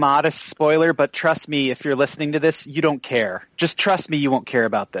is a modest spoiler, but trust me, if you're listening to this, you don't care. Just trust me, you won't care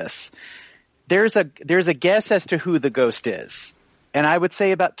about this. There's a guess as to who the ghost is. And I would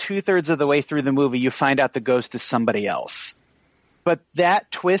say about 2/3 of the way through the movie, you find out the ghost is somebody else. But that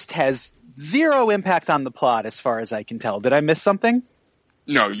twist has zero impact on the plot as far as I can tell. Did I miss something?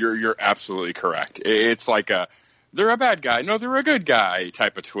 No, you're absolutely correct. It's like they're a bad guy, no, they're a good guy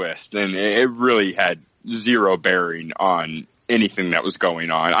type of twist. And it really had zero bearing on anything that was going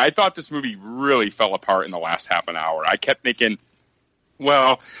on. I thought this movie really fell apart in the last half an hour. I kept thinking,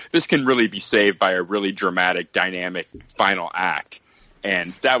 well, this can really be saved by a really dramatic, dynamic final act.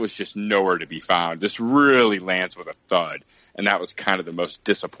 And that was just nowhere to be found. This really lands with a thud. And that was kind of the most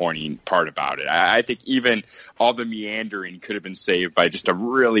disappointing part about it. I think even all the meandering could have been saved by just a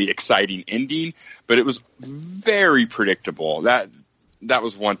really exciting ending, but it was very predictable. That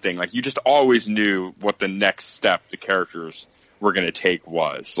was one thing. Like, you just always knew what the next step the characters were going to take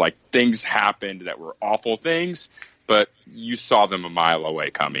was. Like, things happened that were awful things, but you saw them a mile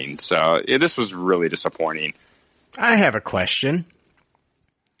away coming. So this was really disappointing. I have a question.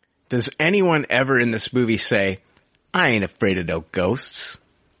 Does anyone ever in this movie say, I ain't afraid of no ghosts?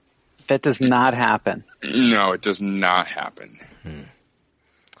 That does not happen. No, it does not happen.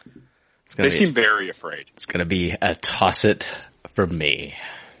 They seem very afraid. It's going to be a toss it for me.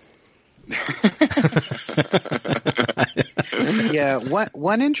 Yeah,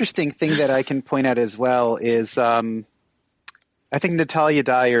 one interesting thing that I can point out as well is I think Natalia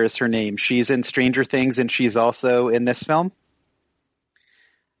Dyer is her name. She's in Stranger Things, and she's also in this film.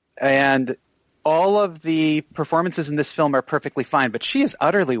 And all of the performances in this film are perfectly fine, but she is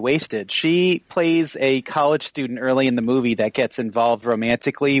utterly wasted. She plays a college student early in the movie that gets involved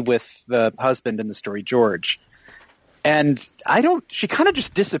romantically with the husband in the story, George. And she kind of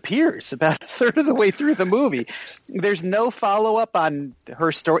just disappears about a third of the way through the movie. There's no follow-up on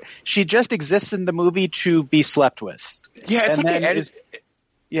her story. She just exists in the movie to be slept with. Yeah, it's and like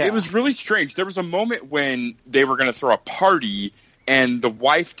it was really strange. There was a moment when they were going to throw a party, and the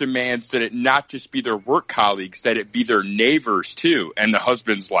wife demands that it not just be their work colleagues, that it be their neighbors too. And the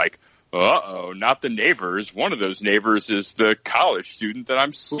husband's like, uh-oh, not the neighbors. One of those neighbors is the college student that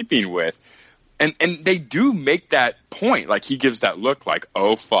I'm sleeping with. And they do make that point. Like, he gives that look like,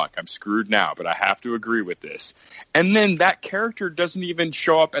 oh, fuck, I'm screwed now, but I have to agree with this. And then that character doesn't even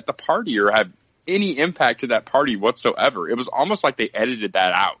show up at the party or have any impact to that party whatsoever. It was almost like they edited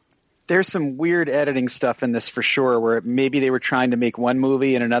that out. There's some weird editing stuff in this for sure, where maybe they were trying to make one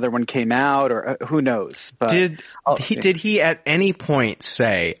movie and another one came out, or who knows. But did he at any point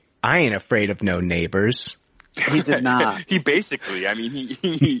say, I ain't afraid of no neighbors? He did not. He basically, I mean,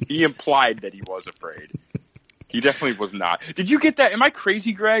 he implied that he was afraid. He definitely was not. Did you get that? Am I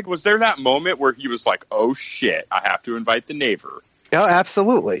crazy, Greg? Was there that moment where he was like, oh shit, I have to invite the neighbor? Oh,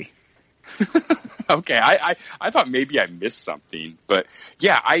 absolutely. Okay, I thought maybe I missed something, but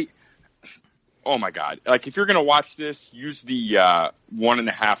yeah, Oh my God. Like, if you're going to watch this, use the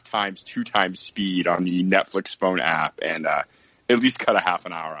 1.5 times, 2 times speed on the Netflix phone app and at least cut a half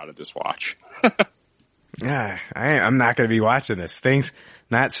an hour out of this watch. Yeah, I'm not going to be watching this. Things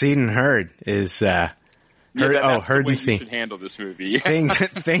not seen and heard is heard and seen. You should handle this movie.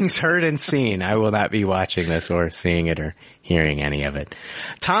 Things heard and seen. I will not be watching this or seeing it or hearing any of it.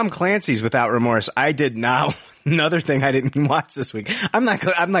 Tom Clancy's Without Remorse. I did not. Another thing I didn't watch this week.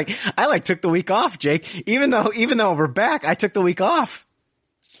 I took the week off, Jake. Even though we're back, I took the week off.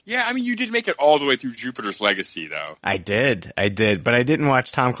 Yeah, I mean, you did make it all the way through Jupiter's Legacy, though. I did, but I didn't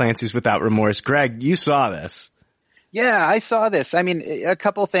watch Tom Clancy's Without Remorse. Greg, you saw this. Yeah, I saw this. I mean, a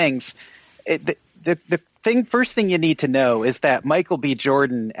couple things. First thing you need to know is that Michael B.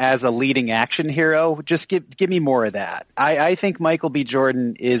 Jordan as a leading action hero, just give me more of that. I think Michael B.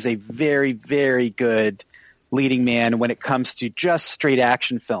 Jordan is a very, very good leading man when it comes to just straight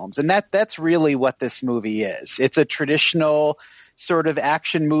action films. And that's really what this movie is. It's a traditional sort of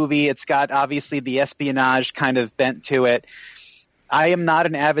action movie. It's got obviously the espionage kind of bent to it. I am not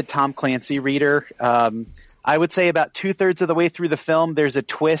an avid Tom Clancy reader. I would say about 2/3 of the way through the film, there's a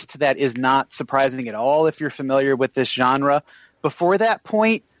twist that is not surprising at all if you're familiar with this genre. Before that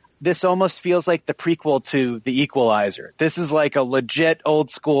point, this almost feels like the prequel to The Equalizer. This is like a legit old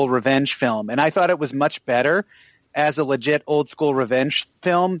school revenge film. And I thought it was much better as a legit old school revenge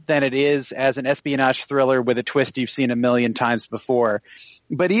film than it is as an espionage thriller with a twist you've seen a million times before.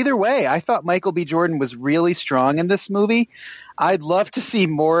 But either way, I thought Michael B. Jordan was really strong in this movie. I'd love to see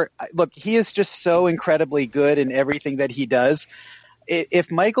more. Look, he is just so incredibly good in everything that he does.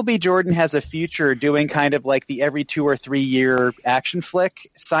 If Michael B. Jordan has a future doing kind of like the every 2 or 3 year action flick,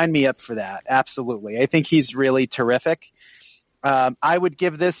 sign me up for that. Absolutely. I think he's really terrific. I would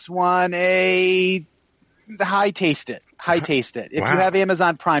give this one a high taste it. If you have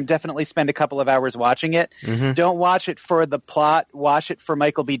Amazon Prime, definitely spend a couple of hours watching it. Mm-hmm. Don't watch it for the plot. Watch it for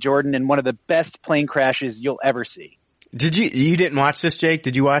Michael B. Jordan and one of the best plane crashes you'll ever see. Did you didn't watch this, Jake?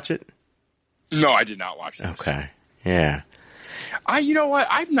 Did you watch it? No, I did not watch this. Okay. Yeah. You know what?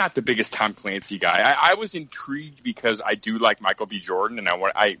 I'm not the biggest Tom Clancy guy. I was intrigued because I do like Michael B. Jordan, and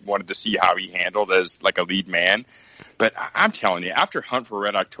I wanted to see how he handled as like a lead man. But I'm telling you, after Hunt for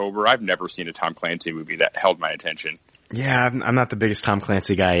Red October, I've never seen a Tom Clancy movie that held my attention. Yeah, I'm not the biggest Tom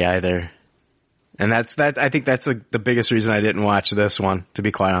Clancy guy either, and I think that's the biggest reason I didn't watch this one. To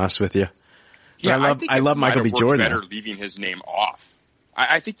be quite honest with you, yeah, I love Michael B. Jordan. Better leaving his name off.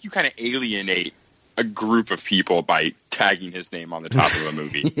 I think you kind of alienate a group of people by tagging his name on the top of a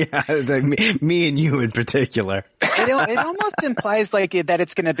movie. Yeah, me and you in particular. It almost implies like that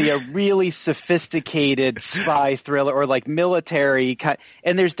it's going to be a really sophisticated spy thriller or like military,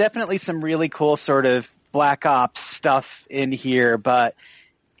 and there's definitely some really cool sort of Black Ops stuff in here, but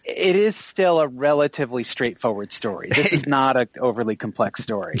it is still a relatively straightforward story. This is not an overly complex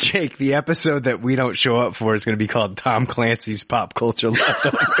story. Jake, the episode that we don't show up for is going to be called Tom Clancy's Pop Culture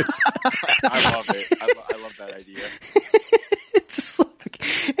Leftovers. I love it. I love that idea.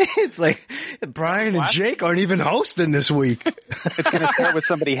 It's like Brian and Jake aren't even hosting this week. It's going to start with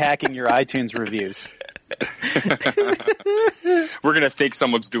somebody hacking your iTunes reviews. We're going to think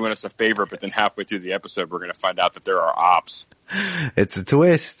someone's doing us a favor, but then halfway through the episode, we're going to find out that there are ops. It's a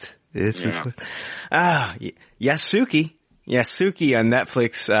twist. A twist. Yasuki on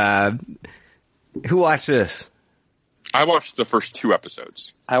Netflix. Who watched this? I watched the first 2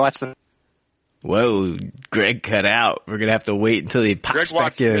 episodes. I watched the... Whoa, Greg cut out. We're going to have to wait until he pops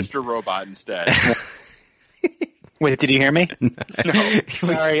back in. Greg watched Mr. Robot instead. Wait, did you hear me? No.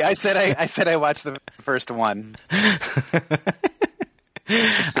 Sorry, I said I watched the first one.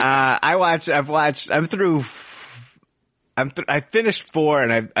 I finished 4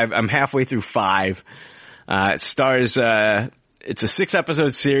 and I'm halfway through 5. It stars, it's a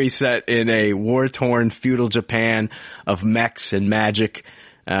 6-episode series set in a war-torn feudal Japan of mechs and magic.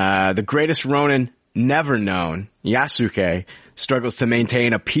 The greatest Ronin never known, Yasuke, struggles to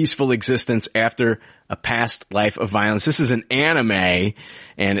maintain a peaceful existence after a past life of violence. This is an anime,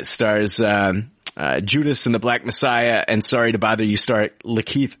 and it stars Judas and the Black Messiah, and Sorry to Bother You star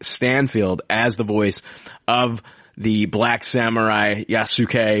Lakeith Stanfield as the voice of the Black Samurai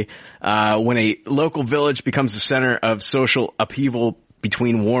Yasuke. When a local village becomes the center of social upheaval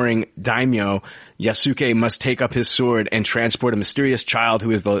between warring daimyo, Yasuke must take up his sword and transport a mysterious child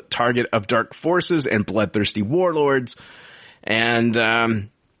who is the target of dark forces and bloodthirsty warlords. And,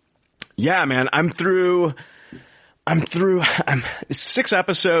 yeah, man, I'm through I'm through. It's 6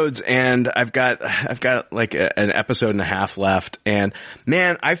 episodes, and I've got like an episode and a half left. And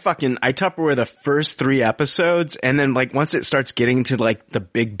man, I Tupperware the first 3 episodes, and then like once it starts getting to like the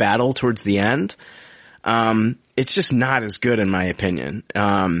big battle towards the end, it's just not as good in my opinion.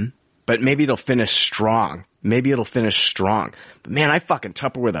 But maybe it'll finish strong. But man, I fucking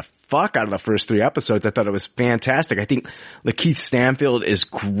Tupperware the fuck out of the first 3 episodes. I thought it was fantastic. I think Lakeith Stanfield is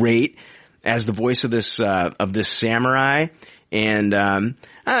great as the voice of this samurai. And,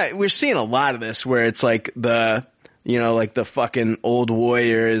 we're seeing a lot of this where it's like the fucking old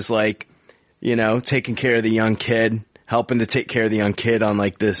warrior is like, taking care of the young kid, helping to take care of the young kid on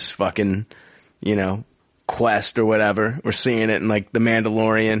like this fucking, quest or whatever. We're seeing it in like The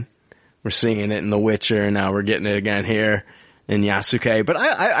Mandalorian. We're seeing it in The Witcher, and now we're getting it again here in Yasuke. But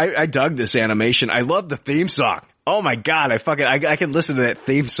I dug this animation. I love the theme song. Oh my god, I can listen to that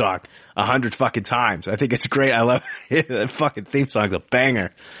theme song 100 fucking times. I think it's great. I love it. That fucking theme song's a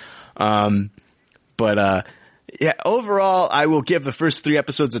banger. Yeah, overall, I will give the first 3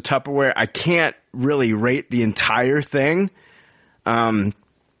 episodes of Tupperware. I can't really rate the entire thing,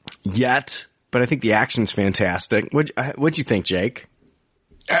 yet, but I think the action's fantastic. What'd you think, Jake?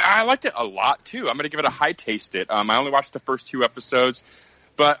 I liked it a lot too. I'm going to give it a high taste it. I only watched the first 2 episodes,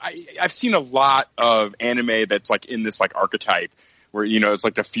 but I've seen a lot of anime that's like in this like archetype where, it's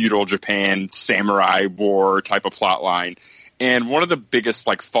like the feudal Japan samurai war type of plot line. And one of the biggest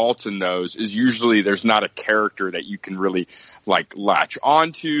like faults in those is usually there's not a character that you can really like latch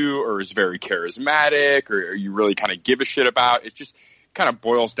onto or is very charismatic or you really kind of give a shit about. It just kind of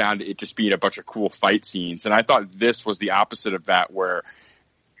boils down to it just being a bunch of cool fight scenes. And I thought this was the opposite of that, where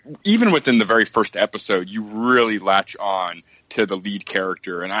even within the very first episode, you really latch on to the lead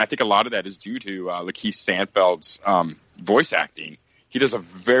character. And I think a lot of that is due to Lakeith Stanfield's voice acting. He does a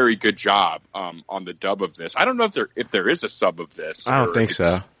very good job on the dub of this. I don't know if there is a sub of this. I don't think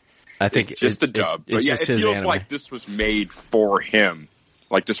so. I think it's just the dub. But yeah, it feels like this was made for him.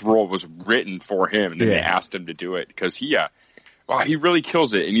 Like this role was written for him, and then they asked him to do it because he really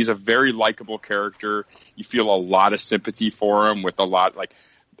kills it. And he's a very likable character. You feel a lot of sympathy for him with a lot like.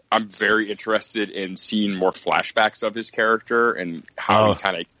 I'm very interested in seeing more flashbacks of his character and how he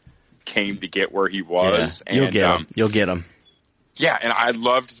kind of came to get where he was. Yeah. You'll get him. Yeah, and I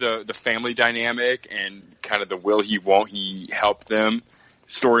loved the family dynamic and kind of the will he won't he help them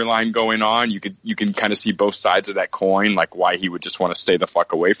storyline going on. You can kind of see both sides of that coin, like why he would just want to stay the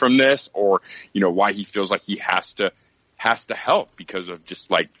fuck away from this, or why he feels like he has to help because of just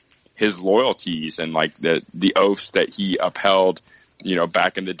like his loyalties and like the oaths that he upheld.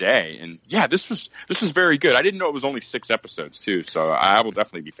 Back in the day. And yeah, this was very good. I didn't know it was only 6 episodes too, so I will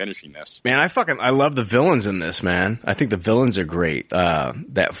definitely be finishing this. Man, I love the villains in this, man. I think the villains are great.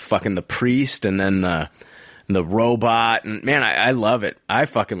 That fucking the priest and then the robot, and man, I love it. I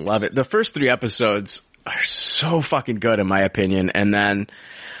fucking love it. The first 3 episodes are so fucking good in my opinion, and then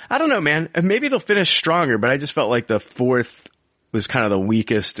I don't know, man, maybe they'll finish stronger, but I just felt like the 4th was kind of the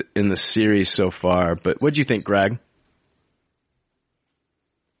weakest in the series so far. But what'd you think, Greg?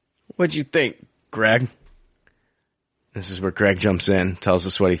 What'd you think, Greg? This is where Greg jumps in, tells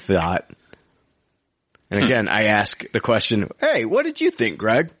us what he thought. And again, I ask the question, hey, what did you think,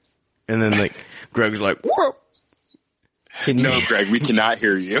 Greg? And then like, Greg's like, whoa. No, Greg, we cannot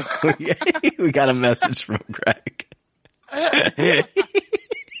hear you. We got a message from Greg. I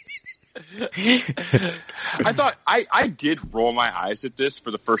thought I did roll my eyes at this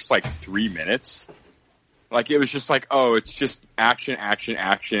for the first like 3 minutes. Like, it was just like, oh, it's just action, action,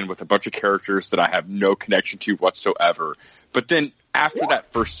 action with a bunch of characters that I have no connection to whatsoever. But then after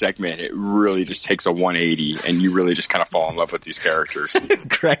that first segment, it really just takes a 180, and you really just kind of fall in love with these characters.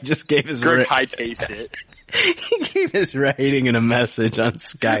 Greg just gave his high taste it. He gave his rating in a message on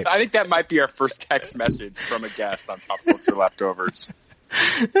Skype. I think that might be our first text message from a guest on Pop Culture Leftovers.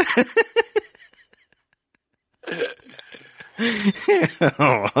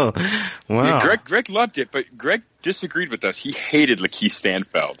 Oh, wow. Yeah, Greg loved it, but Greg disagreed with us. He hated Lakeith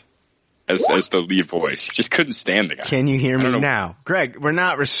Stanfield as the lead voice. He just couldn't stand the guy. Can you hear me now? Greg, we're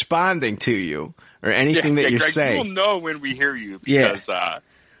not responding to you or anything that you're Greg, saying. We'll know when we hear you because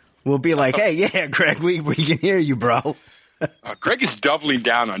we'll be like, hey, yeah, Greg, we can hear you, bro. Greg is doubling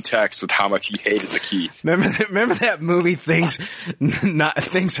down on text with how much he hated Lakeith. Remember that movie, Things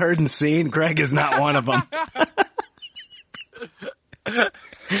Heard and Seen? Greg is not one of them.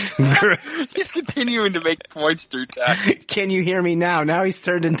 He's continuing to make points through text. Can you hear me now? Now he's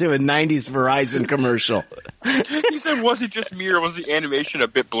turned into a 90s Verizon commercial. He said, was it just me or was the animation a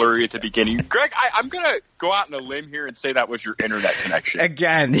bit blurry at the beginning? Greg, I'm going to go out on a limb here and say that was your internet connection.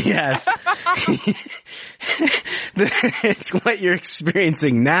 Again, yes. It's what you're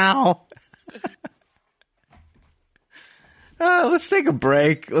experiencing now. Let's take a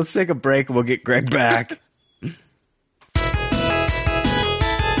break. And we'll get Greg back.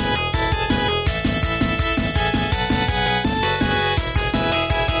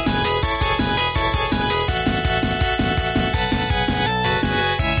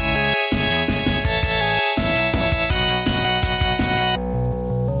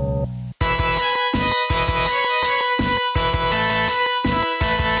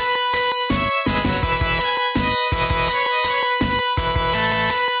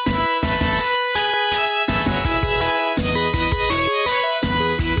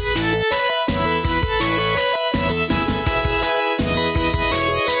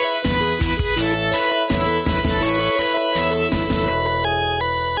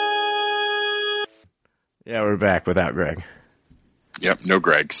 Yeah, we're back without Greg. Yep, no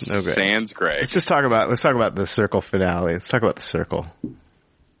Greg. No Greg. Sans Greg. Let's talk about the Circle finale. Let's talk about the Circle.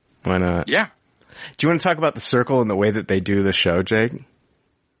 Why not? Yeah. Do you want to talk about the Circle and the way that they do the show, Jake?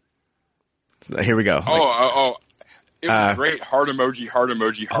 Here we go. It was great. Heart emoji, heart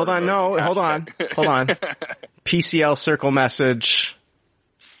emoji, heart emoji. Hold on. PCL Circle message.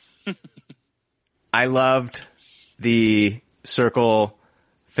 I loved the Circle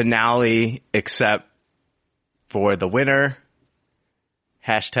finale, except for the winner.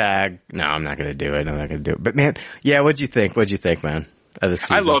 Hashtag, no, I'm not going to do it. But man, yeah, what'd you think, man, of the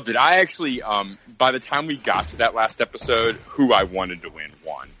season? I loved it. I actually, by the time we got to that last episode, who I wanted to win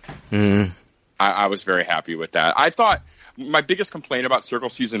won. Mm. I was very happy with that. I thought my biggest complaint about Circle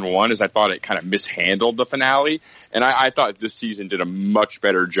Season 1 is I thought it kind of mishandled the finale. And I thought this season did a much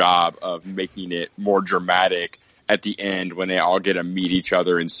better job of making it more dramatic at the end when they all get to meet each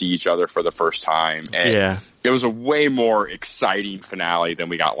other and see each other for the first time. And it was a way more exciting finale than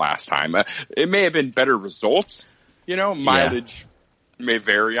we got last time. It may have been better results, mileage may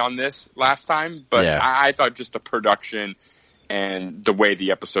vary on this last time, but I thought just the production and the way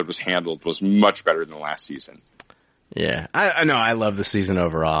the episode was handled was much better than last season. Yeah, I know. I love the season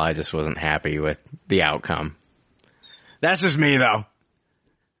overall. I just wasn't happy with the outcome. That's just me, though.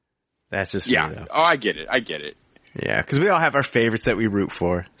 That's just me, though. Oh, I get it. Yeah, because we all have our favorites that we root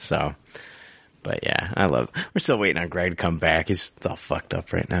for, so. But yeah, we're still waiting on Greg to come back. He's all fucked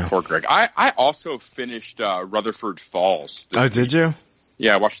up right now. Poor Greg. I also finished Rutherford Falls. Oh, did you?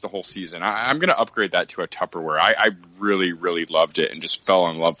 Yeah, I watched the whole season. I'm going to upgrade that to a Tupperware. I really, really loved it and just fell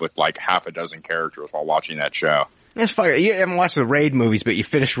in love with like half a dozen characters while watching that show. That's fucking, you haven't watched the Raid movies, but you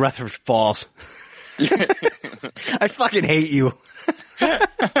finished Rutherford Falls. I fucking hate you.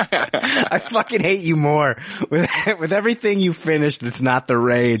 I fucking hate you more with everything you finished that's not the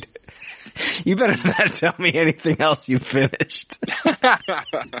Raid. You better not tell me anything else you finished.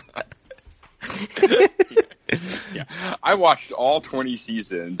 Yeah, I watched all 20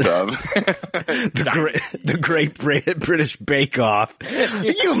 seasons of the Great British Bake Off.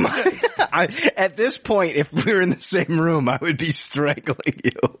 At this point, if we were in the same room, I would be strangling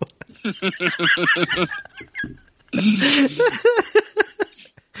you.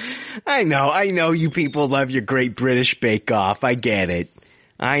 I know you people love your Great British Bake Off. I get it.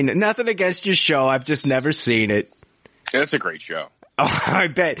 I know, nothing against your show. I've just never seen it. It's a great show. Oh, I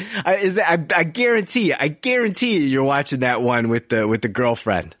bet. I guarantee you, you're watching that one with the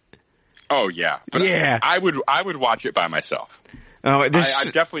girlfriend. Oh yeah, but yeah. I would watch it by myself. Oh, I'm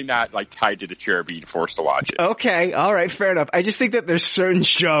definitely not like tied to the chair being forced to watch it. Okay, all right, fair enough. I just think that there's certain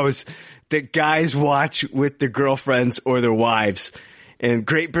shows that guys watch with their girlfriends or their wives, and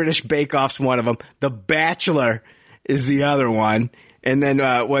Great British Bake Off's one of them. The Bachelor is the other one, and then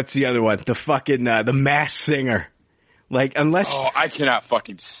what's the other one? The fucking The Masked Singer. Like, unless... Oh, I cannot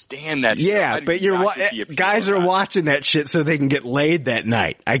fucking stand that shit. Yeah, but guys are watching that shit so they can get laid that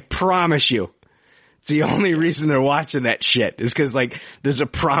night. I promise you. It's the only reason they're watching that shit is because, like, there's a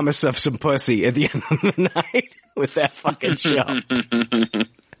promise of some pussy at the end of the night with that fucking show.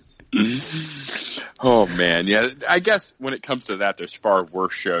 Oh man, yeah. I guess when it comes to that, there's far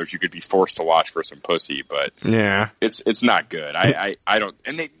worse shows you could be forced to watch for some pussy, but yeah, it's not good. I don't,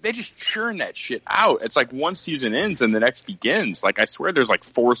 and they just churn that shit out. It's like one season ends and the next begins. Like I swear, there's like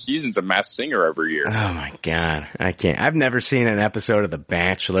 4 seasons of Masked Singer every year. Oh my god, I can't. I've never seen an episode of The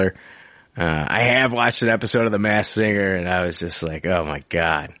Bachelor. I have watched an episode of The Masked Singer, and I was just like, oh my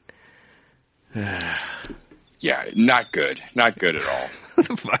god. Yeah, not good. Not good at all. What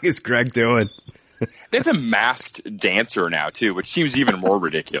the fuck is Greg doing? There's a masked dancer now, too, which seems even more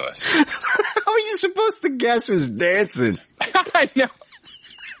ridiculous. How are you supposed to guess who's dancing? I know.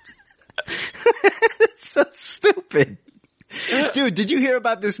 It's so stupid. Dude, did you hear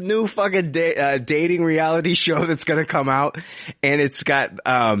about this new fucking dating reality show that's going to come out? And it's got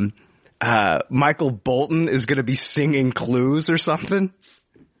Michael Bolton is going to be singing Clues or something.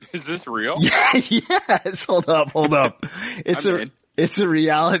 Is this real? Yes. Hold up. It's a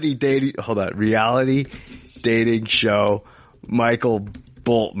reality dating. Hold on, reality dating show. Michael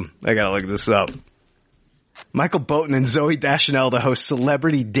Bolton. I gotta look this up. Michael Bolton and Zooey Deschanel to host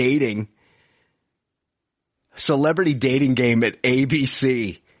Celebrity Dating Game at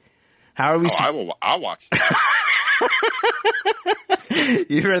ABC. How are we? I'll watch that.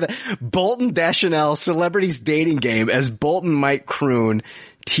 You heard that? Bolton Deschanel Celebrities Dating Game as Bolton might croon.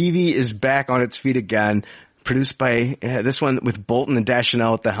 TV is back on its feet again. Produced by this one with Bolton and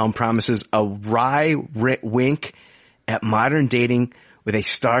Deschanel at the helm promises a wry wink at modern dating with a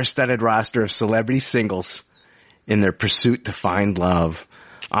star-studded roster of celebrity singles in their pursuit to find love.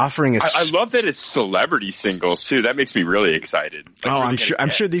 Offering I love that it's celebrity singles too. That makes me really excited. Like, I'm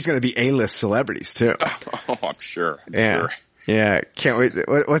sure these are going to be A-list celebrities too. Oh, I'm sure. Yeah. Can't wait.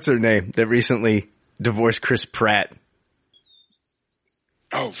 What's her name that recently divorced Chris Pratt?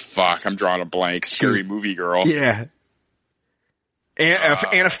 Oh fuck! I'm drawing a blank. Scary Movie Girl. Yeah.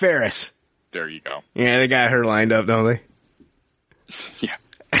 Anna Faris. There you go. Yeah, they got her lined up, don't they? Yeah.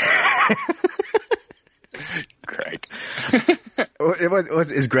 Greg. What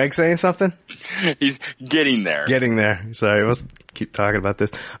is Greg saying something? He's getting there. Sorry, let's keep talking about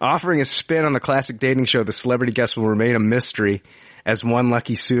this. Offering a spin on the classic dating show, the celebrity guest will remain a mystery as one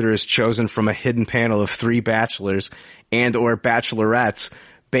lucky suitor is chosen from a hidden panel of 3 bachelors and or bachelorettes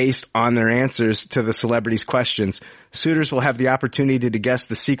based on their answers to the celebrities' questions. Suitors will have the opportunity to guess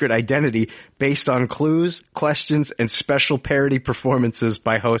the secret identity based on clues, questions, and special parody performances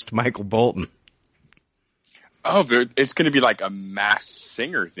by host Michael Bolton. Oh, it's going to be like a Masked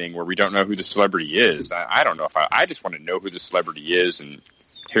Singer thing where we don't know who the celebrity is. I don't know if I just want to know who the celebrity is and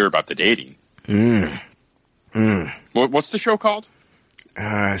hear about the dating. What's the show called?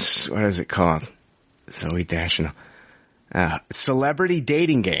 What is it called? Zooey Deschanel. Celebrity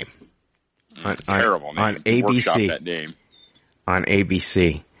Dating Game. Terrible name. On ABC. Workshop that name. On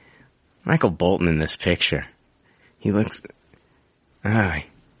ABC. Michael Bolton in this picture. He looks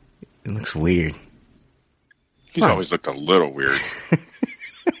weird. He's always looked a little weird.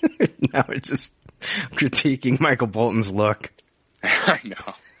 Now we're just critiquing Michael Bolton's look. I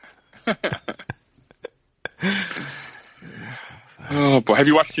know. Oh boy, have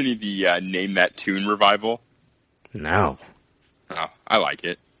you watched any of the Name That Tune revival? No. Oh, I like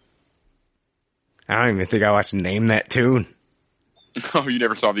it. I don't even think I watched Name That Tune. Oh, you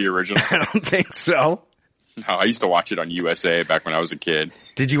never saw the original? I don't think so. No, I used to watch it on USA back when I was a kid.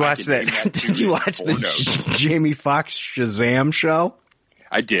 Did you watch that? Did you watch the Jamie Foxx Shazam show?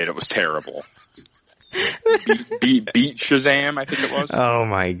 I did. It was terrible. Beat Shazam, I think it was. Oh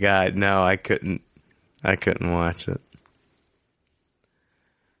my god, no, I couldn't watch it.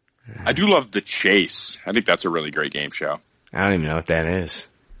 I do love The Chase. I think that's a really great game show. I don't even know what that is.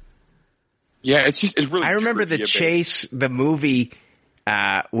 Yeah, it's really. I remember The Chase, the movie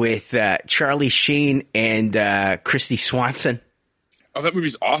with Charlie Sheen and Christy Swanson. Oh, that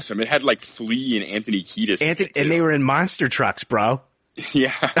movie's awesome. It had like Flea and Anthony Kiedis. And they were in monster trucks, bro.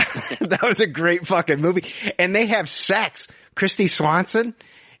 Yeah. That was a great fucking movie. And they have sex. Christy Swanson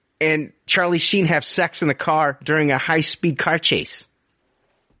and Charlie Sheen have sex in the car during a high-speed car chase.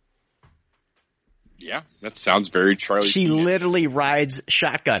 Yeah, that sounds very Charlie Sheen. She literally rides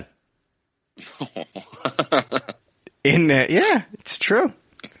shotgun. Yeah, it's true.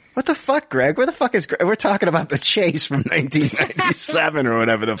 What the fuck, Greg? Where the fuck is Greg? We're talking about The Chase from 1997 or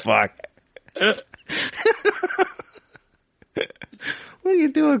whatever the fuck. What are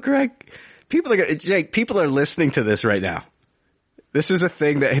you doing, Greg? People are listening to this right now. This is a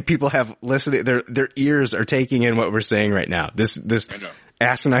thing that people have listening. Their ears are taking in what we're saying right now. This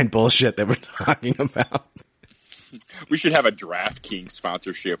asinine bullshit that we're talking about. We should have a DraftKings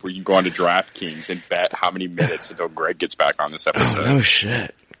sponsorship where you can go on to DraftKings and bet how many minutes until Greg gets back on this episode. Oh, no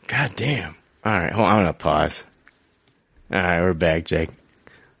shit. God damn. All right, hold on. I'm going to pause. All right, we're back, Jake.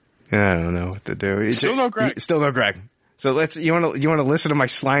 I don't know what to do. Still no Greg. Still no Greg. So you want to listen to my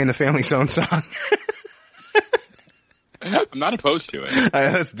Sly and the Family Stone song? I'm not opposed to it. All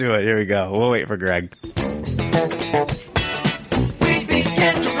right, let's do it. Here we go. We'll wait for Greg. We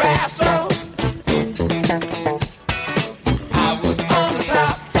began to wrestle. I was on the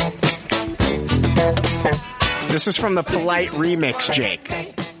top. This is from the Polite remix, Jake.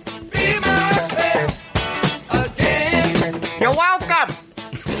 You're welcome.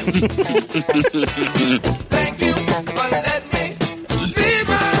 Thank you for letting me be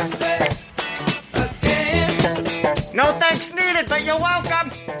myself again. No thanks needed, but you're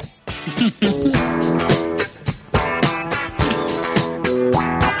welcome.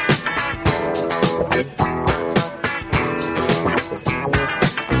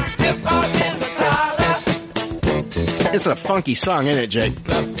 It's a funky song, isn't it, Jake?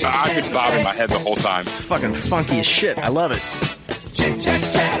 I've been bobbing my head the whole time. It's fucking funky as shit. I love it.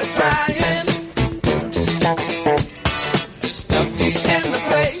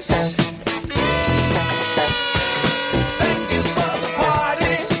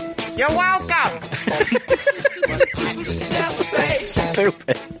 You're welcome.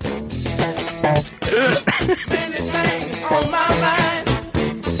 Stupid. On my mind.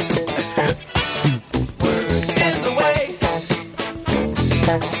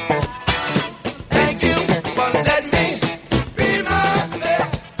 Thank you for letting me be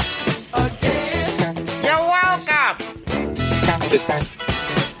myself again. You're welcome.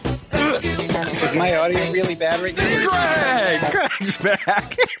 Is my audio really bad right now? Greg's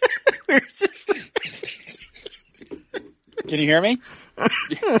back. Can you hear me?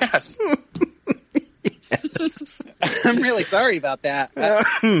 Yes. I'm really sorry about that.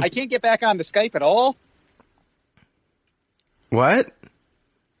 I can't get back on the Skype at all. What?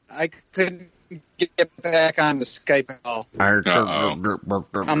 I couldn't get back on the Skype at all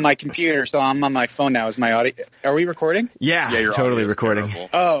on my computer, so I'm on my phone now. Is my audio? Are we recording? Yeah, your totally audio's recording. terrible.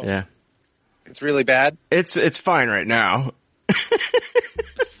 Oh, Yeah, it's really bad. it's fine right now.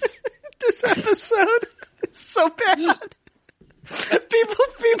 This episode is so bad.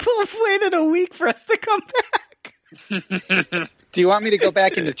 People have waited a week for us to come back. Do you want me to go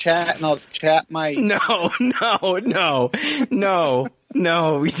back into chat and I'll chat my? No.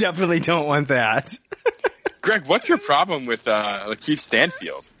 We definitely don't want that. Greg, what's your problem with Lakeith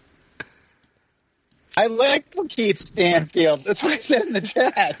Stanfield? I like Lakeith Stanfield. That's what I said in the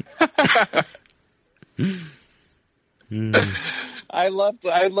chat. I like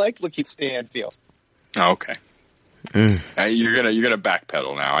Lakeith Stanfield. Oh, okay. You're gonna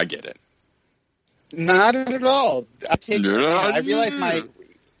backpedal now. I get it. Not at all. I realize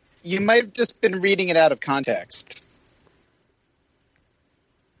you might have just been reading it out of context.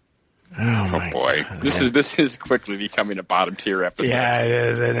 Oh boy, God. This is quickly becoming a bottom tier episode. Yeah, it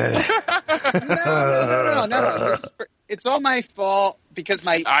is, isn't it? No. It's all my fault because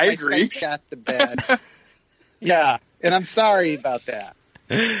my agree. Skype got the bad. Yeah, and I'm sorry about that.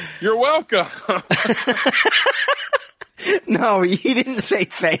 You're welcome. No, he didn't say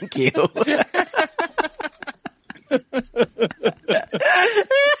thank you.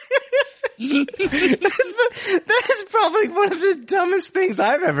 That is probably one of the dumbest things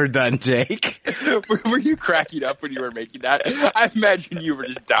I've ever done, Jake. Were you cracking up when you were making that? I imagine you were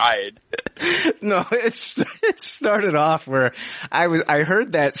just dying. No, it started off where I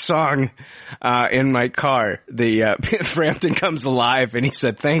heard that song in my car. The Frampton Comes Alive, and he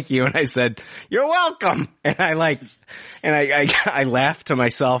said thank you, and I said you're welcome, and I laughed to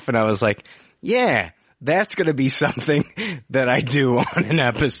myself, and I was like, yeah. That's going to be something that I do on an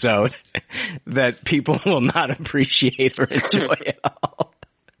episode that people will not appreciate or enjoy at all.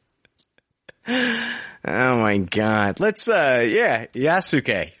 Oh my God. Let's,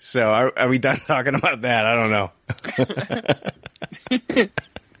 Yasuke. So are we done talking about that? I don't know.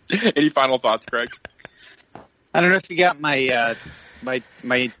 Any final thoughts, Greg? I don't know if you got my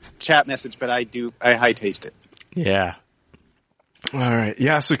my chat message, but I high taste it. Yeah. All right.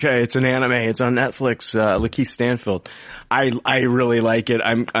 Yasuke. It's an anime. It's on Netflix. Lakeith Stanfield. I really like it.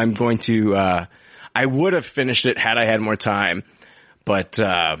 I'm going to, I would have finished it had I had more time, but,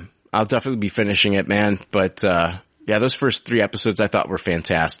 I'll definitely be finishing it, man. But, yeah, those first 3 episodes I thought were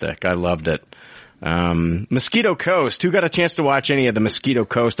fantastic. I loved it. Mosquito Coast. Who got a chance to watch any of the Mosquito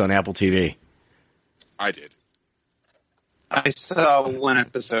Coast on Apple TV? I did. I saw 1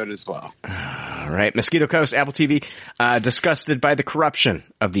 episode as well. All right. Mosquito Coast, Apple TV, disgusted by the corruption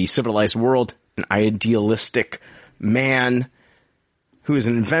of the civilized world, an idealistic man who is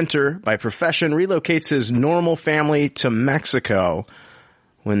an inventor by profession relocates his normal family to Mexico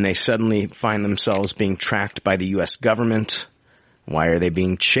when they suddenly find themselves being tracked by the U.S. government. Why are they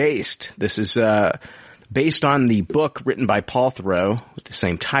being chased? This is based on the book written by Paul Theroux with the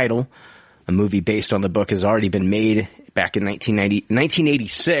same title. A movie based on the book has already been made back in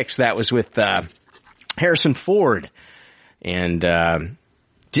 1986. That was with Harrison Ford. And have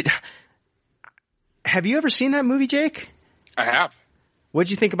you ever seen that movie, Jake? I have.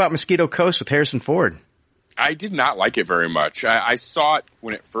 What'd you think about Mosquito Coast with Harrison Ford? I did not like it very much. I saw it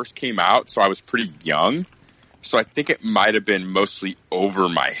when it first came out, so I was pretty young. So I think it might have been mostly over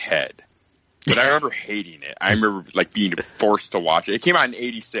my head. But I remember hating it. I remember like being forced to watch it. It came out in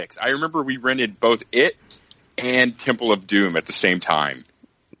 '86. I remember we rented both it and Temple of Doom at the same time.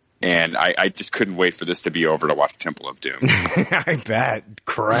 And I just couldn't wait for this to be over to watch Temple of Doom. I bet.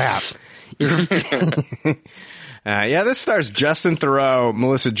 Crap. This stars Justin Theroux,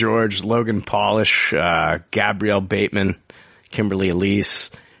 Melissa George, Logan Polish, Gabrielle Bateman, Kimberly Elise,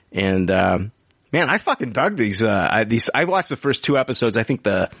 and man, I fucking dug these. I watched the first 2 episodes. I think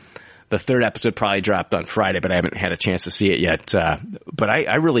the third episode probably dropped on Friday, but I haven't had a chance to see it yet. But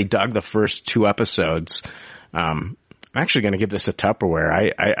I really dug the first 2 episodes. I'm actually going to give this a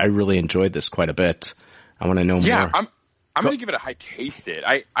Tupperware. I really enjoyed this quite a bit. I want to know more. Yeah, I'm going to give it a high taste it.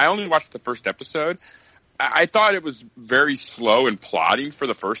 I only watched the first episode. I thought it was very slow and plodding for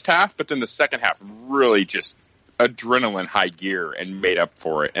the first half, but then the second half really just adrenaline high gear and made up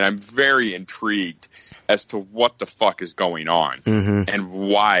for it. And I'm very intrigued as to what the fuck is going on and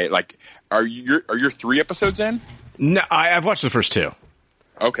why. Like, are your 3 episodes in? No, I've watched the first 2.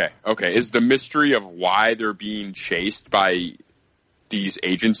 Okay. Is the mystery of why they're being chased by these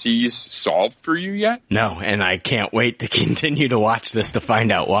agencies solved for you yet? No, and I can't wait to continue to watch this to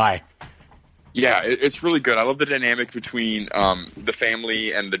find out why. Yeah, it's really good. I love the dynamic between the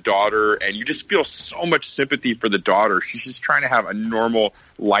family and the daughter, and you just feel so much sympathy for the daughter. She's just trying to have a normal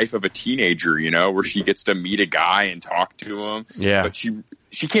life of a teenager, where she gets to meet a guy and talk to him. Yeah. But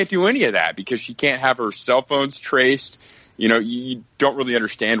she can't do any of that because she can't have her cell phones traced. You don't really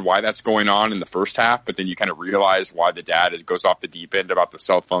understand why that's going on in the first half, but then you kind of realize why the dad goes off the deep end about the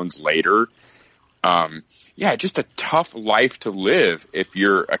cell phones later. Just a tough life to live if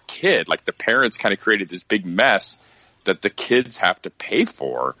you're a kid. Like, the parents kind of created this big mess that the kids have to pay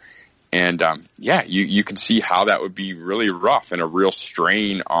for. And, you can see how that would be really rough and a real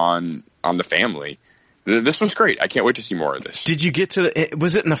strain on the family. This was great. I can't wait to see more of this. Did you get to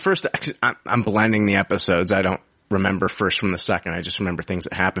was it in the first, I'm blending the episodes. I don't remember first from the second. I just remember things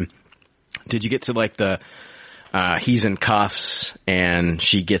that happened. Did you get to like the, he's in cuffs and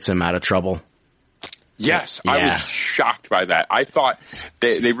she gets him out of trouble? Yes, Yeah. I was shocked by that. I thought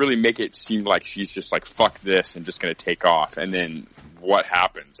they really make it seem like she's just like, fuck this and just going to take off. And then what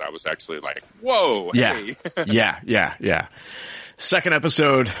happens? I was actually like, whoa, hey. Yeah. Second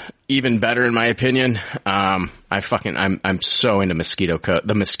episode, even better in my opinion. I'm so into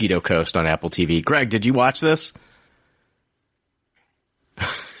the Mosquito Coast on Apple TV. Greg, did you watch this?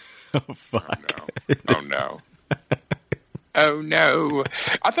 Oh, fuck. Oh, no. Oh, no.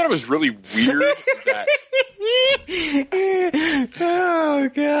 I thought it was really weird that oh,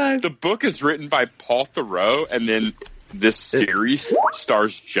 God. the book is written by Paul Theroux, and then this series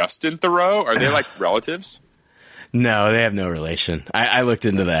stars Justin Theroux. Are they like relatives? No, they have no relation. I looked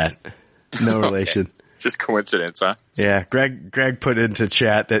into that. No relation. Okay. Just coincidence, huh? Yeah, Greg put into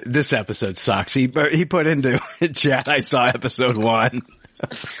chat that this episode sucks. He put into chat, I saw episode 1.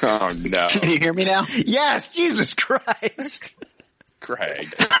 Oh, no. Can you hear me now? Yes, Jesus Christ.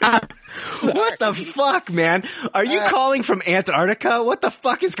 Greg. What the fuck, man? Are you calling from Antarctica? What the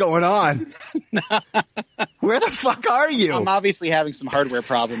fuck is going on? Where the fuck are you? I'm obviously having some hardware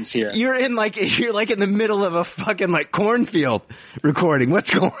problems here. You're in the middle of a fucking like cornfield recording.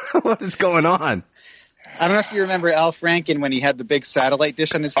 What is going on? I don't know if you remember Al Franken when he had the big satellite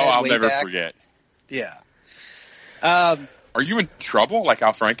dish on his head. I'll way never back. forget. Yeah. Are you in trouble like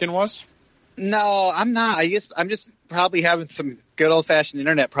Al Franken was? No, I'm not. I'm just probably having some good old fashioned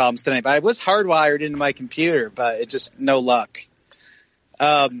internet problems tonight. But I was hardwired into my computer, but it just no luck.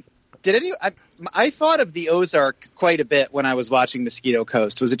 I thought of the Ozark quite a bit when I was watching Mosquito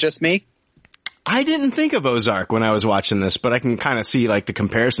Coast. Was it just me? I didn't think of Ozark when I was watching this, but I can kind of see like the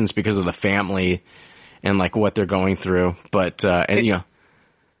comparisons because of the family and like what they're going through. But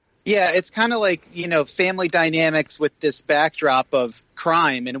Yeah, it's kind of like, family dynamics with this backdrop of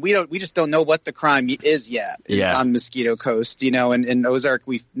crime, and we just don't know what the crime is yet on Mosquito Coast, and in Ozark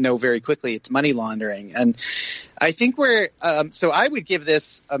we know very quickly it's money laundering. And I think so I would give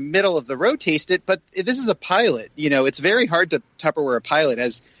this a middle of the road taste it, but this is a pilot, it's very hard to Tupperware a pilot.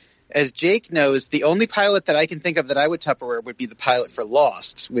 As Jake knows, the only pilot that I can think of that I would Tupperware would be the pilot for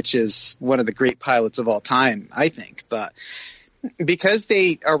Lost, which is one of the great pilots of all time, I think. But because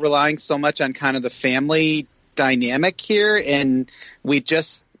they are relying so much on kind of the family dynamic here, and we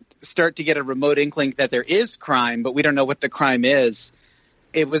just start to get a remote inkling that there is crime, but we don't know what the crime is,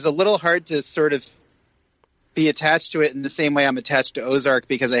 it was a little hard to sort of be attached to it in the same way I'm attached to Ozark,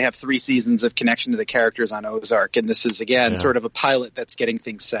 because I have 3 seasons of connection to the characters on Ozark, and this is, again, sort of a pilot that's getting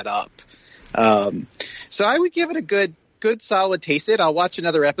things set up. So I would give it a good solid taste. I'll watch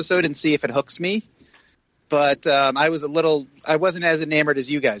another episode and see if it hooks me. But I wasn't as enamored as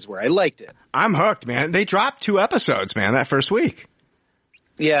you guys were. I liked it. I'm hooked, man. They dropped 2 episodes, man, that first week.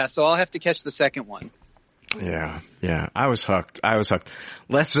 Yeah, so I'll have to catch the second one. Yeah. I was hooked. Let's,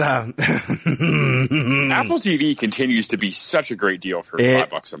 Apple TV continues to be such a great deal for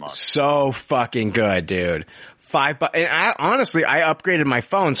 $5 a month. So fucking good, dude. $5. And honestly, I upgraded my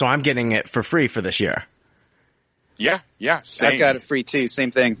phone, so I'm getting it for free for this year. Yeah. Same. I've got it free too.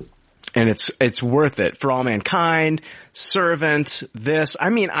 Same thing. And it's worth it. For All Mankind, Servant, this. I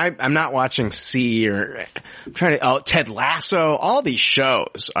mean, I'm not watching C or I'm trying to, Ted Lasso. All these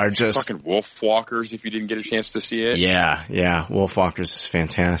shows are just fucking Wolfwalkers. If you didn't get a chance to see it, yeah. Wolfwalkers is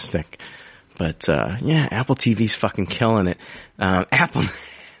fantastic. But Apple TV's fucking killing it. Apple,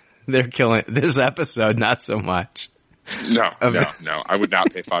 they're killing it. This episode, not so much. No. I would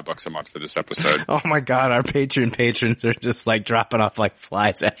not pay $5 a month for this episode. Oh my God, our patrons are just like dropping off like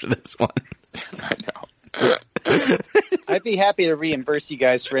flies after this one. I know. I'd be happy to reimburse you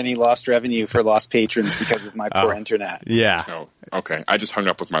guys for any lost revenue for lost patrons because of my poor internet. Yeah. Oh, okay. I just hung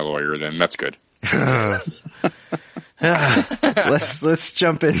up with my lawyer then. That's good. Let's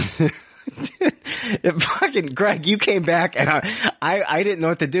jump in. Fucking Greg, you came back and I didn't know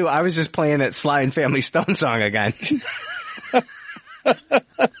what to do. I was just playing that Sly and Family Stone song again.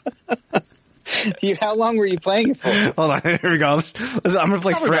 How long were you playing it for? Hold on, here we go. I'm gonna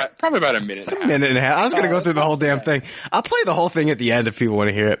play probably about a minute and a half. I was gonna go through the whole damn thing. I'll play the whole thing at the end if people want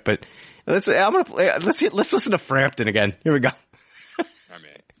to hear it, but let's listen to Frampton again. Here we go.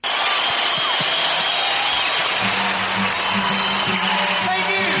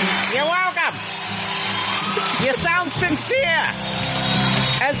 You're welcome. You sound sincere,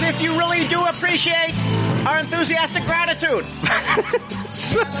 as if you really do appreciate our enthusiastic gratitude.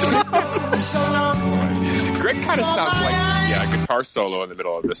 Greg kind of sounds like a guitar solo in the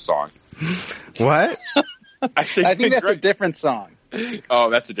middle of this song. What? I think that's a different song. Oh,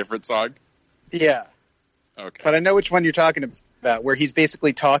 that's a different song? Yeah. Okay. But I know which one you're talking about, where he's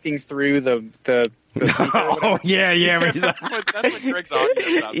basically talking through the oh, yeah. That's what Greg's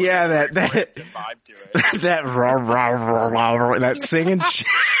audio sounds yeah, like. that Vibe to it. that singing shit.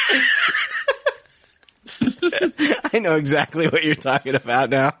 I know exactly what you're talking about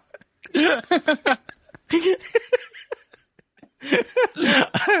now.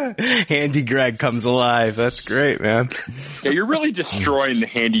 Handy Greg comes alive. That's great, man. Yeah, you're really destroying the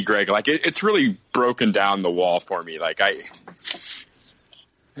Handy Greg. Like it's really broken down the wall for me. Like I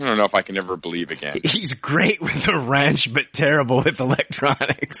don't know if I can ever believe again. He's great with the wrench, but terrible with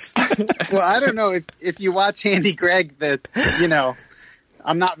electronics. Well, I don't know if you watch Handy Greg that,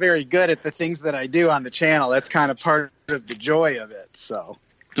 I'm not very good at the things that I do on the channel. That's kind of part of the joy of it. So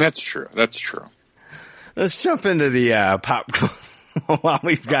that's true. Let's jump into the pop while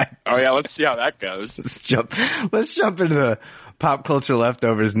we've got. Oh yeah, let's see how that goes. Let's jump into the pop culture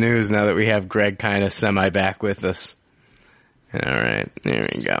leftovers news now that we have Greg kind of semi back with us. All right, there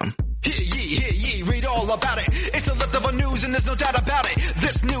we go. Hear ye, read all about it. It's a leftover news and there's no doubt about it.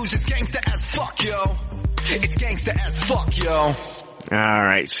 This news is gangsta as fuck, yo. It's gangsta as fuck, yo. All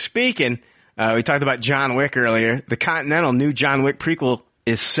right, speaking, we talked about John Wick earlier. The Continental new John Wick prequel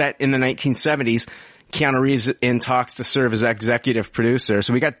is set in the 1970s. Keanu Reeves in talks to serve as executive producer.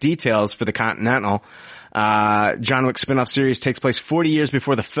 So we got details for the Continental. John Wick spin-off series takes place 40 years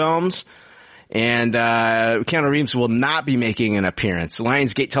before the films. And Keanu Reeves will not be making an appearance.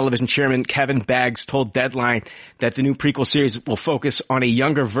 Lionsgate Television chairman Kevin Baggs told Deadline that the new prequel series will focus on a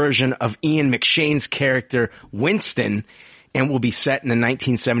younger version of Ian McShane's character Winston and will be set in the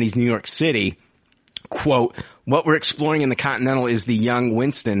 1970s New York City. Quote, what we're exploring in the Continental is the young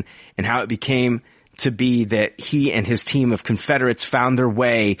Winston and how it became to be that he and his team of Confederates found their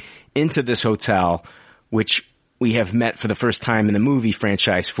way into this hotel, which we have met for the first time in the movie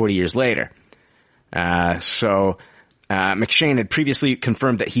franchise 40 years later. McShane had previously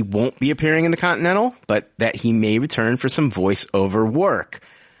confirmed that he won't be appearing in the Continental, but that he may return for some voice-over work.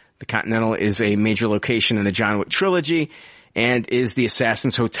 The Continental is a major location in the John Wick trilogy and is the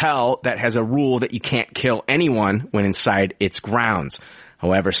Assassin's Hotel that has a rule that you can't kill anyone when inside its grounds.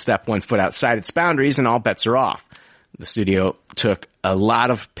 However, step one foot outside its boundaries and all bets are off. The studio took a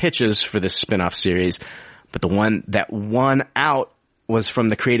lot of pitches for this spin-off series, but the one that won out was from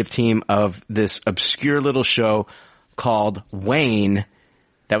the creative team of this obscure little show called Wayne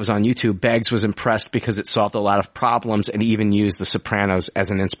that was on YouTube. Beggs was impressed because it solved a lot of problems and even used The Sopranos as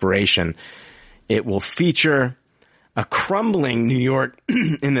an inspiration. It will feature a crumbling New York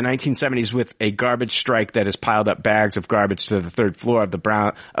in the 1970s with a garbage strike that has piled up bags of garbage to the third floor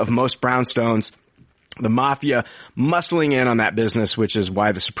of most brownstones. The mafia muscling in on that business, which is why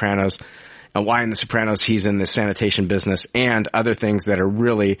in The Sopranos he's in the sanitation business, and other things that are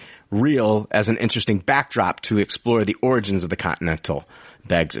really real as an interesting backdrop to explore the origins of the Continental,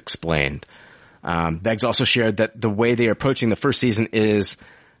 Beggs explained. Beggs also shared that the way they are approaching the first season is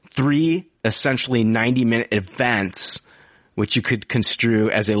 3 essentially 90-minute events, which you could construe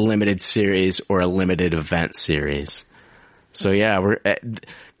as a limited series or a limited event series. So yeah,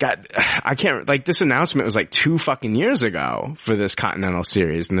 this announcement was like 2 fucking years ago for this Continental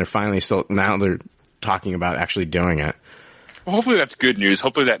series, and they're finally now they're talking about actually doing it. Well, hopefully that's good news.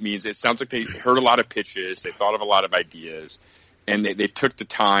 Hopefully that means it sounds like they heard a lot of pitches, they thought of a lot of ideas, and they took the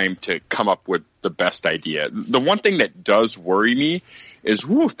time to come up with the best idea. The one thing that does worry me is,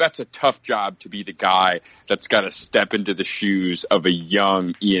 that's a tough job to be the guy that's got to step into the shoes of a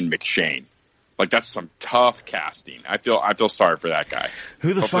young Ian McShane. Like, that's some tough casting. I feel sorry for that guy.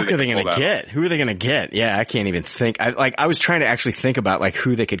 Who the fuck are they going to get? Who are they going to get? Yeah, I can't even think. I was trying to actually think about like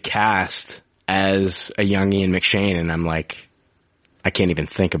who they could cast as a young Ian McShane, and I'm like, I can't even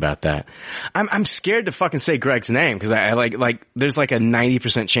think about that. I'm scared to fucking say Greg's name because I there's like a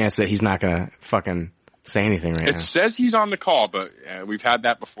 90% chance that he's not going to fucking say anything right now. It says he's on the call, but we've had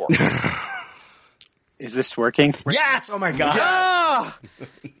that before. Is this working? Yes! Oh my god! Oh!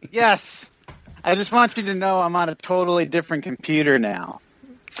 Yes! I just want you to know I'm on a totally different computer now.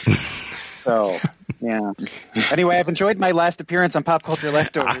 So, yeah. Anyway, I've enjoyed my last appearance on Pop Culture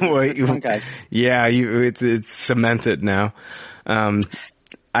Leftovers. Guys. Yeah, it's cemented now.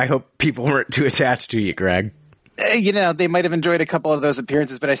 I hope people weren't too attached to you, Greg. They might have enjoyed a couple of those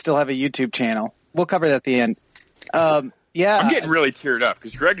appearances, but I still have a YouTube channel. We'll cover that at the end. Yeah. I'm getting really teared up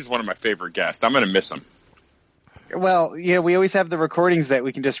because Greg is one of my favorite guests. I'm going to miss him. Well, yeah, we always have the recordings that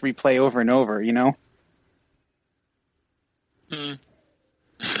we can just replay over and over,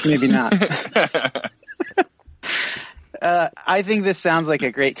 Maybe not. I think this sounds like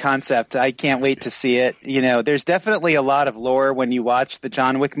a great concept. I can't wait to see it. There's definitely a lot of lore when you watch the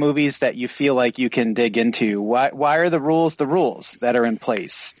John Wick movies that you feel like you can dig into. Why are the rules that are in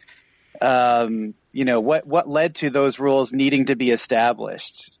place? What led to those rules needing to be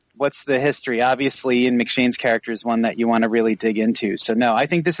established? What's the history? Obviously, Ian McShane's character is one that you want to really dig into. So, no, I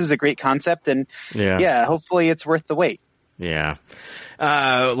think this is a great concept, and hopefully it's worth the wait. Yeah.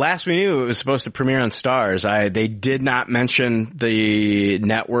 Last we knew, it was supposed to premiere on Starz. They did not mention the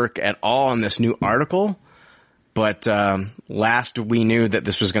network at all in this new article, but last we knew that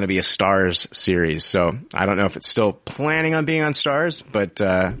this was going to be a Starz series. So I don't know if it's still planning on being on Starz, but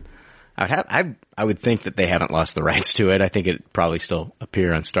I would think that they haven't lost the rights to it. I think it'd probably still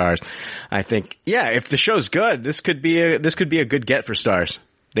appear on Starz. I think, if the show's good, this could be a good get for Starz.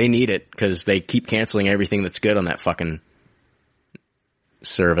 They need it because they keep canceling everything that's good on that fucking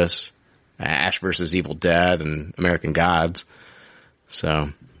service. Ash vs. Evil Dead and American Gods.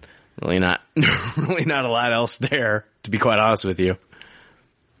 So really not a lot else there, to be quite honest with you.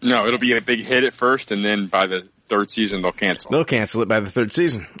 No, it'll be a big hit at first, and then by the 3rd season, they'll cancel. They'll cancel it by the 3rd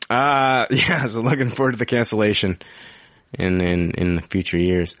season. So looking forward to the cancellation in the future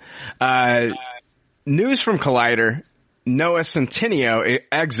years. News from Collider. Noah Centineo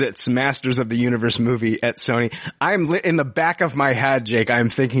exits Masters of the Universe movie at Sony. I'm in the back of my head, Jake. I'm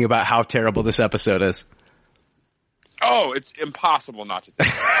thinking about how terrible this episode is. Oh, it's impossible not to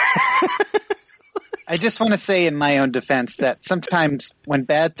think that. I just want to say in my own defense that sometimes when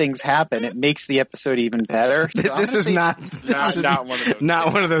bad things happen, it makes the episode even better. So this is not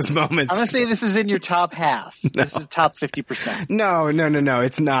one of those moments. I'm going to say this is in your top half. No. This is top 50%. No,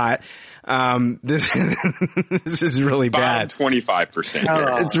 it's not. This is really bad. 25%.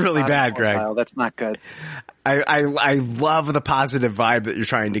 Oh, it's really bad, Greg. That's not good. I love the positive vibe that you're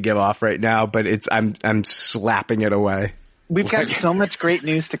trying to give off right now, but I'm slapping it away. We've got so much great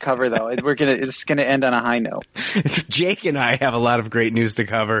news to cover, though. It's gonna end on a high note. Jake and I have a lot of great news to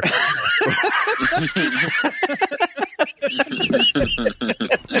cover.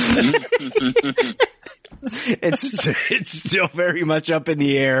 It's still very much up in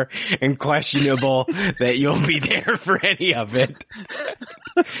the air and questionable that you'll be there for any of it.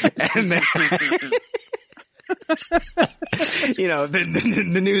 And then,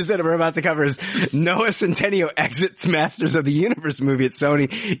 the news that we're about to cover is Noah Centineo exits Masters of the Universe movie at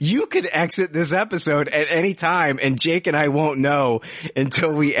Sony. You could exit this episode at any time, and Jake and I won't know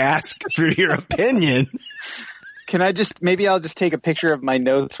until we ask for your opinion. Can I maybe I'll just take a picture of my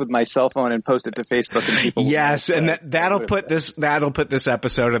notes with my cell phone and post it to Facebook and people. Yes, and that'll put this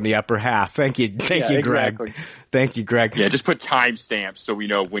episode in the upper half. Thank you, Greg. Exactly. Thank you, Greg. Yeah, just put timestamps so we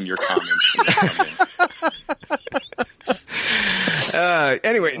know when your comments come in.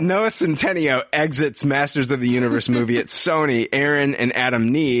 Anyway, Noah Centineo exits Masters of the Universe movie at Sony. Aaron and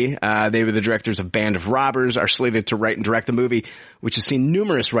Adam Nee, they were the directors of Band of Robbers, are slated to write and direct the movie, which has seen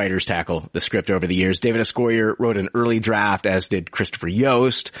numerous writers tackle the script over the years. David S. Goyer wrote an early draft, as did Christopher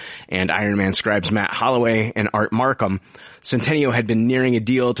Yost, and Iron Man scribes Matt Holloway and Art Markham. Centineo had been nearing a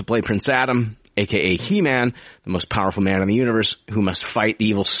deal to play Prince Adam, aka He-Man, the most powerful man in the universe, who must fight the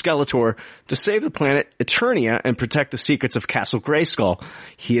evil Skeletor to save the planet Eternia and protect the secrets of Castle Grayskull.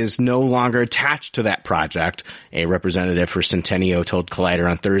 He is no longer attached to that project, a representative for Centineo told Collider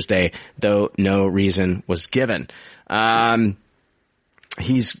on Thursday, though no reason was given.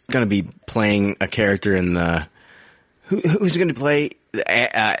 He's going to be playing a character in the... Who's going to play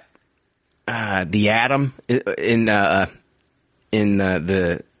the Atom in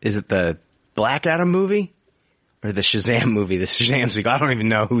the... Is it the Black Adam movie or the Shazam movie? The Shazam sequel. I don't even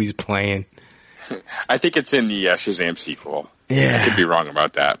know who he's playing. I think it's in the Shazam sequel. Yeah. I could be wrong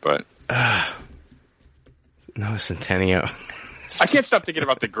about that, but no, Centineo. I can't stop thinking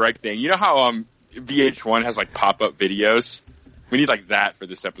about the Greg thing. You know how VH1 has like pop-up videos? We need like that for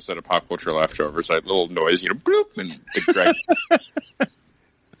this episode of Pop Culture Leftovers, like little noise, bloop, and the Greg.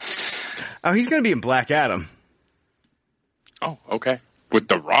 Oh, he's going to be in Black Adam. Oh, okay. With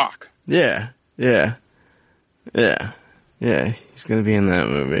The Rock. Yeah. He's going to be in that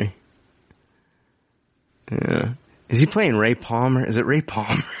movie. Yeah. Is he playing Ray Palmer? Is it Ray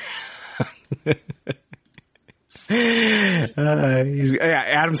Palmer?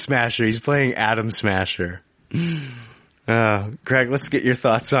 Adam Smasher. He's playing Adam Smasher. Greg, let's get your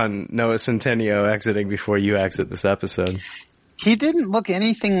thoughts on Noah Centineo exiting before you exit this episode. He didn't look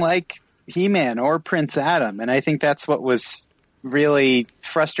anything like He-Man or Prince Adam, and I think that's what was really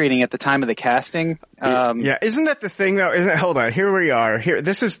frustrating at the time of the casting. Yeah, isn't that the thing though? Hold on, here we are. Here,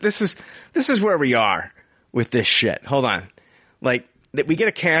 this is where we are with this shit. Hold on, like we get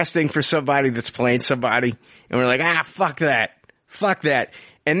a casting for somebody that's playing somebody, and we're like, fuck that,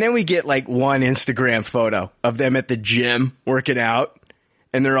 and then we get like one Instagram photo of them at the gym working out,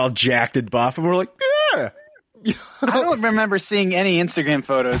 and they're all jacked and buff, and we're like, yeah. I don't remember seeing any Instagram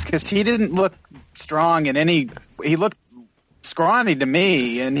photos because he didn't look strong in any. He looked scrawny to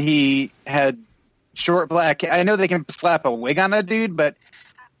me, and he had short black. I know they can slap a wig on a dude, but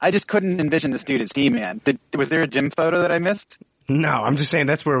I just couldn't envision this dude as He-Man. Was there a gym photo that I missed? No, I'm just saying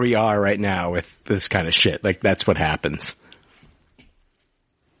that's where we are right now with this kind of shit. Like that's what happens.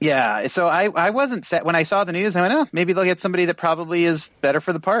 Yeah, so I wasn't set when I saw the news. I went, maybe they'll get somebody that probably is better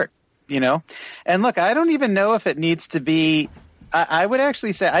for the part, And look, I don't even know if it needs to be. I would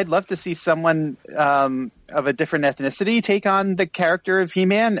actually say I'd love to see someone of a different ethnicity take on the character of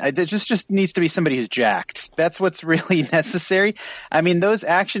He-Man. It just needs to be somebody who's jacked. That's what's really necessary. I mean, those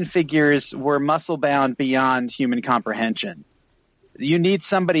action figures were muscle-bound beyond human comprehension. You need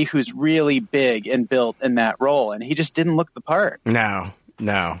somebody who's really big and built in that role, and he just didn't look the part. No.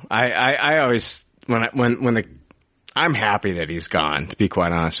 I always I'm happy that he's gone, to be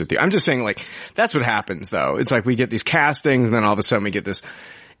quite honest with you. I'm just saying, like, that's what happens, though. It's like we get these castings, and then all of a sudden we get this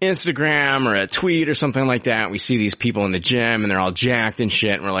Instagram or a tweet or something like that. We see these people in the gym, and they're all jacked and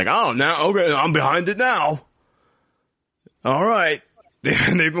shit, and we're like, oh, now, okay, I'm behind it now. All right.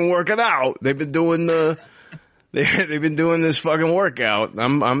 They've been working out. They've been doing this fucking workout.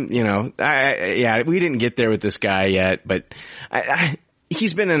 We didn't get there with this guy yet, but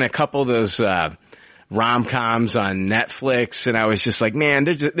he's been in a couple of those, rom-coms on Netflix, and I was just like, man,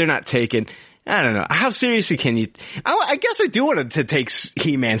 they're not taking, I don't know. How seriously can you, I guess I do want to take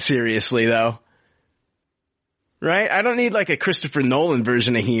He-Man seriously though. Right? I don't need like a Christopher Nolan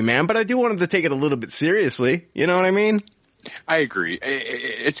version of He-Man, but I do want him to take it a little bit seriously. You know what I mean? I agree.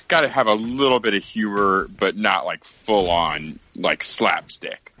 It's got to have a little bit of humor, but not like full on like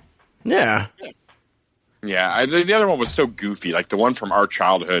slapstick. Yeah. Yeah. The other one was so goofy. Like the one from Our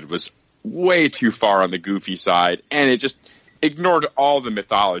Childhood was way too far on the goofy side, and it just ignored all the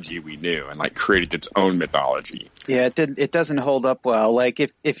mythology we knew and like created its own mythology. Yeah, it doesn't hold up well. Like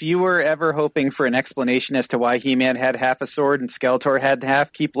if you were ever hoping for an explanation as to why He-Man had half a sword and Skeletor had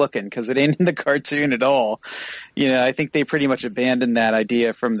half, keep looking, because it ain't in the cartoon at all. I think they pretty much abandoned that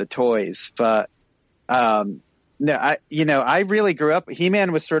idea from the toys. But no, I really grew up.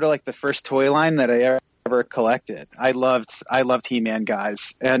 He-Man was sort of like the first toy line that I ever collected. I loved He-Man,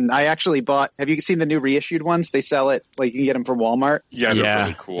 guys, and I actually bought. Have you seen the new reissued ones? They sell it like you can get them from Walmart. Yeah, they're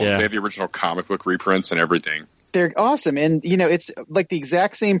really cool. Yeah. They have the original comic book reprints and everything. They're awesome. And, you know, it's like the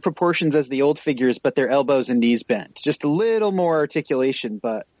exact same proportions as the old figures, but their elbows and knees bent. Just a little more articulation,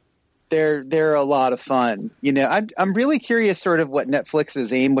 but they're a lot of fun. You know, I'm really curious sort of what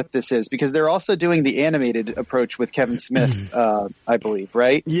Netflix's aim with this is, because they're also doing the animated approach with Kevin Smith, I believe,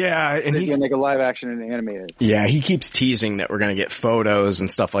 right? Yeah. And he's doing like a live action and animated. Yeah, he keeps teasing that we're going to get photos and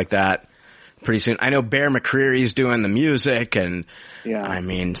stuff like that pretty soon. I know Bear McCreary's doing the music, and I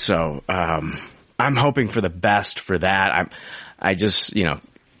mean, so I'm hoping for the best for that. I just, you know,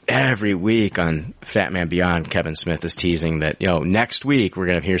 every week on Fat Man Beyond, Kevin Smith is teasing that, you know, next week we're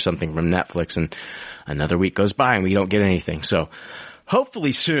going to hear something from Netflix, and another week goes by and we don't get anything. So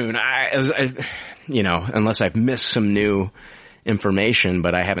hopefully soon, you know, unless I've missed some new information,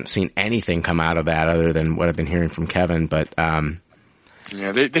 but I haven't seen anything come out of that other than what I've been hearing from Kevin. But,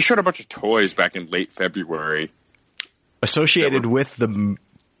 yeah, they showed a bunch of toys back in late February. Associated with the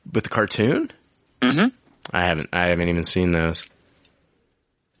cartoon? Mm-hmm. I haven't even seen those.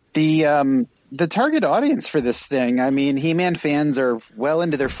 The target audience for this thing, I mean, He-Man fans are well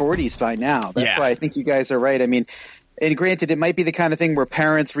into their 40s by now. That's why I think you guys are right. I mean, and granted, it might be the kind of thing where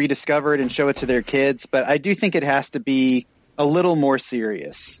parents rediscover it and show it to their kids, but I do think it has to be a little more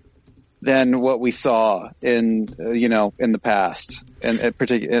serious than what we saw in, you know, in the past, and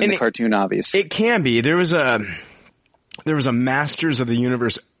particularly in the cartoon, obviously. It can be. There was a Masters of the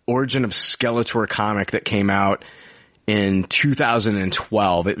Universe Origin of Skeletor comic that came out in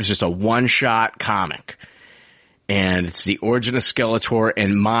 2012. It was just a one-shot comic. And it's the Origin of Skeletor,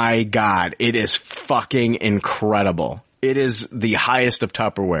 and my God, it is fucking incredible. It is the highest of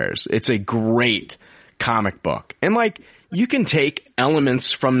Tupperwares. It's a great comic book. And like, you can take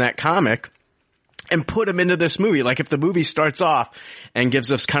elements from that comic and put them into this movie. Like if the movie starts off and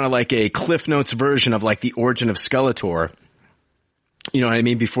gives us kind of like a Cliff Notes version of like the Origin of Skeletor, you know what I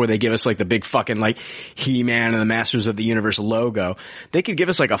mean? Before they give us like the big fucking like He-Man and the Masters of the Universe logo, they could give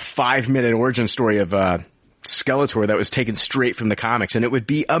us like a 5-minute origin story of Skeletor that was taken straight from the comics, and it would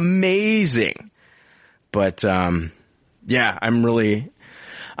be amazing. But yeah, I'm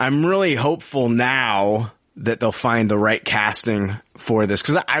really hopeful now that they'll find the right casting for this,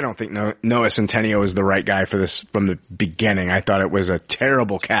 because I don't think Noah Centineo is the right guy for this from the beginning. I thought it was a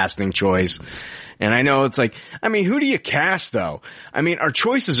terrible casting choice. And I know it's like, I mean, who do you cast though? I mean, our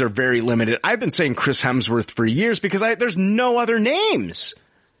choices are very limited. I've been saying Chris Hemsworth for years because there's no other names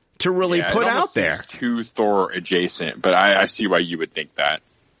to really put out there. It's too Thor adjacent, but I see why you would think that.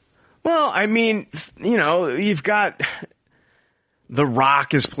 Well, I mean, you know, you've got The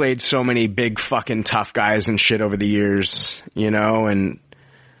Rock has played so many big fucking tough guys and shit over the years, you know, and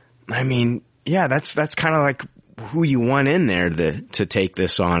I mean, yeah, that's kind of like who you want in there to take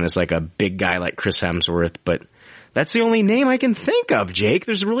this on is like a big guy like Chris Hemsworth, but that's the only name I can think of, Jake.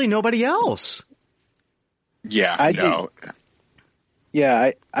 There's really nobody else. Yeah, I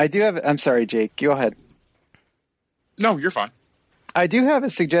do have, I'm sorry, Jake, go ahead. No, you're fine. I do have a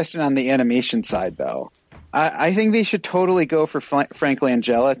suggestion on the animation side though. I think they should totally go for Frank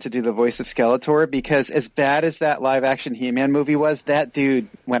Langella to do the voice of Skeletor, because as bad as that live-action He-Man movie was, that dude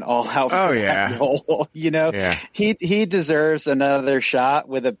went all out for that role. You know, he deserves another shot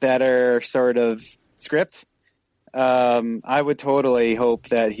with a better sort of script. I would totally hope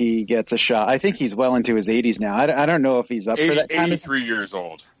that he gets a shot. I think he's well into his 80s now. I don't know if he's up for that kind of. 83 years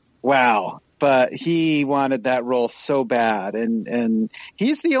old. Wow. But he wanted that role so bad, and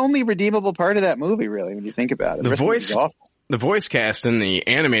he's the only redeemable part of that movie, really, when you think about it. The voice cast in the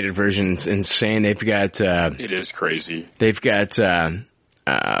animated version is insane. They've got it is crazy. They've got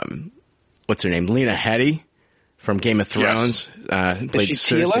what's her name, Lena Headey from Game of Thrones. Yes. Played Is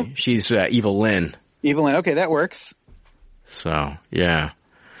she Cersei. Teela? She's Evil Lynn. Evil Lynn. Okay, that works. So yeah.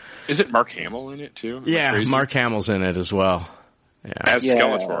 Is it Mark Hamill in it too? Yeah, Mark Hamill's in it as well. Yeah. As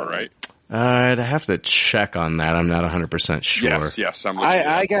Skeletor, right? I'd have to check on that. I'm not 100% sure. Yes.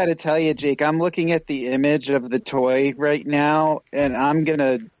 I got to tell you, Jake, I'm looking at the image of the toy right now, and I'm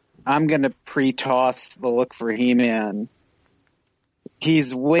gonna pre-toss the look for He-Man.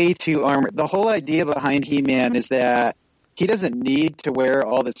 He's way too armored. The whole idea behind He-Man is that he doesn't need to wear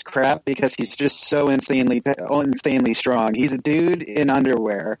all this crap because he's just so insanely strong. He's a dude in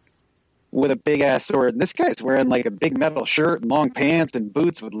underwear with a big ass sword. And this guy's wearing like a big metal shirt and long pants and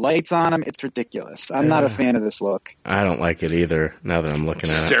boots with lights on them. It's ridiculous. I'm not a fan of this look. I don't like it either, now that I'm looking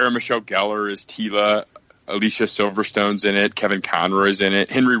at it. Sarah Michelle Gellar is Teela. Alicia Silverstone's in it. Kevin Conroy's in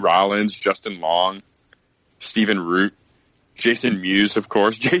it. Henry Rollins, Justin Long, Stephen Root, Jason Mewes, of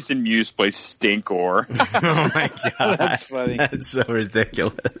course. Jason Mewes plays Stinkor. Oh my God. That's funny. That's so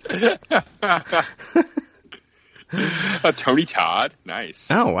ridiculous. Tony Todd. Nice.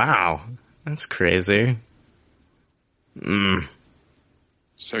 Oh, wow. That's crazy.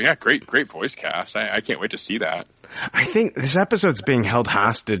 So yeah, great voice cast. I can't wait to see that. I think this episode's being held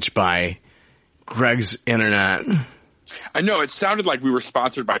hostage by Greg's internet. I know, it sounded like we were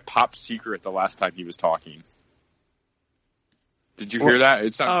sponsored by Pop Secret the last time he was talking. Did you hear that?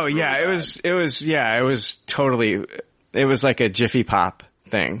 It sounded really bad. It was totally, it was like a Jiffy Pop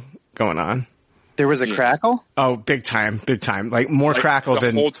thing going on. There was a crackle? Oh, big time. Like more crackle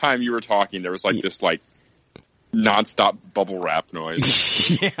than... The whole time you were talking, there was like this like nonstop bubble wrap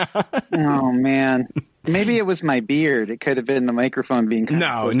noise. Yeah. Oh, man. Maybe it was my beard. It could have been the microphone being kind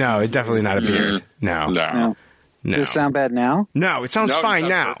of No, it's definitely not a beard. No. Does it sound bad now? No, it sounds fine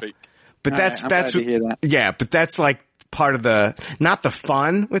now. Perfect. But All that's right, I'm glad to hear that. Yeah, but that's like part of the, not the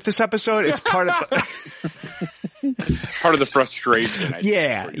fun with this episode. It's part of the, part of the frustration.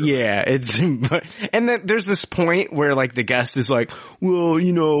 Yeah. It's, and then there's this point where like the guest is like, well,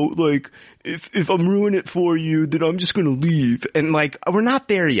 you know, like if I'm ruining it for you, then I'm just going to leave. And like, we're not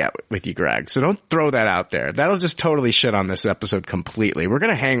there yet with you, Greg. So don't throw that out there. That'll just totally shit on this episode completely. We're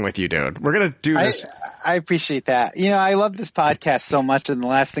going to hang with you, dude. We're going to do this. I appreciate that. You know, I love this podcast so much, and the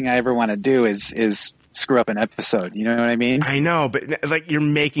last thing I ever want to do is screw up an episode. You know what I mean? I know, but like you're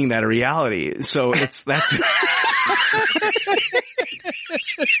making that a reality. So that's.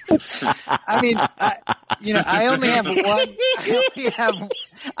 I mean,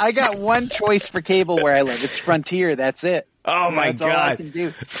 I got one choice for cable where I live. It's Frontier. That's it. Oh my God. All I can do.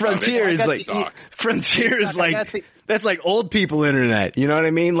 Frontier is like that's like old people internet. You know what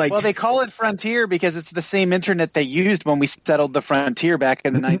I mean? Like, well, they call it Frontier because it's the same internet they used when we settled the frontier back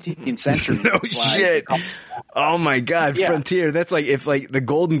in the 19th century. No shit. Oh my God. Yeah. Frontier. That's like if like the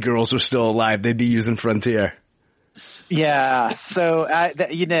Golden Girls were still alive, they'd be using Frontier. Yeah. So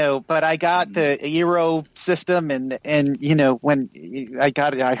but I got the Eero system and you know, when I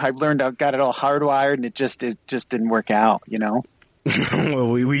got it, I learned I got it all hardwired and it just didn't work out, you know?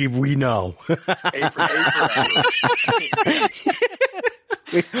 Well, we know. I'm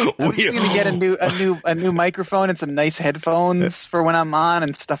going to get a new microphone and some nice headphones for when I'm on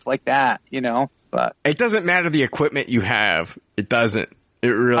and stuff like that, you know. But it doesn't matter the equipment you have. It doesn't. It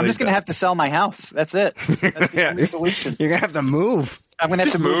really. I'm just going to have to sell my house. That's it. That's the only solution. You're going to have to move. I'm going to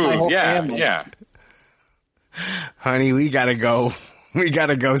have to move my whole family. Yeah. Honey, we got to go. We got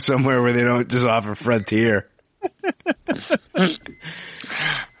to go somewhere where they don't just offer Frontier.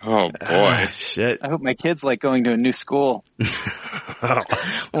 Oh boy, shit! I hope my kids like going to a new school. Well,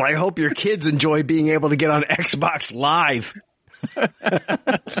 I hope your kids enjoy being able to get on Xbox Live.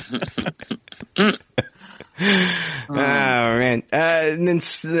 Oh man! And then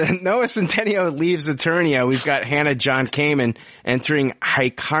Noah Centineo leaves Eternia. We've got Hannah John Kamen entering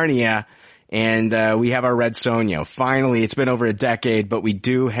Hyrcania. And we have our Red Sonja. Finally, it's been over a decade, but we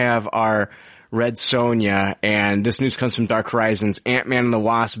do have our Red Sonja, and this news comes from Dark Horizons. Ant-Man and the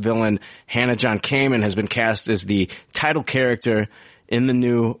Wasp villain Hannah John Kamen has been cast as the title character in the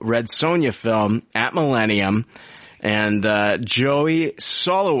new Red Sonja film at Millennium. And Joey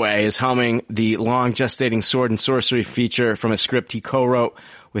Soloway is helming the long gestating sword and sorcery feature from a script he co-wrote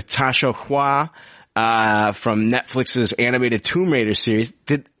with Tasha Hua from Netflix's animated Tomb Raider series.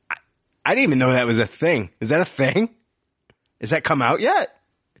 I didn't even know that was a thing. Is that a thing? Has that come out yet?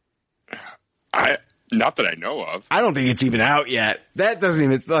 Not that I know of. I don't think it's even out yet. That doesn't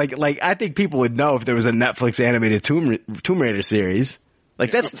even like I think people would know if there was a Netflix animated Tomb Raider series.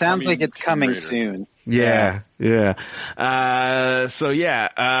 Like that sounds like it's coming soon. Yeah. So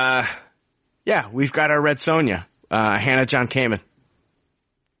we've got our Red Sonja, Hannah John Kamen.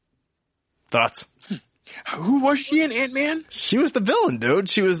 Thoughts? Who was she in Ant-Man? She was the villain, dude.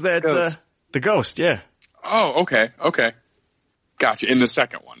 She was that Ghost. The ghost. Yeah. Oh, okay. Gotcha. In the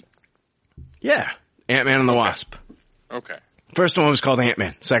second one. Yeah, Ant-Man and the Wasp. Okay. First one was called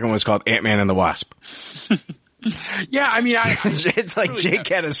Ant-Man. Second one was called Ant-Man and the Wasp. Yeah, I mean, it's like really Jake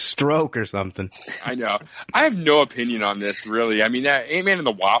had a stroke or something. I know. I have no opinion on this, really. I mean, Ant-Man and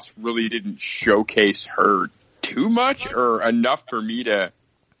the Wasp really didn't showcase her too much or enough for me to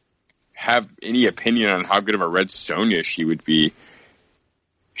have any opinion on how good of a Red Sonja she would be.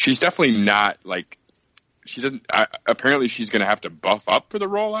 She's definitely not like she doesn't. Apparently, she's going to have to buff up for the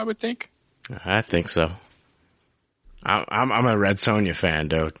role, I would think. I think so. I'm a Red Sonja fan,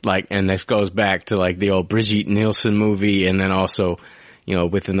 dude. Like, and this goes back to like the old Brigitte Nielsen movie, and then also, you know,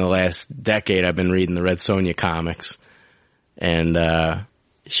 within the last decade, I've been reading the Red Sonja comics, and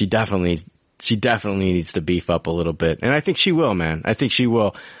she definitely needs to beef up a little bit, and I think she will, man. I think she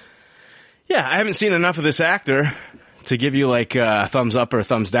will. Yeah, I haven't seen enough of this actor to give you like a thumbs up or a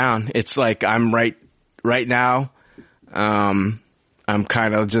thumbs down. It's like I'm right now. I'm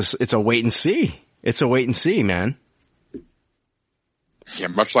kind of just, it's a wait and see. It's a wait and see, man. Yeah,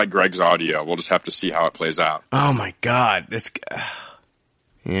 much like Greg's audio, we'll just have to see how it plays out. Oh my God.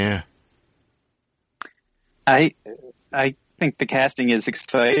 Yeah. I think the casting is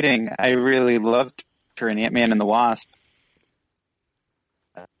exciting. I really loved her in Ant-Man and the Wasp.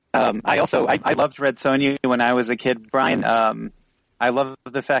 I loved Red Sonja when I was a kid, Brian. I love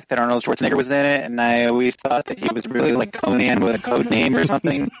the fact that Arnold Schwarzenegger was in it, and I always thought that he was really like Conan with a code name or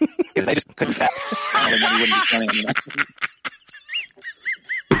something, because I just couldn't fathom that he wouldn't be Conan, you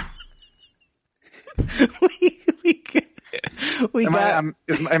know?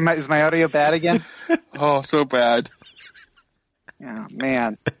 Is my audio bad again? Oh, so bad. Oh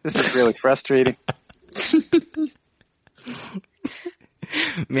man, this is really frustrating.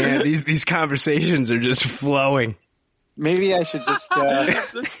 Man, these conversations are just flowing. Maybe I should just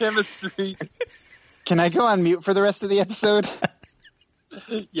the chemistry. Can I go on mute for the rest of the episode?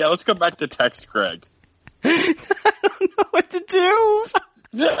 Yeah, let's go back to text Greg. I don't know what to do.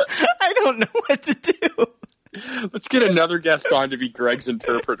 I don't know what to do. Let's get another guest on to be Greg's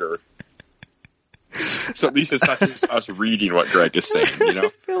interpreter. So at least it's not just us reading what Greg is saying, you know? I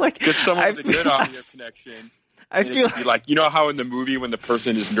feel like get someone with a good audio connection. I feel like, you know how in the movie when the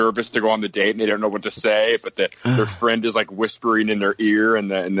person is nervous to go on the date and they don't know what to say, but their friend is like whispering in their ear in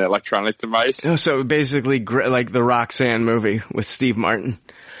the electronic device? So basically like the Roxanne movie with Steve Martin.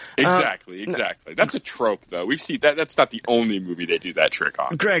 Exactly. That's a trope, though. We've seen that. That's not the only movie they do that trick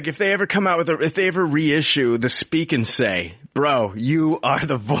on. Greg, if they ever come out if they ever reissue the Speak and Say, bro, you are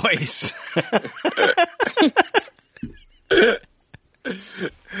the voice.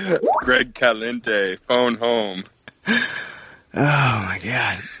 Greg Caliente, phone home. Oh my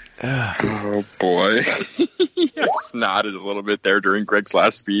God. Oh boy. He snotted a little bit there during Greg's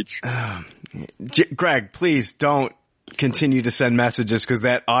last speech. Greg, please don't continue to send messages, because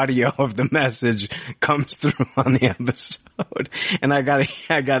that audio of the message comes through on the episode, and I gotta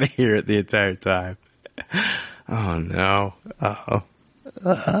hear it the entire time. Oh no!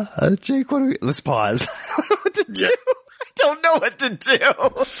 Jake, let's pause. What to do? I don't know what to do.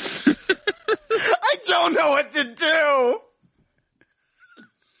 I don't know what to do.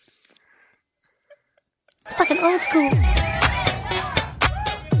 Fucking old school.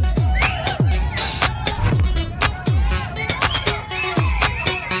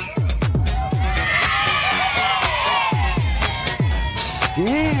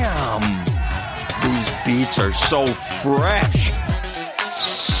 Damn! These beats are so fresh.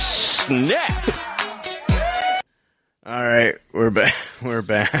 Snap! All right, we're back. We're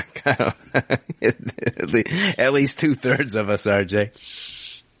back. At least 2/3 of us are, Jay.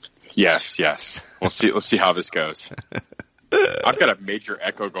 Yes. Let's see how this goes. I've got a major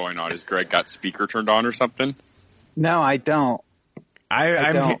echo going on. Has Greg got speaker turned on or something? No, I don't.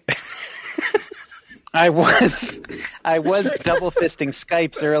 I don't. I was double fisting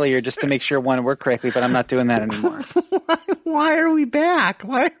Skypes earlier just to make sure one worked correctly, but I'm not doing that anymore. Why are we back?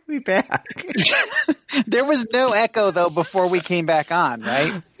 There was no echo though before we came back on,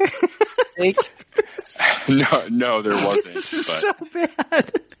 right? Jake? No, there wasn't. This is so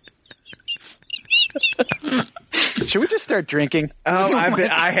bad. Should we just start drinking? Oh,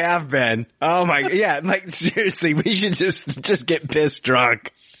 I have been. Oh my, yeah. Like seriously, we should just get pissed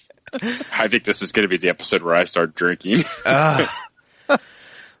drunk. I think this is going to be the episode where I start drinking. Let's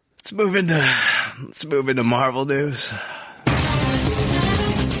move into Marvel news.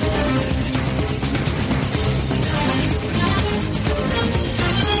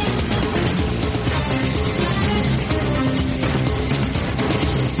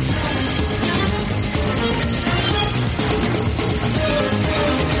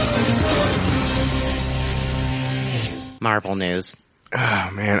 Marvel news. Oh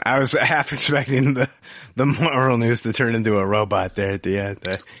man, I was half expecting the Marvel news to turn into a robot there at the end.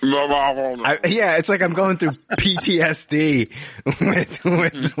 Yeah, it's like I'm going through PTSD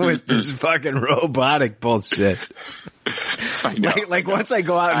with this fucking robotic bullshit. I know. Like once I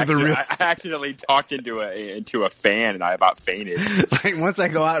go out into the real, I accidentally talked into a fan and I about fainted. Like once I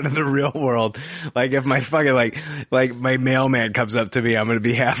go out into the real world, like if my fucking like my mailman comes up to me, I'm gonna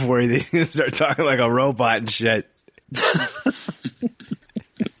be half worried that he's gonna start talking like a robot and shit. We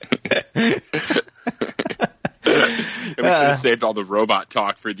should have saved all the robot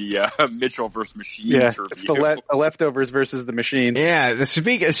talk for the Mitchell versus Machines review. It's the leftovers versus the Machines. Yeah,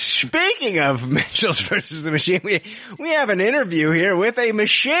 speaking of Mitchell's versus the Machine, we have an interview here with a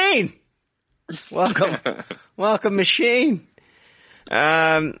machine. Welcome, Machine.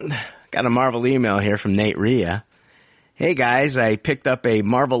 Got a Marvel email here from Nate Rhea. Hey guys, I picked up a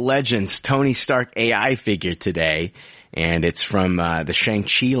Marvel Legends Tony Stark AI figure today, and it's from the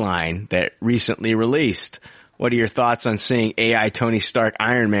Shang-Chi line that recently released. What are your thoughts on seeing AI Tony Stark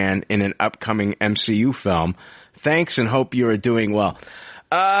Iron Man in an upcoming MCU film? Thanks, and hope you are doing well.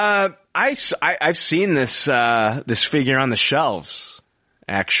 I've seen this figure on the shelves,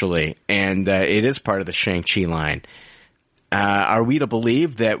 actually, and it is part of the Shang-Chi line. Are we to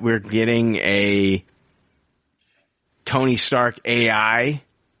believe that we're getting a Tony Stark AI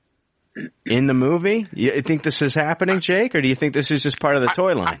in the movie? You think this is happening, Jake, or do you think this is just part of the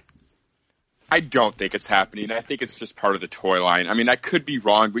toy line? I don't think it's happening. I think it's just part of the toy line. I mean, I could be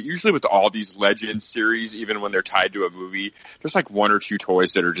wrong, but usually with all these Legends series, even when they're tied to a movie, there's like one or two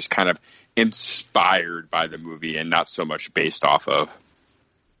toys that are just kind of inspired by the movie and not so much based off of.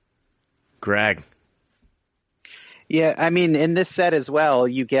 Greg. Yeah, I mean, in this set as well,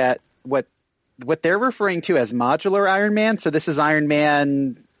 you get what they're referring to as modular Iron Man. So this is Iron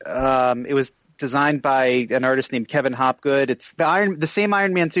Man. It was designed by an artist named Kevin Hopgood. It's the same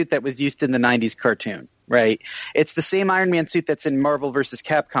Iron Man suit that was used in the 90s cartoon, right? It's the same Iron Man suit that's in Marvel vs.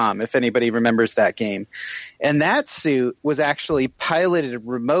 Capcom, if anybody remembers that game. And that suit was actually piloted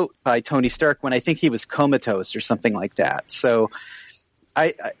remote by Tony Stark when I think he was comatose or something like that. So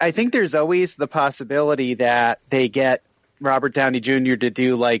I think there's always the possibility that they get Robert Downey Jr. to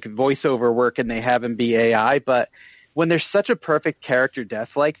do like voiceover work and they have him be AI, but when there's such a perfect character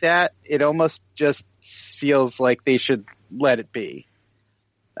death like that, it almost just feels like they should let it be.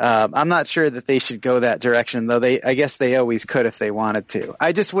 I'm not sure that they should go that direction, though. I guess they always could if they wanted to.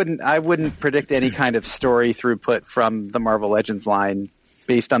 I wouldn't predict any kind of story throughput from the Marvel Legends line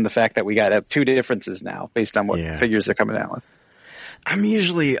based on the fact that we got two differences now based on what figures they're coming out with. I'm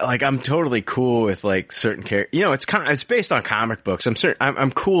usually I'm totally cool with like certain characters. You know, it's based on comic books.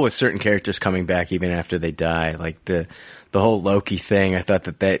 I'm cool with certain characters coming back even after they die. Like the whole Loki thing. I thought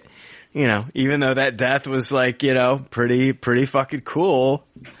that you know, even though that death was like, you know, pretty fucking cool,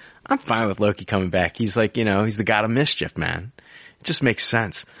 I'm fine with Loki coming back. He's like, you know, he's the god of mischief, man. It just makes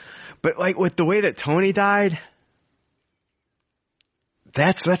sense. But like with the way that Tony died,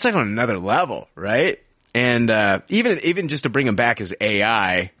 that's like on another level, right? And even just to bring him back as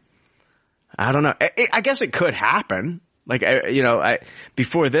AI, I don't know. I guess it could happen. Like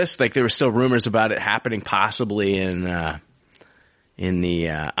before this, like there were still rumors about it happening possibly in the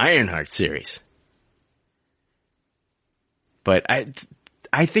Ironheart series. But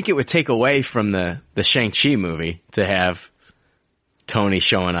I think it would take away from the Shang-Chi movie to have Tony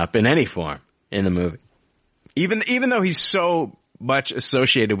showing up in any form in the movie, even though he's so much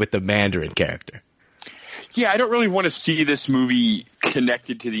associated with the Mandarin character. Yeah, I don't really want to see this movie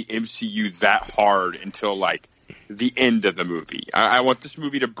connected to the MCU that hard until, like, the end of the movie. I want this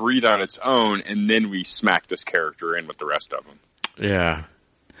movie to breathe on its own, and then we smack this character in with the rest of them. Yeah.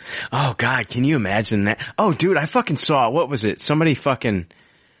 Oh, God, can you imagine that? Oh, dude, I fucking saw, what was it? Somebody fucking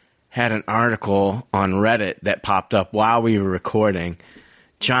had an article on Reddit that popped up while we were recording.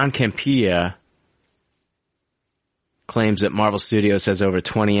 John Campea claims that Marvel Studios has over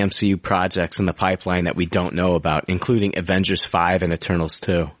 20 MCU projects in the pipeline that we don't know about, including Avengers 5 and Eternals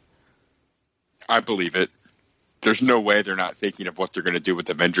 2. I believe it. There's no way they're not thinking of what they're going to do with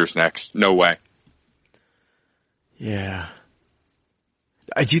Avengers next. No way. Yeah.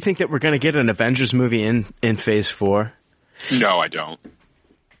 Do you think that we're going to get an Avengers movie in Phase 4? No, I don't.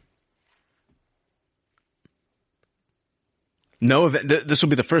 No, this will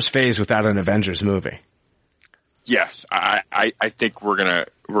be the first phase without an Avengers movie. Yes, I think we're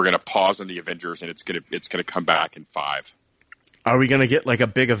gonna pause on the Avengers, and it's gonna come back in 5. Are we gonna get like a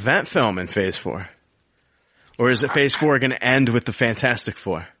big event film in Phase 4, or is it Phase 4 gonna end with the Fantastic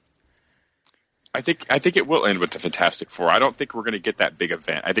Four? I think it will end with the Fantastic Four. I don't think we're gonna get that big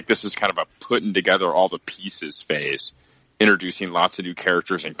event. I think this is kind of a putting together all the pieces phase, introducing lots of new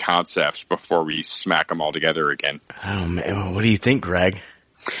characters and concepts before we smack them all together again. Oh man, what do you think, Greg?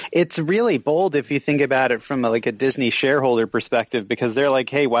 It's really bold if you think about it from a Disney shareholder perspective, because they're like,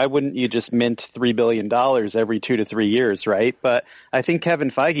 hey, why wouldn't you just mint $3 billion every 2 to 3 years, right? But I think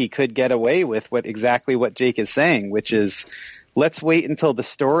Kevin Feige could get away with exactly what Jake is saying, which is let's wait until the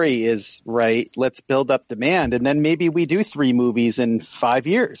story is right. Let's build up demand. And then maybe we do 3 movies in 5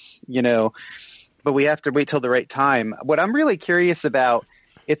 years, you know, but we have to wait till the right time. What I'm really curious about,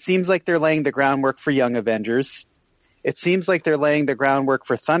 it seems like they're laying the groundwork for Young Avengers. It seems like they're laying the groundwork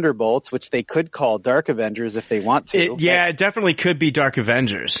for Thunderbolts, which they could call Dark Avengers if they want to. It definitely could be Dark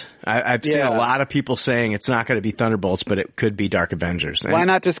Avengers. I've seen a lot of people saying it's not going to be Thunderbolts, but it could be Dark Avengers. Why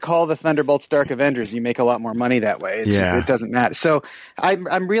not just call the Thunderbolts Dark Avengers? You make a lot more money that way. It doesn't matter. So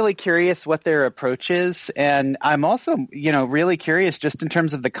I'm really curious what their approach is, and I'm also, you know, really curious just in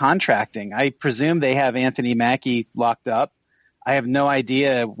terms of the contracting. I presume they have Anthony Mackie locked up. I have no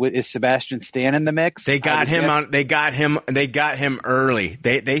idea. Is Sebastian Stan in the mix? They got him on. They got him early.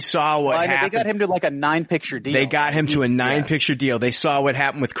 They saw what happened. They got him to like a 9-picture deal. They got him to a 9-picture deal. They saw what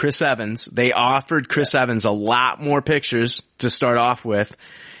happened with Chris Evans. They offered Chris Evans a lot more pictures to start off with,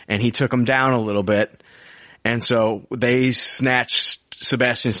 and he took them down a little bit. And so they snatched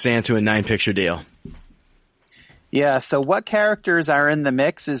Sebastian Stan to a 9-picture deal. Yeah, so what characters are in the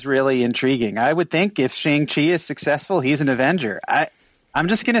mix is really intriguing. I would think if Shang-Chi is successful, he's an Avenger. I'm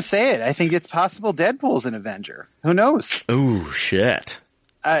just going to say it. I think it's possible Deadpool's an Avenger. Who knows? Ooh, shit.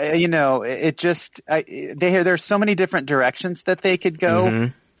 There's so many different directions that they could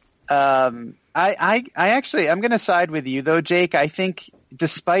go. Mm-hmm. I'm going to side with you though, Jake. I think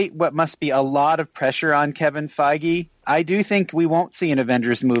despite what must be a lot of pressure on Kevin Feige, I do think we won't see an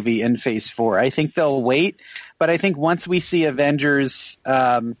Avengers movie in Phase 4. I think they'll wait, but I think once we see Avengers,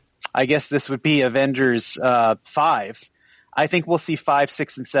 I guess this would be Avengers 5. I think we'll see 5,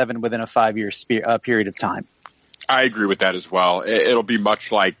 6, and 7 within a 5-year period of time. I agree with that as well. It'll be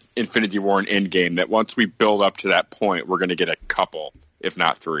much like Infinity War and Endgame, that once we build up to that point, we're going to get a couple, if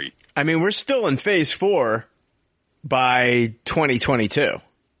not 3. I mean, we're still in Phase 4 by 2022.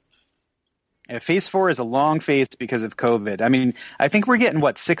 Yeah, Phase 4 is a long phase because of COVID. I mean, I think we're getting,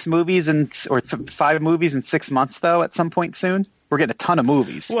 5 movies in 6 months, though, at some point soon? We're getting a ton of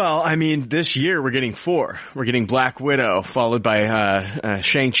movies. Well, I mean, this year we're getting 4. We're getting Black Widow, followed by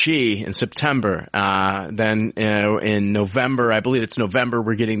Shang-Chi in September. Then in November, I believe it's November,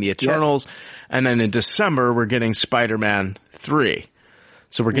 we're getting The Eternals. Yep. And then in December, we're getting Spider-Man 3.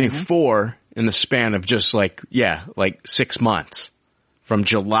 So we're getting 4 in the span of just like 6 months. From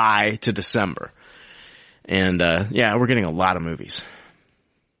July to December. And, we're getting a lot of movies.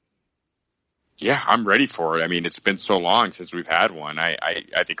 Yeah, I'm ready for it. I mean, it's been so long since we've had one.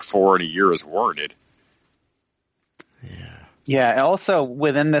 I think 4 in a year is warranted. Yeah, also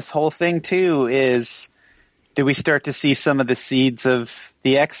within this whole thing, too, is do we start to see some of the seeds of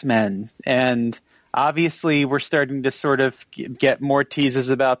the X-Men? And obviously we're starting to sort of get more teases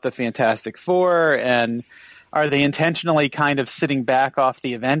about the Fantastic Four, and are they intentionally kind of sitting back off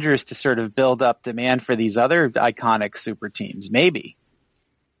the Avengers to sort of build up demand for these other iconic super teams? Maybe.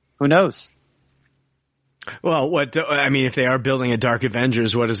 Who knows? Well, if they are building a Dark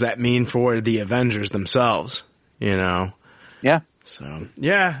Avengers, what does that mean for the Avengers themselves? You know? Yeah. So,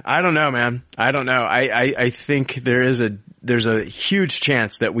 yeah, I don't know, man. I don't know. I think there's a huge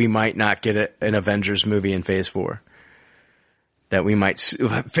chance that we might not get an Avengers movie in Phase 4.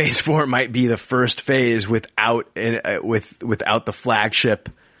 That Phase 4 might be the first phase without the flagship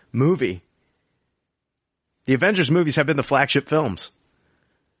movie. The Avengers movies have been the flagship films.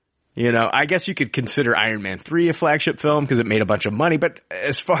 You know, I guess you could consider Iron Man 3 a flagship film because it made a bunch of money, but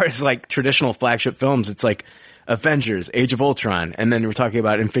as far as like traditional flagship films, it's like Avengers, Age of Ultron, and then we're talking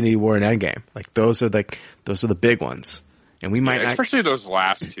about Infinity War and Endgame. Like those are the big ones. And we might especially those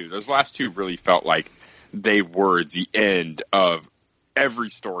last two. Those last two really felt like they were the end of every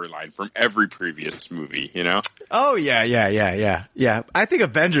storyline from every previous movie, you know? Oh, yeah. I think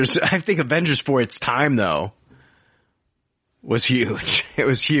Avengers for its time, though, was huge. It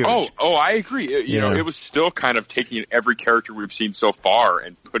was huge. Oh, I agree. You know, it was still kind of taking every character we've seen so far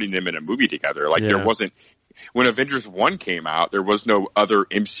and putting them in a movie together. Like, there wasn't... When Avengers 1 came out, there was no other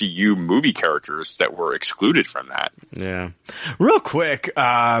MCU movie characters that were excluded from that. Yeah. Real quick,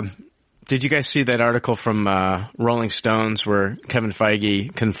 did you guys see that article from Rolling Stones where Kevin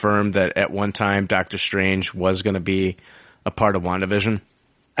Feige confirmed that at one time Doctor Strange was going to be a part of WandaVision?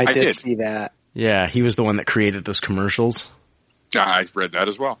 I did see that. Yeah, he was the one that created those commercials. I read that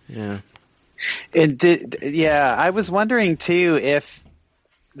as well. Yeah. I was wondering too if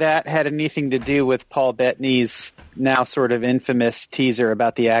that had anything to do with Paul Bettany's now sort of infamous teaser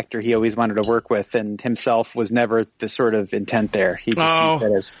about the actor he always wanted to work with, and himself was never the sort of intent there. He just used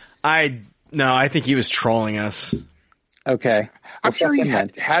it as... I think he was trolling us. Okay. I'm sure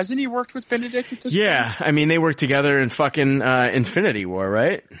hasn't he worked with Benedict at this point? Yeah, I mean, they worked together in fucking Infinity War,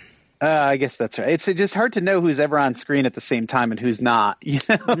 right? I guess that's right. It's just hard to know who's ever on screen at the same time and who's not. You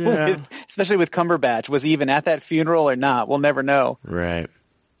know, especially with Cumberbatch. Was he even at that funeral or not? We'll never know. Right.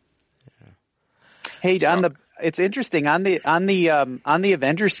 Hey, it's interesting on the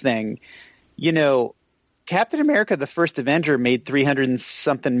Avengers thing. You know, Captain America: The First Avenger made $300 and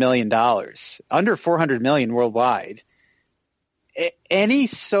something million, under $400 million worldwide. Any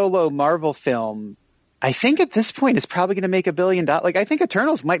solo Marvel film, I think at this point is probably going to make $1 billion. Like, I think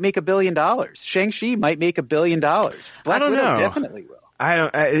Eternals might make $1 billion. Shang-Chi might make $1 billion. Black Widow definitely will.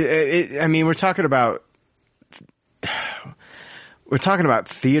 I mean, we're talking about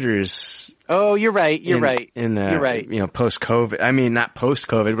theaters Oh, you're right. You're right. You're right. You know, post-COVID. I mean, not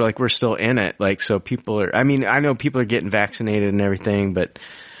post-COVID, but like we're still in it. Like, so people are. I mean, I know people are getting vaccinated and everything, but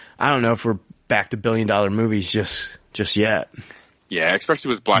I don't know if we're back to $1 billion movies just yet. Yeah,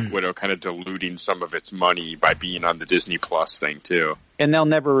 especially with Black Widow kind of diluting some of its money by being on the Disney Plus thing too. And they'll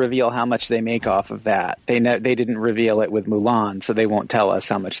never reveal how much they make off of that. They didn't reveal it with Mulan, so they won't tell us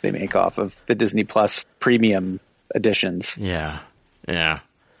how much they make off of the Disney Plus premium editions. Yeah.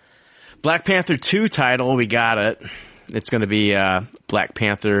 Black Panther 2 title, we got it. It's going to be Black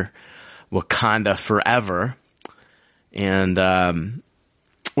Panther Wakanda Forever. And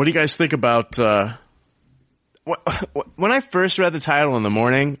what do you guys think about... when I first read the title in the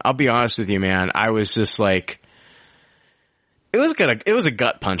morning, I'll be honest with you, man, I was just like, it was a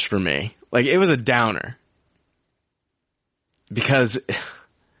gut punch for me. Like, it was a downer. Because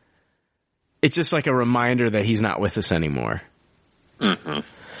it's just like a reminder that he's not with us anymore. Mm-hmm.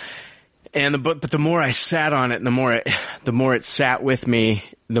 And but the more I sat on it, and the more it sat with me,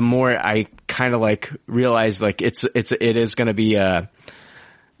 the more I kind of like realized like it is going to be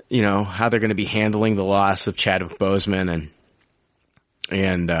you know, how they're going to be handling the loss of Chadwick Boseman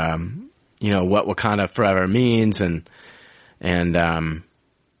and you know, what Wakanda Forever means and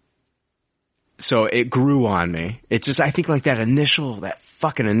so it grew on me. It's just, I think like that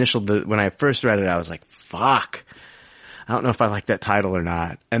fucking initial, when I first read it, I was like, fuck, I don't know if I like that title or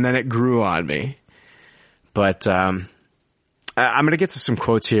not. And then it grew on me. But, I'm going to get to some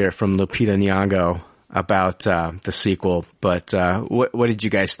quotes here from Lupita Nyong'o about the sequel, but what did you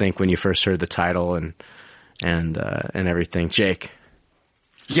guys think when you first heard the title and everything, Jake?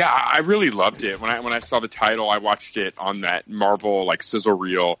 Yeah, I really loved it. When I saw the title, I watched it on that Marvel like sizzle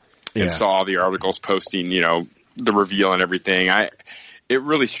reel and saw all the articles posting, you know, the reveal and everything. It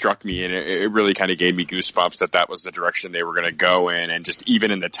really struck me, and it really kind of gave me goosebumps that was the direction they were going to go in, and just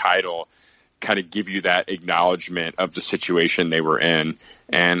even in the title, kind of give you that acknowledgement of the situation they were in.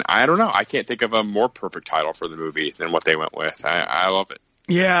 And I don't know, I can't think of a more perfect title for the movie than what they went with. I love it.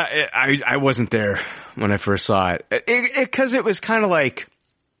 Yeah, I wasn't there when I first saw it. Because it was kind of like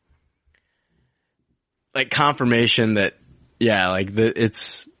confirmation that,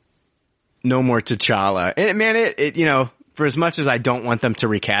 it's no more T'Challa. And man, it you know, for as much as I don't want them to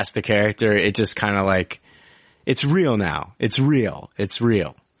recast the character, it just kind of like, it's real now. It's real.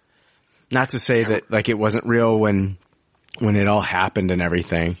 Not to say that like it wasn't real when it all happened and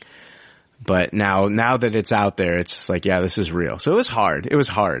everything, but now that it's out there, it's like, yeah, this is real. So it was hard. It was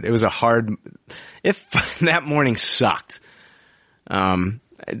a hard, if that morning sucked.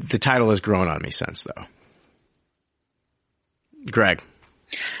 The title has grown on me since though. Greg.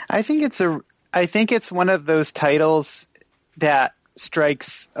 I think it's one of those titles that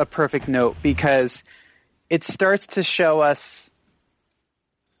strikes a perfect note because it starts to show us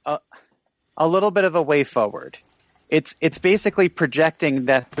a little bit of a way forward. It's basically projecting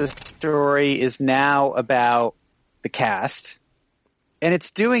that the story is now about the cast, and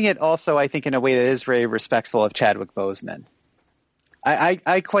it's doing it also, I think, in a way that is very respectful of Chadwick Boseman.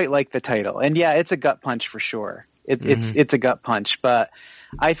 I quite like the title, and yeah, it's a gut punch for sure. It's a gut punch, but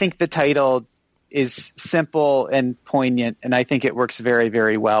I think the title is simple and poignant, and I think it works very,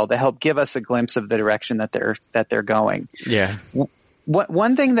 very well to help give us a glimpse of the direction that they're going. Yeah.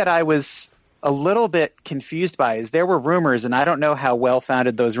 One thing that I was a little bit confused by is there were rumors, and I don't know how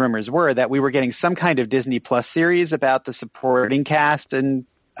well-founded those rumors were, that we were getting some kind of Disney Plus series about the supporting cast. And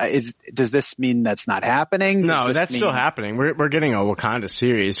does this mean that's not happening? No, that's still happening. We're getting a Wakanda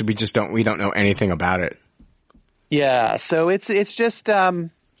series. We don't know anything about it. Yeah, so it's just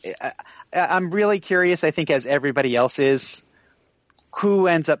I'm really curious, I think, as everybody else is, who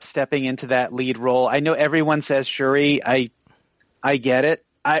ends up stepping into that lead role. I know everyone says Shuri. I get it.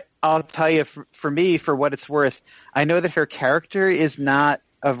 I'll tell you, for me, for what it's worth, I know that her character is not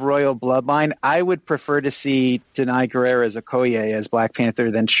of royal bloodline. I would prefer to see Denai Guerrero as Okoye as Black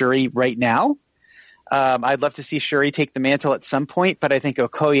Panther than Shuri right now. I'd love to see Shuri take the mantle at some point, but I think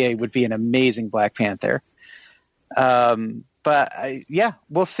Okoye would be an amazing Black Panther. But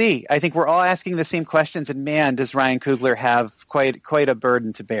we'll see. I think we're all asking the same questions, and man, does Ryan Coogler have quite a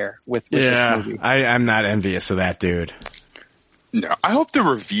burden to bear with this movie. I'm not envious of that dude. No, I hope the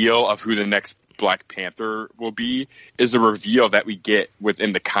reveal of who the next Black Panther will be is a reveal that we get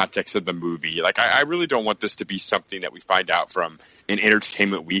within the context of the movie. Like, I really don't want this to be something that we find out from an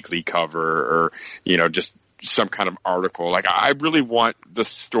Entertainment Weekly cover or, you know, just some kind of article. Like, I really want the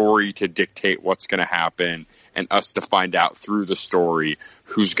story to dictate what's going to happen and us to find out through the story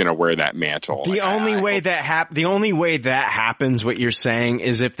who's going to wear that mantle. The only way that happens, what you're saying,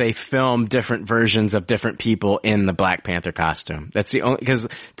 is if they film different versions of different people in the Black Panther costume. That's the only, because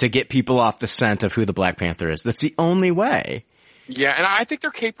to get people off the scent of who the Black Panther is. That's the only way. Yeah, and I think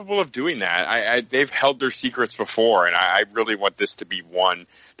they're capable of doing that. They've held their secrets before, and I really want this to be one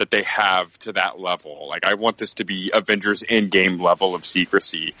that they have to that level. Like, I want this to be Avengers Endgame level of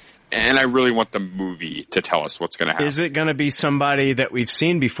secrecy, and I really want the movie to tell us what's going to happen. Is it going to be somebody that we've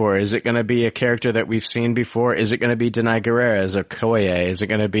seen before? Is it going to be a character that we've seen before? Is it going to be Denai Guerrero as Okoye? Is it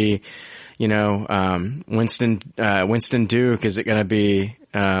going to be, Winston Duke? Is it going to be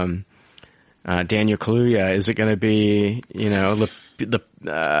Daniel Kaluuya? Is it going to be, not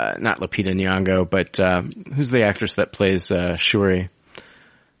Lupita Nyong'o, but who's the actress that plays Shuri?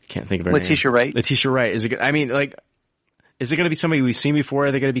 Can't think of her name. Letitia Wright. Letitia Wright. Is it going to be somebody we've seen before?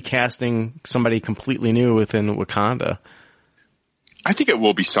 Are they going to be casting somebody completely new within Wakanda? I think it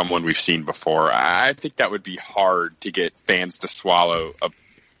will be someone we've seen before. I think that would be hard to get fans to swallow a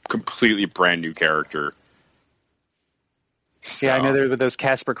completely brand new character. So. Yeah, I know there were those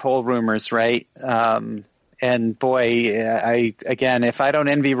Casper Cole rumors, right? And boy, if I don't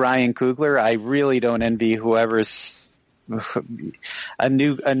envy Ryan Coogler, I really don't envy whoever's a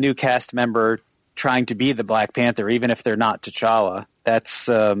new cast member trying to be the Black Panther, even if they're not T'Challa. That's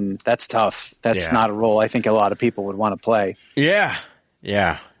tough. That's not a role I think a lot of people would want to play. Yeah.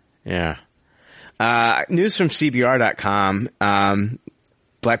 News from CBR.com.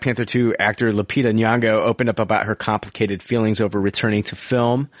 Black Panther 2 actor Lupita Nyong'o opened up about her complicated feelings over returning to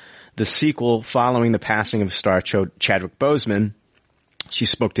film. The sequel following the passing of star Chadwick Boseman. She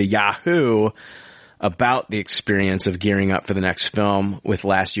spoke to Yahoo about the experience of gearing up for the next film with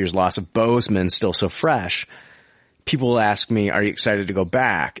last year's loss of Boseman still so fresh. People will ask me, are you excited to go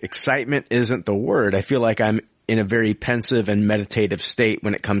back? Excitement isn't the word. I feel like I'm in a very pensive and meditative state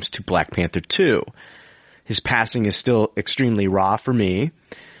when it comes to Black Panther 2. His passing is still extremely raw for me,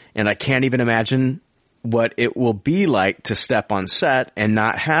 and I can't even imagine what it will be like to step on set and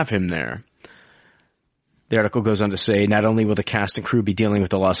not have him there. The article goes on to say not only will the cast and crew be dealing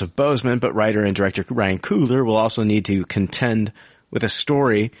with the loss of Boseman, but writer and director Ryan Coogler will also need to contend with a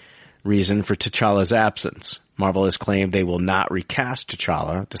story reason for T'Challa's absence. Marvel has claimed they will not recast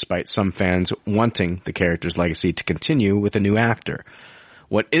T'Challa, despite some fans wanting the character's legacy to continue with a new actor.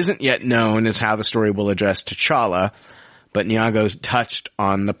 What isn't yet known is how the story will address T'Challa, but Nyong'o touched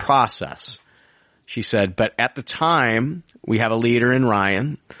on the process. She said, but at the time, we have a leader in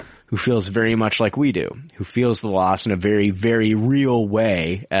Ryan who feels very much like we do, who feels the loss in a very, very real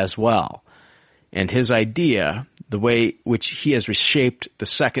way as well. And his idea, the way which he has reshaped the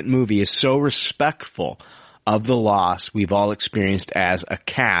second movie, is so respectful of the loss we've all experienced as a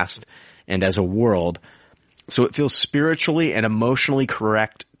cast and as a world. So it feels spiritually and emotionally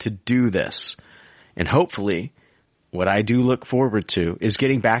correct to do this. And hopefully, what I do look forward to is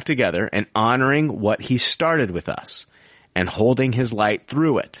getting back together and honoring what he started with us and holding his light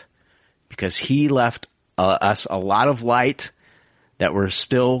through it. Because he left us a lot of light that we're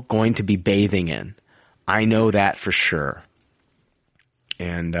still going to be bathing in. I know that for sure.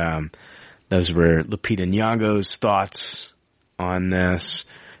 And those were Lupita Nyong'o's thoughts on this.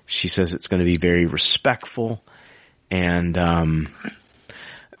 She says it's going to be very respectful. And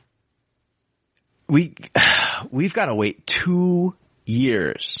we've got to wait 2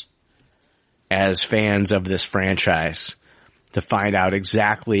 years as fans of this franchise to find out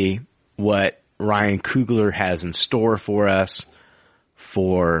exactly what Ryan Coogler has in store for us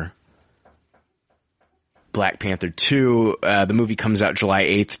for Black Panther 2. The movie comes out July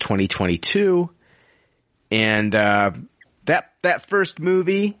 8th, 2022. And that first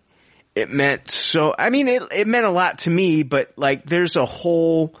movie, it meant it meant a lot to me, but like there's a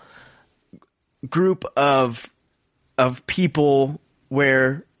whole group of people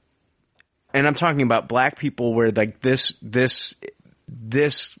where, and I'm talking about black people, where like this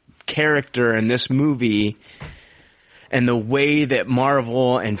character in this movie and the way that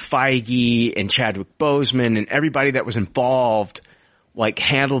Marvel and Feige and Chadwick Boseman and everybody that was involved like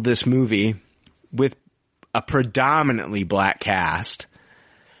handled this movie with a predominantly black cast.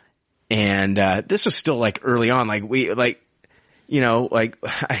 And this was still like early on, like we like, you know, like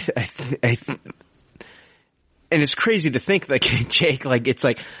I and it's crazy to think like Jake, like it's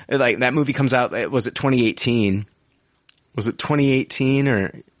like that movie comes out. Was it 2018? Was it 2018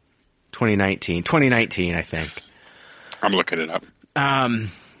 or 2019? 2019, I think. I'm looking it up.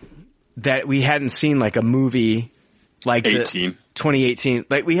 That we hadn't seen like a movie like 18. 2018,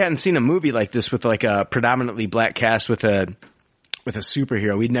 like we hadn't seen a movie like this with like a predominantly black cast with a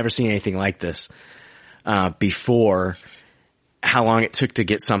superhero. We'd never seen anything like this before. How long it took to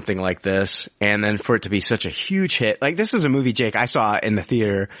get something like this, and then for it to be such a huge hit. Like, this is a movie, Jake, I saw in the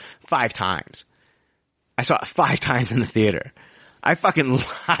theater 5 times. I saw it 5 times in the theater.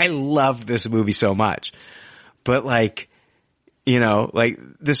 I loved this movie so much. But like, you know, like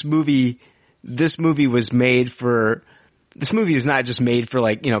this movie was made for, this movie was not just made for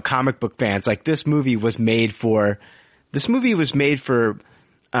like, you know, comic book fans. Like, this movie was made for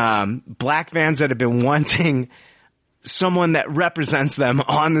black fans that have been wanting someone that represents them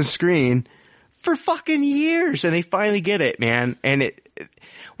on the screen for fucking years, and they finally get it, man. And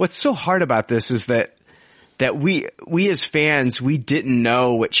what's so hard about this is that we as fans, we didn't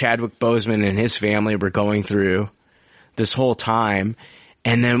know what Chadwick Boseman and his family were going through this whole time.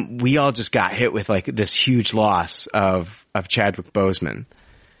 And then we all just got hit with like this huge loss of Chadwick Boseman.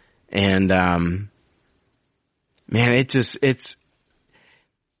 And, man,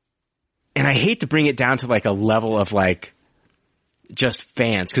 and I hate to bring it down to like a level of like just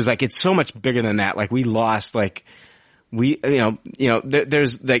fans, cause like it's so much bigger than that. Like we lost, like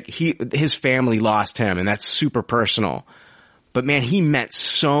there's like his family lost him, and that's super personal. But man, he meant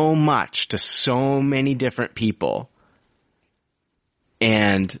so much to so many different people.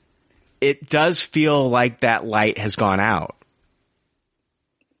 And it does feel like that light has gone out.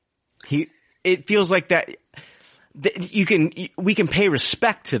 It feels like that. We can pay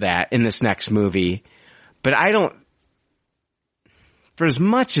respect to that in this next movie, but I don't, for as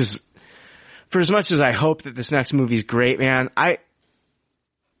much as I hope that this next movie is great, man, I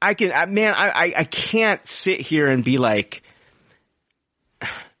can't sit here and be like,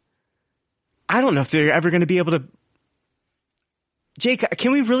 I don't know if they're ever going to be able to. Jake,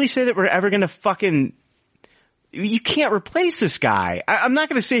 can we really say that we're ever going to fucking, you can't replace this guy. I'm not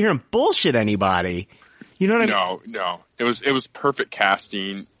going to sit here and bullshit anybody. You know what I mean? No. It was perfect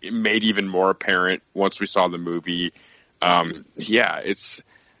casting. It made even more apparent once we saw the movie. It's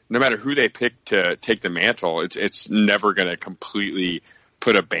no matter who they pick to take the mantle, it's never going to completely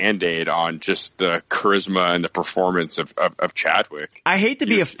put a Band-Aid on just the charisma and the performance of Chadwick. I hate to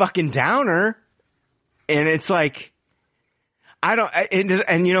be a fucking downer, and it's like,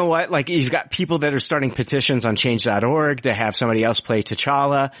 and you know what? Like, you've got people that are starting petitions on change.org to have somebody else play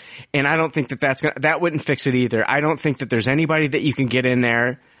T'Challa. And I don't think that wouldn't fix it either. I don't think that there's anybody that you can get in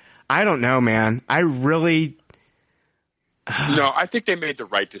there. I don't know, man. I really. No, I think they made the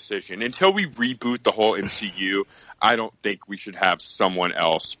right decision. Until we reboot the whole MCU, I don't think we should have someone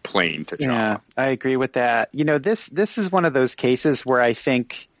else playing T'Challa. Yeah, I agree with that. You know, this is one of those cases where I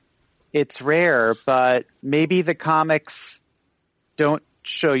think it's rare, but maybe the comics don't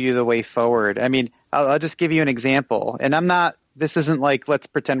show you the way forward. I mean, I'll just give you an example. And this isn't like, let's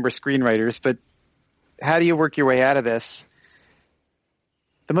pretend we're screenwriters, but how do you work your way out of this?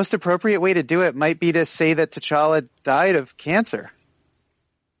 The most appropriate way to do it might be to say that T'Challa died of cancer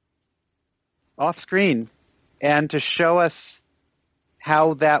off screen, and to show us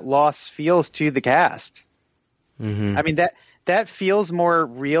how that loss feels to the cast. Mm-hmm. I mean, that feels more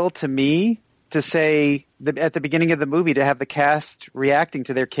real to me, to say at the beginning of the movie, to have the cast reacting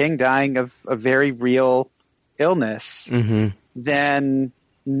to their king dying of a very real illness, mm-hmm. than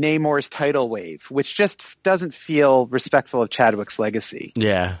Namor's tidal wave, which just doesn't feel respectful of Chadwick's legacy.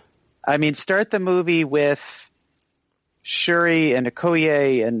 Yeah. I mean, start the movie with Shuri and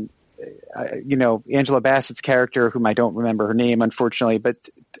Okoye and, Angela Bassett's character, whom I don't remember her name, unfortunately, but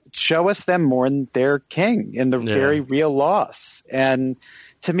show us them mourn their king in the very real loss. And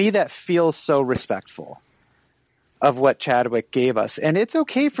to me, that feels so respectful of what Chadwick gave us. And it's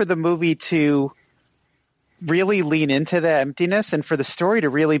okay for the movie to really lean into the emptiness and for the story to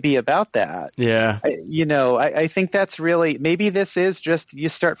really be about that. Yeah. I think that's really, maybe this is just, you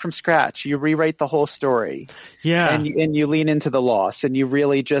start from scratch, you rewrite the whole story. Yeah. And you lean into the loss, and you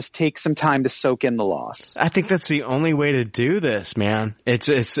really just take some time to soak in the loss. I think that's the only way to do this, man. It's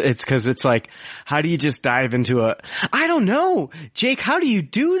cause it's like, how do you just dive into I don't know, Jake, how do you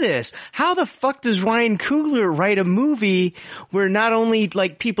do this? How the fuck does Ryan Coogler write a movie where not only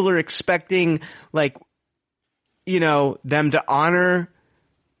like people are expecting like, them to honor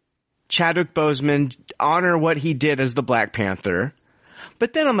Chadwick Boseman, honor what he did as the Black Panther,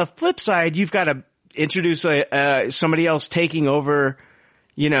 but then on the flip side, you've got to introduce somebody else taking over,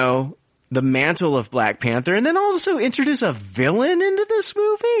 the mantle of Black Panther, and then also introduce a villain into this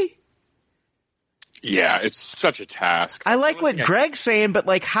movie? Yeah, it's such a task. I like what Greg's saying, but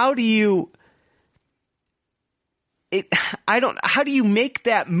like, how do you make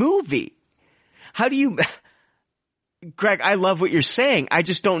that movie? How do you Greg, I love what you're saying. I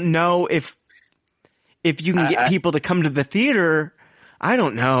just don't know if you can get people to come to the theater. I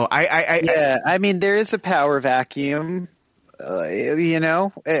don't know. I mean, there is a power vacuum, and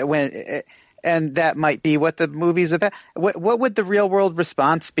that might be what the movie's about. What would the real world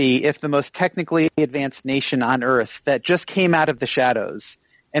response be if the most technically advanced nation on Earth that just came out of the shadows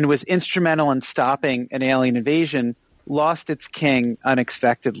and was instrumental in stopping an alien invasion lost its king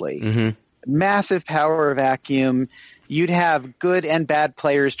unexpectedly? Mm-hmm. Massive power vacuum. You'd have good and bad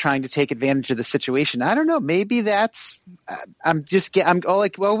players trying to take advantage of the situation. I don't know. Maybe that's.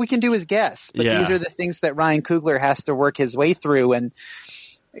 All we can do is guess. But these are the things that Ryan Coogler has to work his way through. And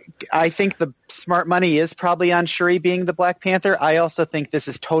I think the smart money is probably on Shuri being the Black Panther. I also think this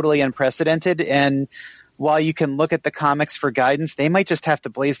is totally unprecedented. And while you can look at the comics for guidance, they might just have to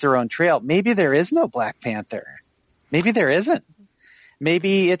blaze their own trail. Maybe there is no Black Panther. Maybe there isn't.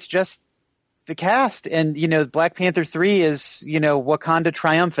 Maybe it's just the cast, and Black Panther 3 is Wakanda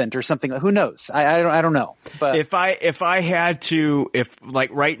triumphant or something. Who knows? I don't know. But if I had to,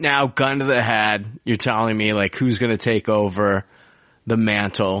 right now, gun to the head, you're telling me like who's going to take over the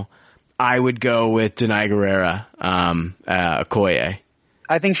mantle, I would go with Denai Guerrera, Okoye.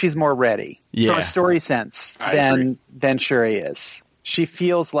 I think she's more ready from a story sense than Shuri is. She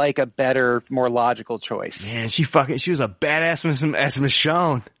feels like a better, more logical choice. Man, she was a badass as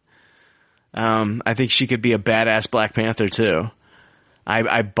Michonne. I think she could be a badass Black Panther too.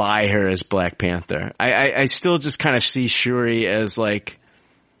 I buy her as Black Panther. I still just kind of see Shuri as like,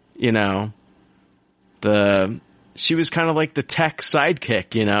 she was kind of like the tech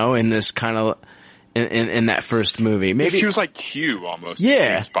sidekick, in this kind of, in that first movie. Maybe she was like Q almost.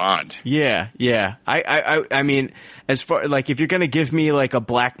 Yeah. James Bond. Yeah. Yeah. I mean, as far, like, if you're going to give me like a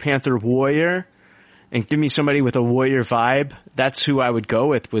Black Panther warrior, and give me somebody with a warrior vibe, that's who I would go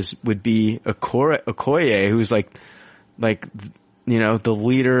with, would be Okoye, who's like, the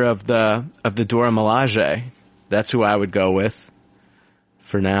leader of the Dora Milaje. That's who I would go with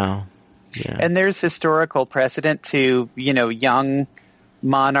for now. Yeah. And there's historical precedent to, young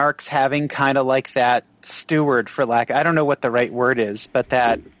monarchs having kind of like that steward, for lack, I don't know what the right word is, but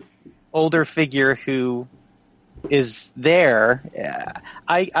that older figure who is there.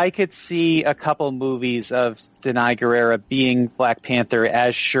 I could see a couple movies of Denai Guerrera being Black Panther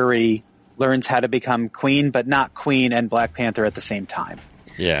as Shuri learns how to become queen, but not queen and Black Panther at the same time.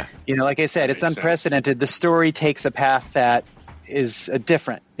 Yeah. Like I said, it's unprecedented. The story takes a path that is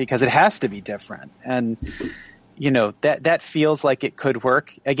different because it has to be different. And, that feels like it could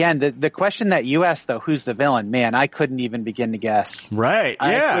work. Again, the question that you asked, though, who's the villain? Man, I couldn't even begin to guess. Right,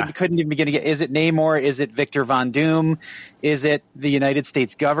 yeah. I couldn't even begin to guess. Is it Namor? Is it Victor Von Doom? Is it the United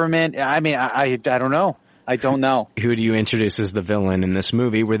States government? I mean, I don't know. I don't know. Who do you introduce as the villain in this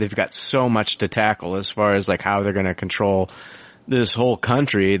movie where they've got so much to tackle as far as like how they're going to control this whole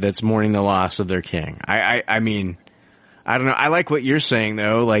country that's mourning the loss of their king? I mean, I don't know. I like what you're saying,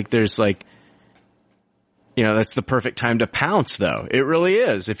 though. Like, there's like, that's the perfect time to pounce, though. It really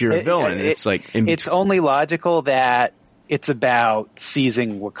is. If you're a villain, it's like it's only logical that it's about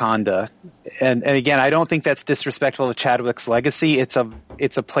seizing Wakanda. And again, I don't think that's disrespectful of Chadwick's legacy. It's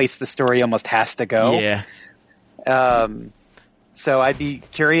a place the story almost has to go. Yeah. So I'd be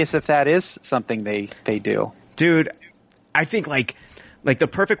curious if that is something they do. Dude, I think like the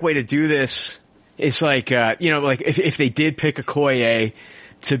perfect way to do this is like, like if they did pick Okoye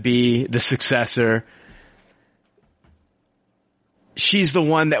to be the successor, she's the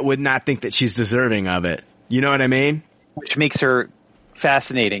one that would not think that she's deserving of it. You know what I mean? Which makes her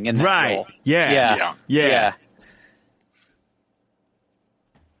fascinating in that role. Yeah.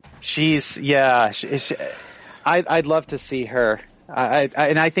 I'd love to see her.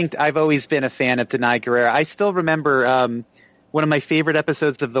 And I think I've always been a fan of Denai Guerrera. I still remember one of my favorite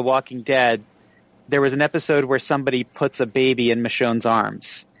episodes of The Walking Dead. There was an episode where somebody puts a baby in Michonne's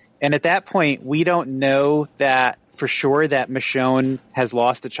arms. And at that point, we don't know that for sure that Michonne has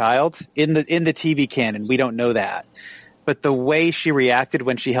lost a child in the TV canon. We don't know that. But the way she reacted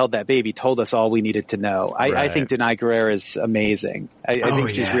when she held that baby told us all we needed to know. I think Denai Guerrera is amazing. I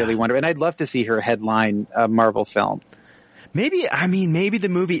think she's really wonderful. And I'd love to see her headline a Marvel film. Maybe the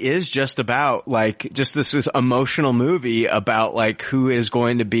movie is just about like, just this emotional movie about like who is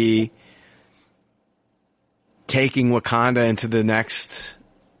going to be taking Wakanda into the next,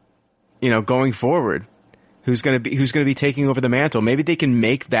 going forward. Who's going to be taking over the mantle? Maybe they can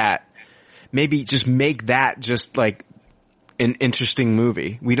make that just like an interesting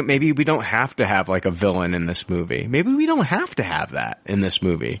movie. Maybe we don't have to have like a villain in this movie. Maybe we don't have to have that in this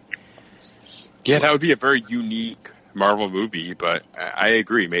movie. Yeah, that would be a very unique Marvel movie, but I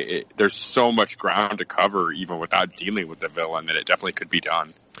agree. There's so much ground to cover even without dealing with the villain that it definitely could be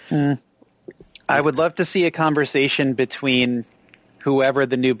done. I would love to see a conversation between whoever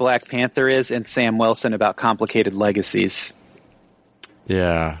the new Black Panther is and Sam Wilson about complicated legacies.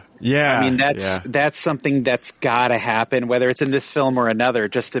 Yeah. I mean, that's something that's got to happen, whether it's in this film or another,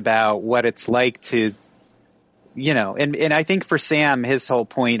 just about what it's like to, and I think for Sam, his whole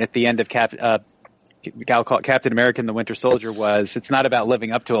point at the end of I'll call it Captain America and the Winter Soldier was, it's not about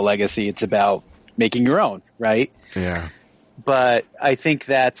living up to a legacy, it's about making your own, right? Yeah. But I think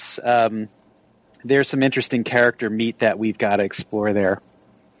that's, there's some interesting character meat that we've got to explore there.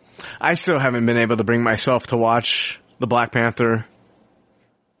 I still haven't been able to bring myself to watch the Black Panther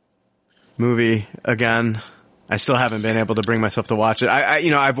movie again. I still haven't been able to bring myself to watch it.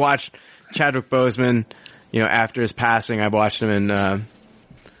 I've watched Chadwick Boseman, after his passing. I've watched him in, the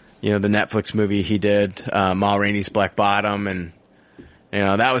Netflix movie he did, Ma Rainey's Black Bottom, and,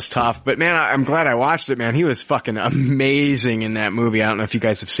 that was tough. But man, I'm glad I watched it, man. He was fucking amazing in that movie. I don't know if you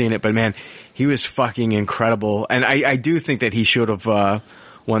guys have seen it, but man, he was fucking incredible. And I do think that he should have,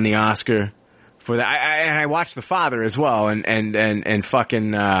 won the Oscar for that. I watched The Father as well, and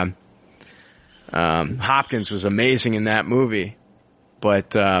fucking, Hopkins was amazing in that movie.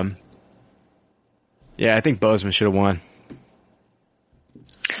 But, I think Boseman should have won.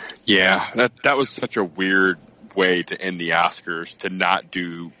 Yeah, that was such a weird way to end the Oscars, to not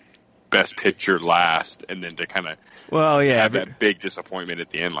do Best Picture last, and then to kind of have that big disappointment at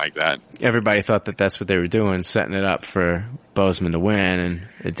the end like that. Everybody thought that that's what they were doing, setting it up for Boseman to win, and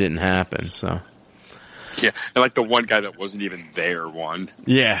it didn't happen. So yeah, and like the one guy that wasn't even there won.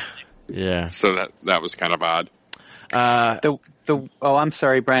 Yeah. So that was kind of odd. I'm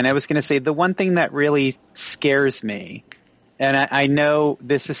sorry, Brian. I was going to say the one thing that really scares me, and I know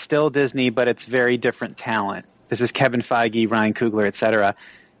this is still Disney, but it's very different talent. This is Kevin Feige, Ryan Coogler, etc.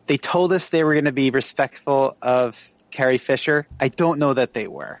 They told us they were going to be respectful of Carrie Fisher. I don't know that they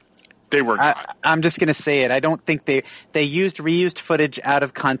were. They were not. I'm just going to say it. I don't think they reused footage out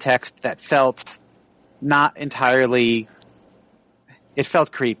of context that felt not entirely. It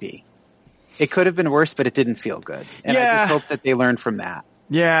felt creepy. It could have been worse, but it didn't feel good. And I just hope that they learned from that.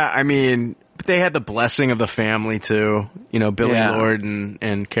 Yeah, I mean, but they had the blessing of the family too. Billy Lord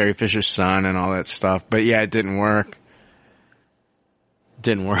and Carrie Fisher's son and all that stuff. But yeah, it didn't work.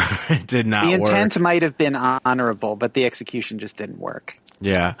 Didn't work. It did not work. The intent might have been honorable, but the execution just didn't work.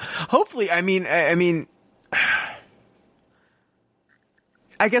 Yeah. Hopefully, I mean,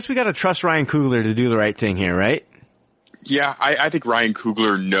 I guess we got to trust Ryan Coogler to do the right thing here, right? Yeah, I think Ryan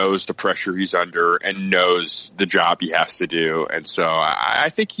Coogler knows the pressure he's under and knows the job he has to do, and so I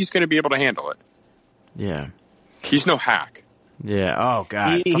think he's going to be able to handle it. Yeah. He's no hack. Yeah. Oh,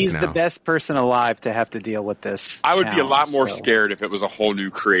 God. He's the best person alive to have to deal with this. I would be a lot more scared if it was a whole new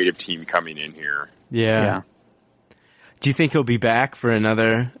creative team coming in here. Yeah. Do you think he'll be back for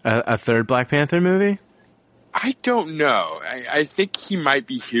a third Black Panther movie? I don't know. I think he might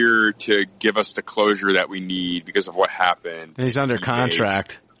be here to give us the closure that we need because of what happened. And he's under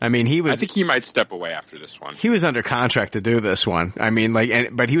contract. I mean, I think he might step away after this one. He was under contract to do this one. I mean,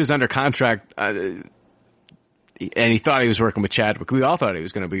 but he was under contract, and he thought he was working with Chadwick. We all thought he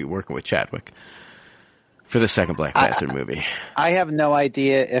was going to be working with Chadwick for the second Black Panther movie. I have no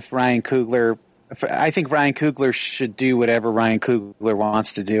idea if Ryan Coogler. I think Ryan Coogler should do whatever Ryan Coogler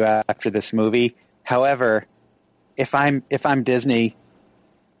wants to do after this movie. However, if I'm Disney,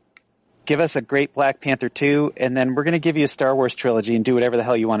 give us a great Black Panther 2, and then we're going to give you a Star Wars trilogy and do whatever the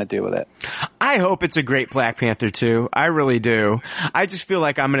hell you want to do with it. I hope it's a great Black Panther 2. I really do. I just feel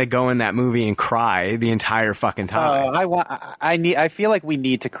like I'm going to go in that movie and cry the entire fucking time. I feel like we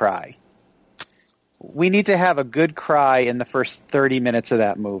need to cry. We need to have a good cry in the first 30 minutes of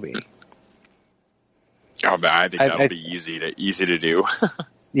that movie. Oh, I think that'll be easy to do.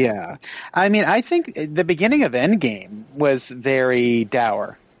 Yeah. I mean, I think the beginning of Endgame was very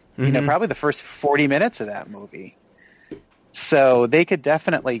dour. Mm-hmm. Probably the first 40 minutes of that movie. So they could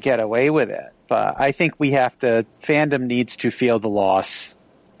definitely get away with it. But I think fandom needs to feel the loss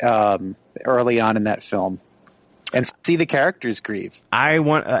early on in that film and see the characters grieve.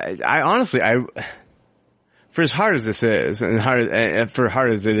 Honestly, for as hard as this is and for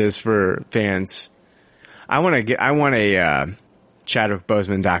hard as it is for fans, I want a Chadwick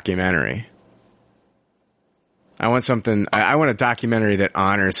Boseman documentary. I want a documentary that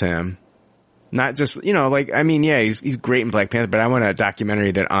honors him. Not just, he's great in Black Panther, but I want a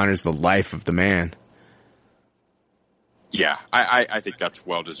documentary that honors the life of the man. Yeah, I think that's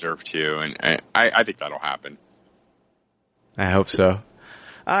well deserved too, and I think that'll happen. I hope so.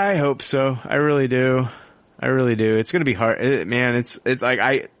 I really do. I really do. It's going to be hard, man. It's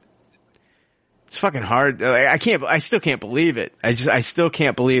like it's fucking hard. I still can't believe it. I still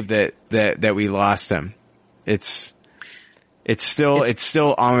can't believe that we lost him. It's almost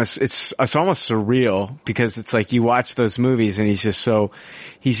surreal because it's like you watch those movies and he's just so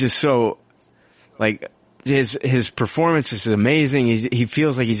like his performance is amazing. He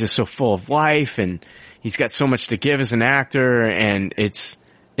feels like he's just so full of life and he's got so much to give as an actor, and it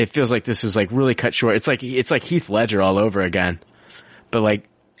feels like this was like really cut short. It's like Heath Ledger all over again. But like,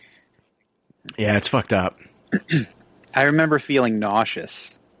 yeah, it's fucked up. I remember feeling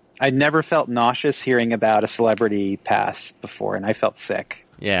nauseous. I'd never felt nauseous hearing about a celebrity pass before, and I felt sick.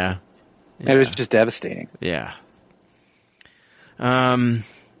 Yeah. It was just devastating. Yeah.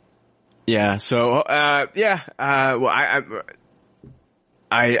 Yeah. So, well,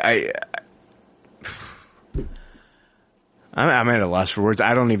 I'm at a loss for words.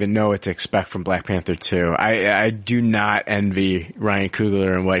 I don't even know what to expect from Black Panther 2. I do not envy Ryan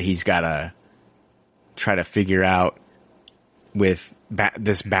Coogler and what he's got to try to figure out with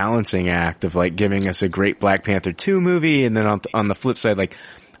this balancing act of like giving us a great Black Panther 2 movie, and then on the flip side, like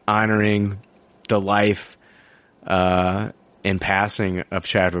honoring the life and passing of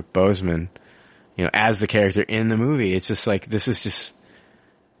Chadwick Boseman, you know, as the character in the movie. It's just like this is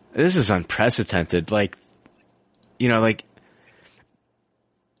unprecedented. Like, you know,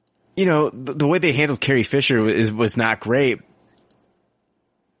 the way they handled Carrie Fisher was not great.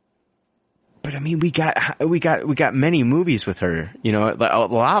 But I mean, we got many movies with her, you know, a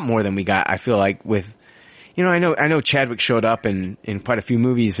lot more than we got, I feel like, with, you know, I know Chadwick showed up in quite a few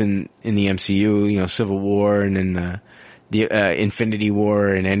movies in the MCU, you know, Civil War and then the Infinity War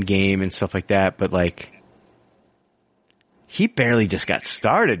and Endgame and stuff like that, but like, he barely just got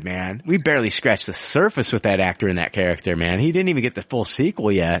started, man. We barely scratched the surface with that actor and that character, man. He didn't even get the full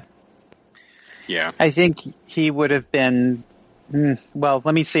sequel yet. Yeah. I think he would have been, well,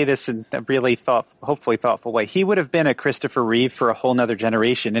 let me say this in a really hopefully thoughtful way. He would have been a Christopher Reeve for a whole nother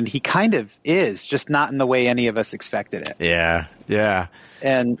generation, and he kind of is, just not in the way any of us expected it. Yeah, yeah.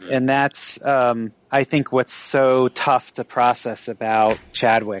 And that's, I think, what's so tough to process about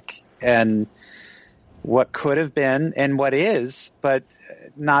Chadwick and what could have been and what is, but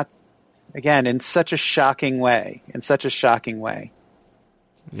not, again, in such a shocking way.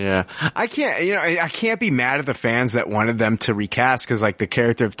 Yeah. I can't be mad at the fans that wanted them to recast, because like the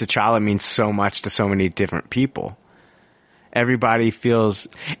character of T'Challa means so much to so many different people. Everybody feels,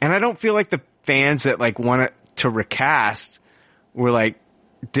 and I don't feel like the fans that like wanted to recast were like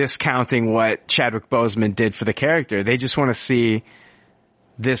discounting what Chadwick Boseman did for the character. They just want to see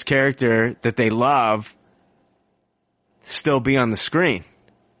this character that they love still be on the screen.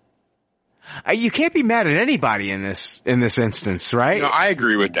 You can't be mad at anybody in this instance, right? No, I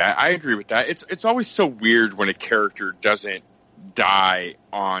agree with that. It's always so weird when a character doesn't die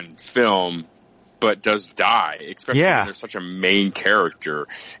on film, but does die, especially when there's such a main character,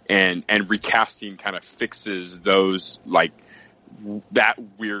 and recasting kind of fixes those, like, that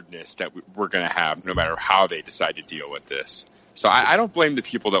weirdness that we're going to have no matter how they decide to deal with this. So I don't blame the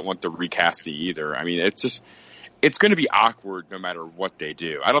people that want the recasting either. I mean, it's going to be awkward no matter what they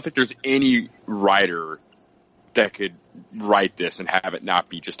do. I don't think there's any writer that could write this and have it not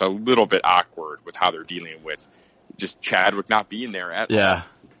be just a little bit awkward with how they're dealing with just Chadwick not being there at all. Yeah.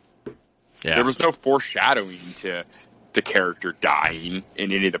 There was no foreshadowing to the character dying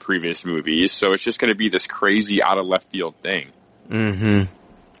in any of the previous movies, so it's just going to be this crazy out of left field thing. Mm-hmm.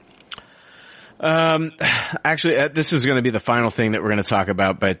 Actually, this is going to be the final thing that we're going to talk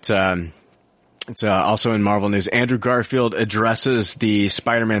about, but it's also in Marvel news. Andrew Garfield addresses the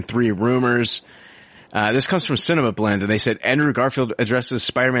Spider-Man 3 rumors. This comes from Cinema Blend, and they said Andrew Garfield addresses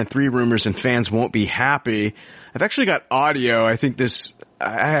Spider-Man 3 rumors and fans won't be happy. I've actually got audio. I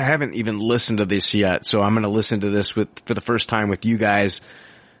haven't even listened to this yet, so I'm going to listen to this for the first time with you guys.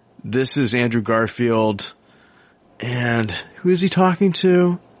 This is Andrew Garfield, and who is he talking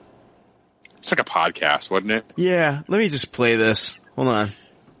to? It's like a podcast, wasn't it? Yeah, let me just play this. Hold on.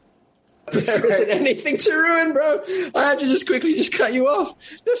 There isn't anything to ruin, bro. I have to just cut you off.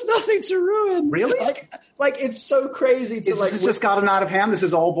 There's nothing to ruin. Really? Like it's so crazy to It's just gotten out of hand. This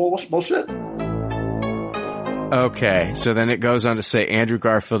is all bullshit. Okay, so then it goes on to say Andrew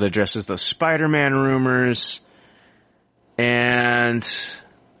Garfield addresses those Spider-Man rumors, and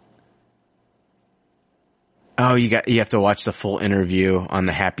you have to watch the full interview on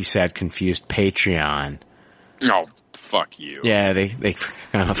the Happy Sad Confused Patreon. No. Fuck you. Yeah, they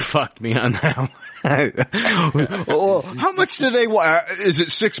kind of fucked me on that one. Oh, how much do they want? Is it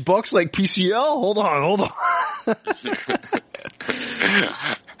 $6 like PCL? Hold on.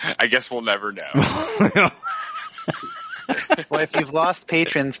 I guess we'll never know. Well, if you've lost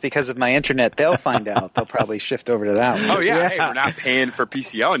patrons because of my internet, they'll find out. They'll probably shift over to that one. Oh, yeah. Hey, we're not paying for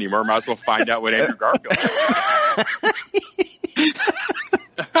PCL anymore. Might as well find out what Andrew Garfield is.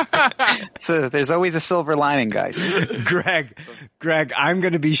 So there's always a silver lining, guys. Greg, I'm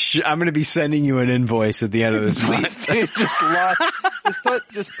gonna be sending you an invoice at the end of this month. Dude,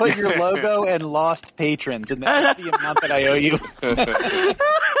 just put your logo and lost patrons, and that's the amount that I owe you.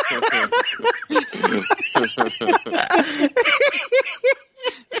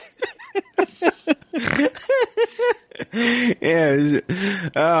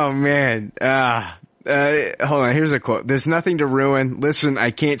 Oh man. Hold on. Here's a quote. There's nothing to ruin. Listen,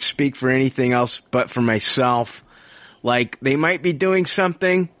 I can't speak for anything else but for myself. Like, they might be doing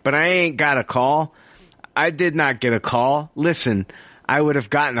something, but I ain't got a call. I did not get a call. Listen, I would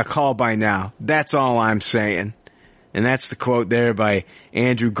have gotten a call by now. That's all I'm saying. And that's the quote there by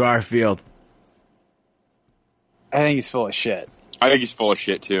Andrew Garfield. I think he's full of shit. I think he's full of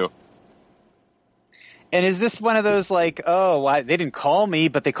shit, too. And is this one of those like, oh, they didn't call me,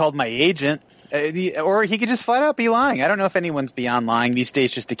 but they called my agent? Or he could just flat out be lying. I don't know if anyone's beyond lying these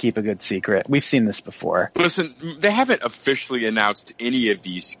days just to keep a good secret. We've seen this before. Listen, they haven't officially announced any of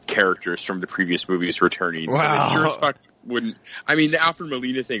these characters from the previous movies returning. Wow. So they sure as fuck wouldn't. I mean, the Alfred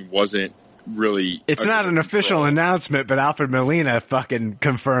Molina thing wasn't really. It's not an official announcement, but Alfred Molina fucking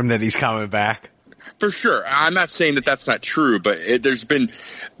confirmed that he's coming back. For sure. I'm not saying that that's not true, but there's been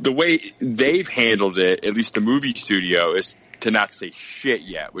the way they've handled it, at least the movie studio, is to not say shit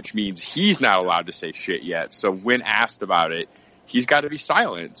yet, which means he's not allowed to say shit yet. So when asked about it, he's got to be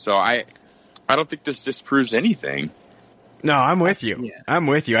silent. So I don't think this disproves anything. No, I'm with you. Yeah. I'm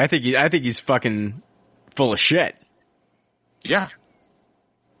with you. I think he's fucking full of shit. Yeah.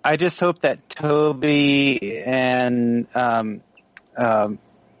 I just hope that Toby and I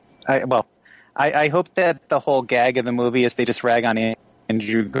hope that the whole gag of the movie is they just rag on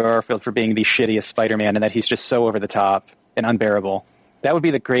Andrew Garfield for being the shittiest Spider-Man and that he's just so over the top and unbearable. That would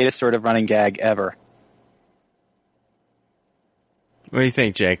be the greatest sort of running gag ever. What do you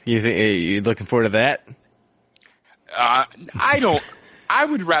think, Jake? You looking forward to that? I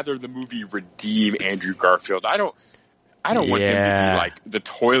would rather the movie redeem Andrew Garfield. I don't want him to be like the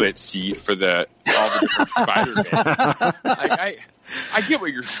toilet seat for all the different Spider-Man. I get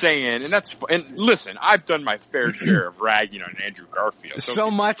what you're saying, and listen, I've done my fair share of ragging on Andrew Garfield.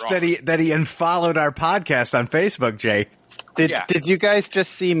 So much that he unfollowed our podcast on Facebook, Jake. Did you guys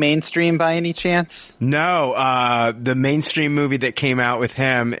just see Mainstream by any chance? No, the Mainstream movie that came out with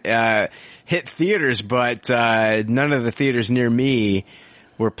him hit theaters, but none of the theaters near me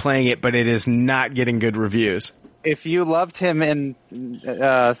were playing it, but it is not getting good reviews. If you loved him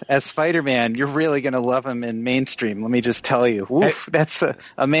as Spider-Man, you're really going to love him in Mainstream. Let me just tell you. Oof, that's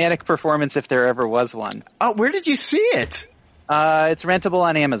a manic performance if there ever was one. Oh, where did you see it? It's rentable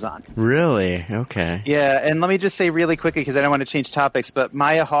on Amazon. Really? Okay. Yeah, and let me just say really quickly, because I don't want to change topics, but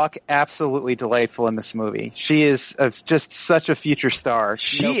Maya Hawke, absolutely delightful in this movie. She is just such a future star.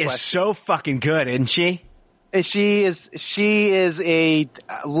 She is so fucking good, isn't she? She is a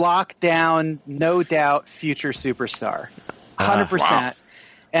lockdown, no doubt, future superstar. 100%. Wow.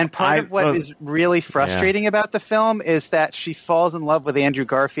 And part of what is really frustrating about the film is that she falls in love with Andrew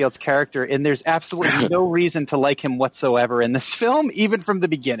Garfield's character, and there's absolutely no reason to like him whatsoever in this film, even from the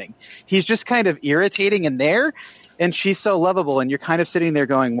beginning. He's just kind of irritating in there, and she's so lovable, and you're kind of sitting there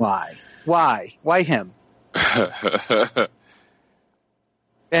going, why? Why? Why him?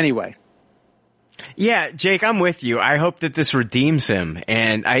 Anyway. Yeah, Jake, I'm with you. I hope that this redeems him.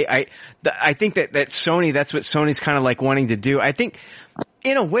 And I think that Sony, that's what Sony's kind of like wanting to do. I think,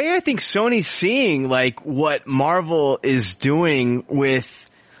 in a way, I think Sony's seeing like what Marvel is doing with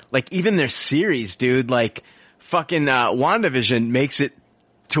like even their series, dude. Like fucking WandaVision makes it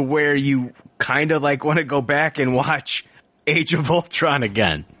to where you kind of like want to go back and watch Age of Ultron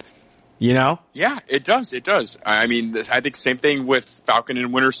again. You know? Yeah, it does. It does. I mean, I think same thing with Falcon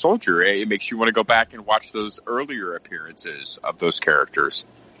and Winter Soldier. It makes you want to go back and watch those earlier appearances of those characters.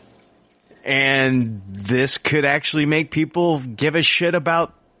 And this could actually make people give a shit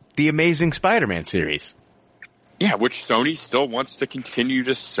about the Amazing Spider-Man series. Yeah, which Sony still wants to continue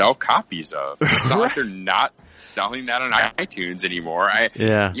to sell copies of. It's not like they're not selling that on iTunes anymore. I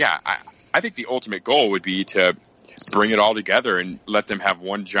think the ultimate goal would be to bring it all together and let them have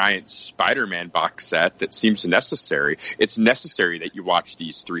one giant Spider-Man box set that seems necessary. It's necessary that you watch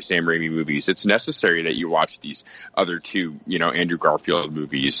these 3 Sam Raimi movies. It's necessary that you watch these other 2, Andrew Garfield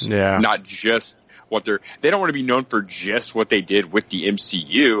movies. Yeah. Not just they don't want to be known for just what they did with the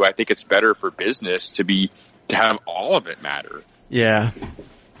MCU. I think it's better for business to have all of it matter. Yeah.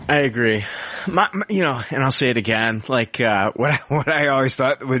 I agree. And I'll say it again. Like, what I always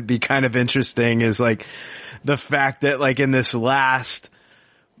thought would be kind of interesting is like the fact that like in this last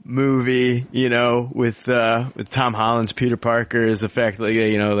movie, with Tom Holland's Peter Parker, is the fact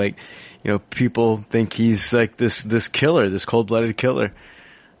that people think he's like this killer, this cold-blooded killer.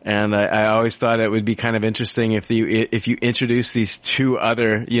 And I always thought it would be kind of interesting if you introduce these two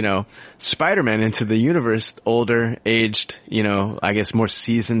other, Spider-Men into the universe, older, aged, I guess more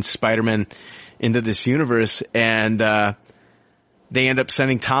seasoned Spider-Men into this universe, and they end up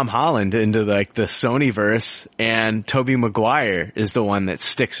sending Tom Holland into like the Sonyverse, and Tobey Maguire is the one that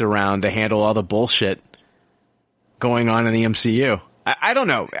sticks around to handle all the bullshit going on in the MCU. I don't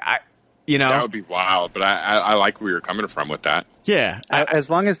know. That would be wild, but I like where you're coming from with that. Yeah. As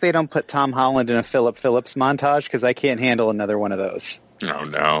long as they don't put Tom Holland in a Philip Phillips montage, because I can't handle another one of those. Oh,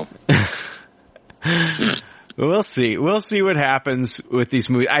 no. We'll see. We'll see what happens with these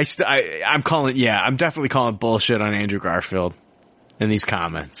movies. I'm definitely calling bullshit on Andrew Garfield in these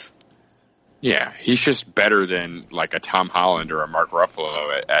comments. Yeah, he's just better than like a Tom Holland or a Mark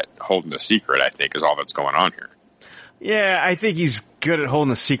Ruffalo at holding the secret, I think, is all that's going on here. Yeah, I think he's good at holding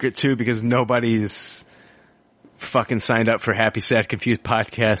the secret too, because nobody's fucking signed up for Happy Sad Confused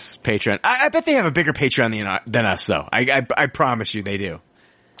Podcast's Patreon. I bet they have a bigger Patreon than us, though. I promise you they do.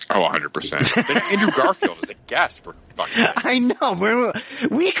 Oh, 100%. Andrew Garfield is a guest for fucking thing. I know.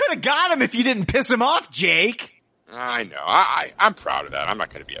 We could have got him if you didn't piss him off, Jake. I know. I'm proud of that. I'm not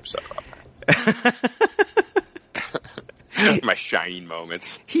going to be upset about that. My shining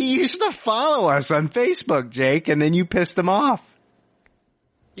moments. He used to follow us on Facebook, Jake, and then you pissed him off.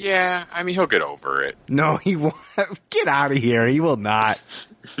 Yeah, I mean, he'll get over it. No, he won't. Get out of here. He will not.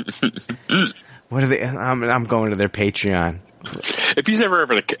 What is it? I'm going to their Patreon. If he's ever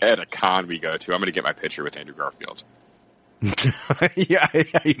at a con we go to, I'm going to get my picture with Andrew Garfield. Yeah, are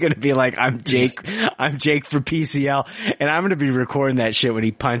you going to be like, I'm Jake for PCL, and I'm going to be recording that shit when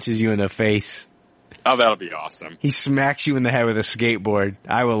he punches you in the face. Oh, that'll be awesome. He smacks you in the head with a skateboard.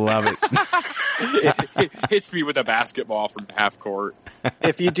 I will love it. It hits me with a basketball from half court.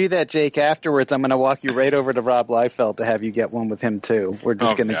 If you do that, Jake, afterwards, I'm going to walk you right over to Rob Liefeld to have you get one with him too. We're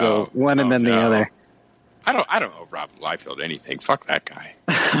just going to go one and then the other. I don't owe Rob Liefeld anything. Fuck that guy.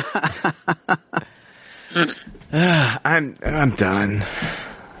 I'm done.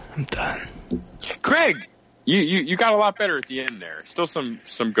 I'm done. Craig, you got a lot better at the end there. Still some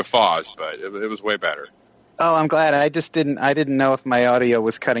guffaws, but it was way better. Oh, I'm glad. I didn't know if my audio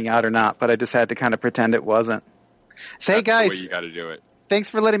was cutting out or not, but I just had to kind of pretend it wasn't. Say, That's guys, the way you got to do it. Thanks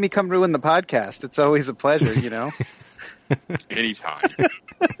for letting me come ruin the podcast. It's always a pleasure, Anytime.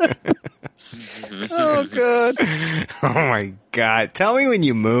 Oh, good. Oh, my God. Tell me when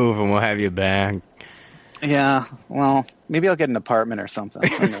you move and we'll have you back. Yeah, well, maybe I'll get an apartment or something.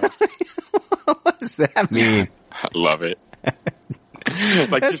 Who knows? What does that mean? I love it.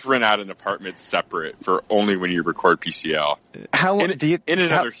 Like, just rent out an apartment separate for only when you record PCL. In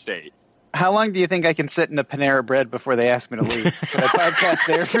another state. How long do you think I can sit in a Panera Bread before they ask me to leave? Can I podcast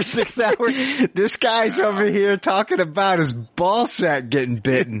there for 6 hours? This guy's over here talking about his ball sack getting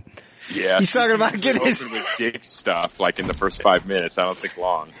bitten. Yeah, he's talking about getting his with dick stuff like in the first 5 minutes. I don't think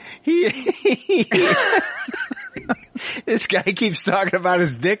long. This guy keeps talking about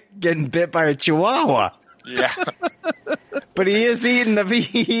his dick getting bit by a chihuahua. Yeah, but he is eating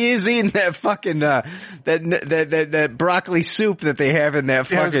that fucking that broccoli soup that they have in that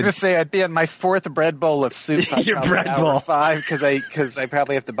fucking. Yeah, I was gonna say I'd be on my 4th bread bowl of soup. Your bread bowl 5 because I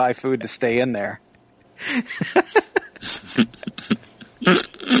probably have to buy food to stay in there.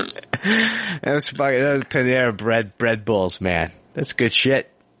 That was Panera bread bowls, man. That's good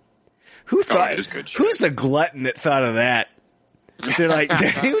shit. Who's the glutton that thought of that? They're like,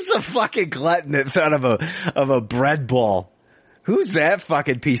 who's the fucking glutton that thought of a bread bowl? Who's that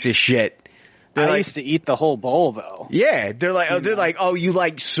fucking piece of shit? I used to eat the whole bowl though. Yeah, they're like, oh, you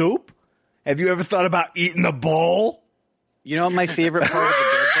like soup? Have you ever thought about eating the bowl? You know what my favorite part of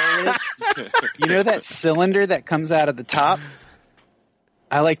the bread bowl is? You know that cylinder that comes out of the top?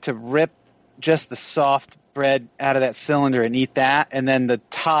 I like to rip just the soft bread out of that cylinder and eat that, and then the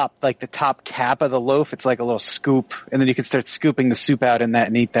top, like the top cap of the loaf, it's like a little scoop, and then you can start scooping the soup out in that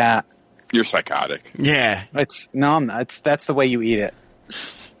and eat that. You're psychotic. Yeah. I'm not. That's the way you eat it.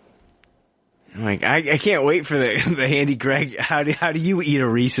 Like, I can't wait for the Handy Greg. How do you eat a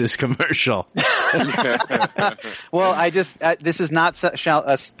Reese's commercial? Well, this is not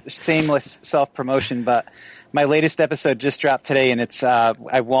a shameless self-promotion, but my latest episode just dropped today, and it's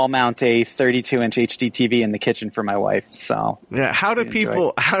I wall mount a 32-inch HD TV in the kitchen for my wife. So yeah, how do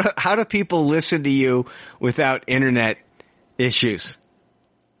people listen to you without internet issues?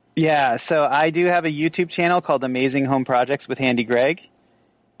 Yeah, so I do have a YouTube channel called Amazing Home Projects with Handy Greg.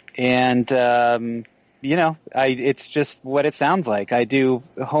 And, it's just what it sounds like. I do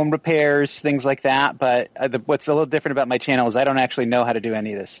home repairs, things like that. But what's a little different about my channel is I don't actually know how to do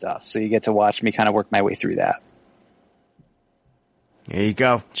any of this stuff. So you get to watch me kind of work my way through that. There you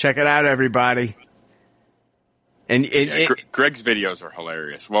go. Check it out, everybody. And Greg's videos are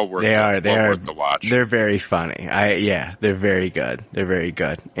hilarious. Well worth the watch. They're very funny. They're very good. They're very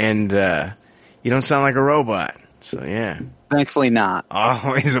good. And you don't sound like a robot. So yeah. Thankfully not.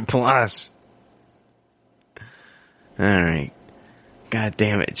 Always a plus. All right. God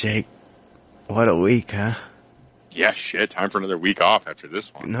damn it, Jake. What a week, huh? Yeah, shit. Time for another week off after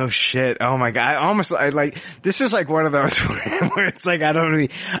this one. No shit. Oh my god. This is like one of those where it's like I don't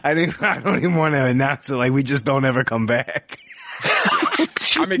even want to announce it. Like we just don't ever come back.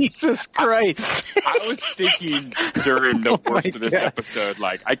 Jesus Christ. I was thinking during the worst of this episode,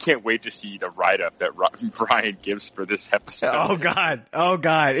 like, I can't wait to see the write-up that Brian gives for this episode. Oh god.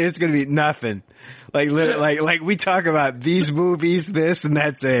 It's gonna be nothing. Like we talk about these movies, this, and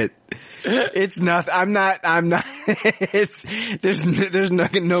that's it. It's nothing. I'm not, there's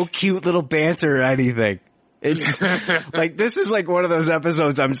no cute little banter or anything. It's like, this is like one of those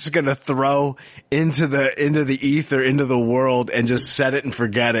episodes I'm just going to throw into the ether, into the world and just set it and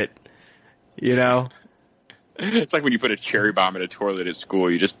forget it. You know? It's like when you put a cherry bomb in a toilet at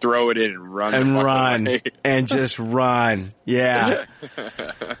school. You just throw it in and run. And just run. Yeah.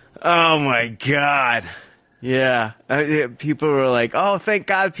 Oh my God. Yeah. People were like, oh, thank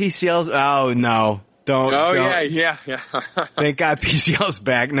God PCL's. Oh, no. Don't. Yeah. Thank God PCL's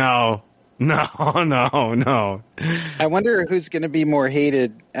back. No. I wonder who's going to be more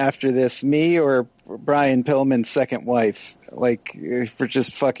hated after this, me or Brian Pillman's second wife, like, for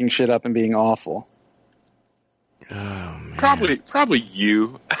just fucking shit up and being awful. Oh, man. Probably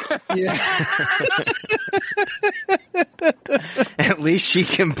you. Yeah. At least she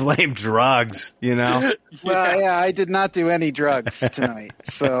can blame drugs, you know? Well, yeah, I did not do any drugs tonight,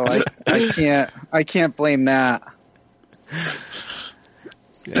 so I can't blame that.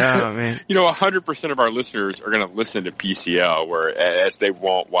 Oh, man. 100% of our listeners are going to listen to PCL, whereas they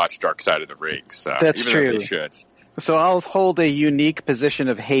won't watch Dark Side of the Ring. So that's even true. They should. So I'll hold a unique position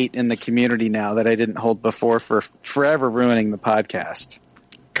of hate in the community now that I didn't hold before, for forever ruining the podcast.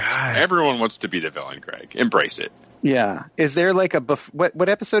 God, everyone wants to be the villain, Greg. Embrace it. Yeah. Is there like a what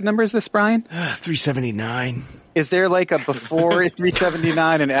episode number is this, Brian? 379. Is there like a before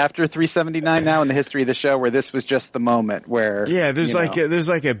 379 and after 379 now in the history of the show where this was just the moment where? Yeah, there's like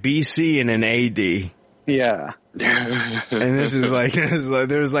a BC and an AD. Yeah. And this is like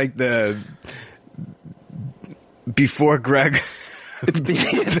there's like the before Greg. It's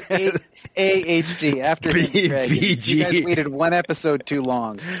AHG after Greg. BG. You guys waited one episode too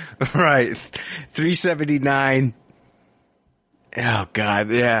long. Right. 379. Oh God,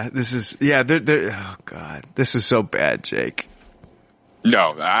 yeah. This is oh God, this is so bad, Jake.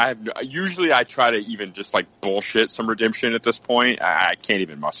 No, usually I try to even just like bullshit some redemption at this point. I can't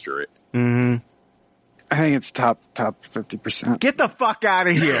even muster it. Mm-hmm. I think it's top 50%. Get the fuck out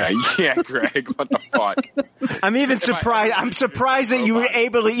of here. Yeah, Greg, what the fuck? I'm even surprised. I'm surprised that you were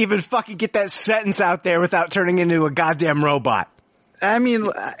able to even fucking get that sentence out there without turning into a goddamn robot. I mean,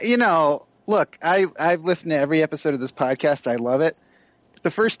 look, I've listened to every episode of this podcast. I love it.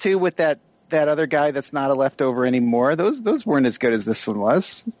 The first two with that other guy that's not a leftover anymore, those weren't as good as this one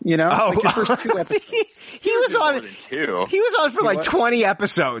was. Like your first two episodes. He was on for like 20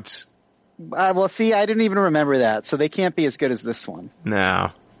 episodes. Well, see, I didn't even remember that, so they can't be as good as this one.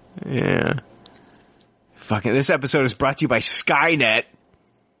 No. Yeah. Fucking, this episode is brought to you by Skynet.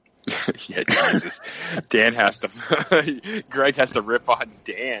 Yeah, Jesus. Greg has to rip on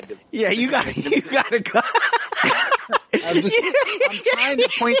Dan. Yeah, you gotta go. I'm trying to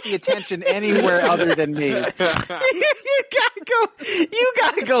point the attention anywhere other than me. You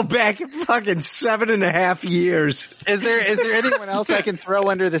gotta go back fucking 7.5 years. Is there anyone else I can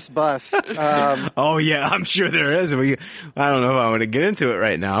throw under this bus? Oh yeah, I'm sure there is. I don't know if I want to get into it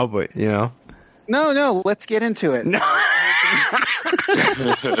right now, but No, let's get into it. No.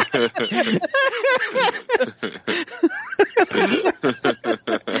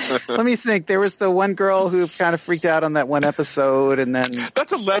 Let me think. There was the one girl who kind of freaked out on that one episode, and then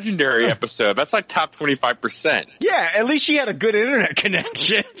that's a legendary episode. That's like top 25%. Yeah, at least she had a good internet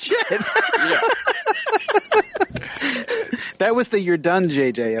connection. Yeah. That was the "You're Done,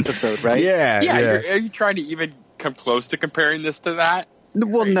 JJ" episode, right? Yeah. Are you trying to even come close to comparing this to that?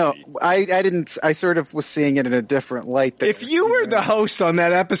 Well, no, I didn't. I sort of was seeing it in a different light. If you were the host on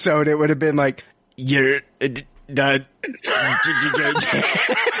that episode, it would have been like, you're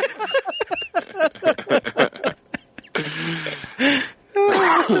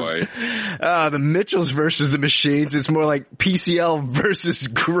Oh, boy. The Mitchells versus the Machines. It's more like PCL versus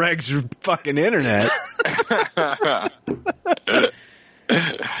Greg's fucking internet.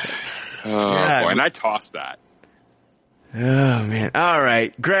 Boy, and I tossed that. Oh, man. All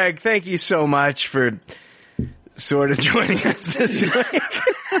right. Greg, thank you so much for sort of joining us this week.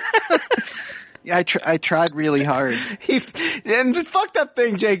 Yeah, I tried really hard. And the fucked up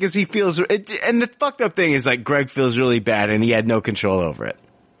thing, Jake, is and the fucked up thing is like Greg feels really bad and he had no control over it.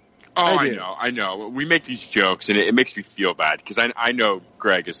 Oh, I know. We make these jokes and it makes me feel bad because I know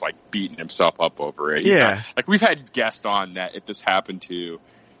Greg is like beating himself up over it. He's like we've had guests on that if this happened to,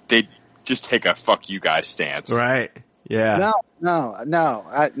 they'd just take a fuck you guys stance. Right. Yeah. No.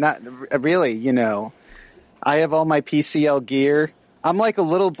 Not really, you know. I have all my PCL gear. I'm like a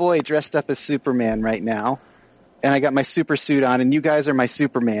little boy dressed up as Superman right now. And I got my super suit on and you guys are my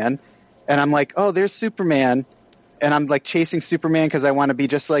Superman. And I'm like, oh, there's Superman. And I'm like chasing Superman because I want to be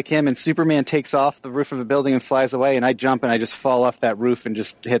just like him. And Superman takes off the roof of a building and flies away. And I jump and I just fall off that roof and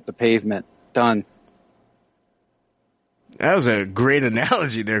just hit the pavement. Done. That was a great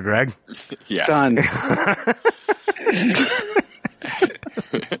analogy there, Greg. Yeah. Done.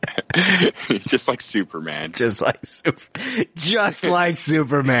 Just like Superman. Just like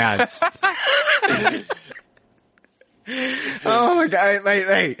Superman. Oh my God.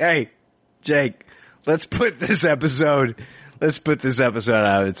 Hey, Jake, let's put this episode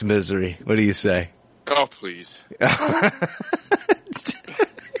out of its misery. What do you say? Oh, please. I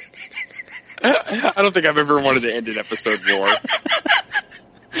don't think I've ever wanted to end an episode more.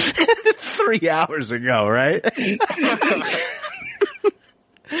 3 hours ago, right?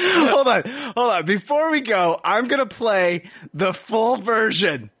 Hold on. Before we go, I'm going to play the full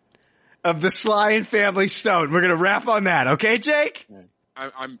version of the Sly and Family Stone. We're going to wrap on that. Okay, Jake?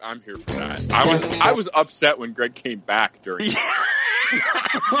 I'm here for that. I was upset when Greg came back during. Here's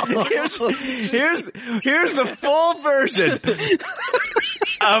the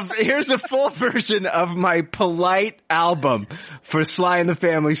full version of my polite album for Sly and the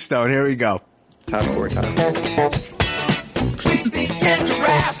Family Stone. Here we go. Top 4 times.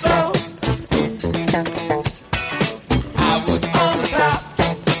 I was on the top.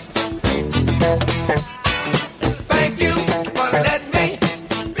 Thank you for letting me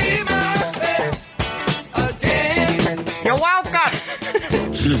be myself again. You're welcome.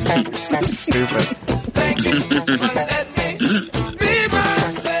 So stupid. Thank you for letting me be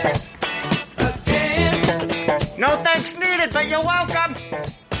myself again. No thanks needed, but you're welcome.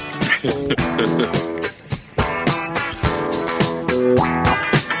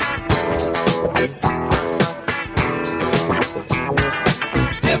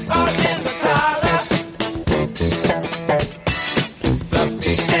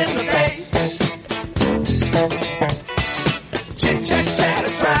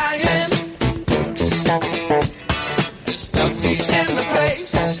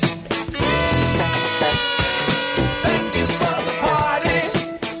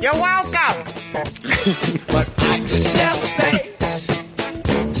 But I could never stay.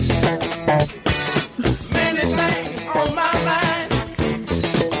 Many things on my mind.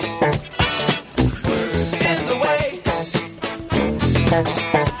 Words in the way.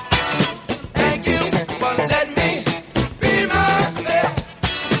 Thank you for letting me be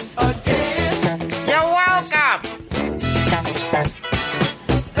myself again. You're welcome.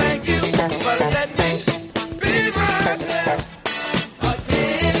 Thank you for letting me be myself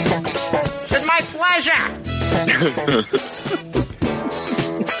again. It's my pleasure.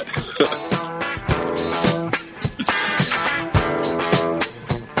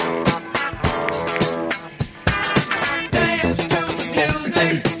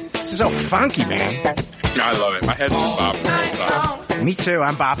 This is so funky, man. I love it. My head's been bopping the whole time. Me too.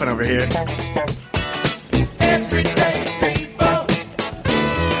 I'm bopping over here. Everyday people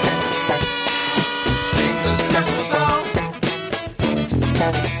sing the simple song.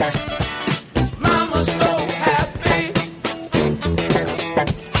 Mama's so happy.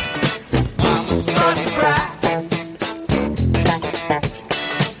 Mama's gonna cry.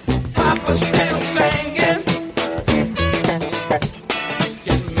 Papa's still singing.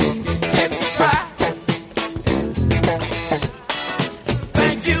 Can make it cry.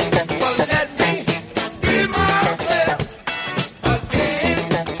 Thank you for letting me be myself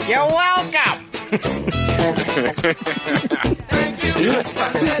again. You're welcome. Thank you for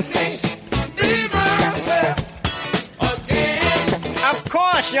letting me be myself again. Of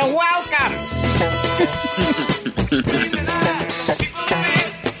course, you're welcome. Even I,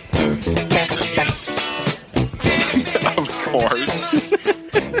 people feel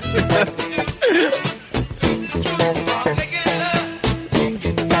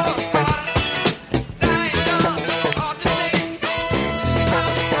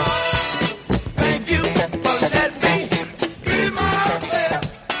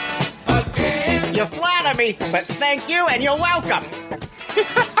but thank you and you're welcome. It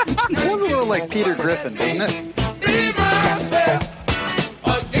sounds a little like Peter Griffin, doesn't it?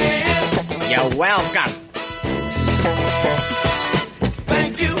 You're welcome.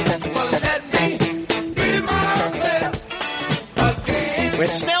 Thank you for letting me be myself again. We're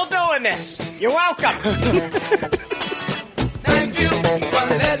still doing this. You're welcome. Thank you for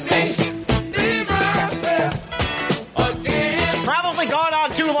letting me be myself again. It's probably gone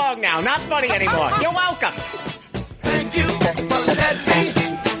on too long now. Not funny anymore. You're welcome. Thank you for letting me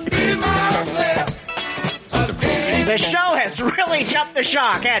be myself again. The show has really jumped the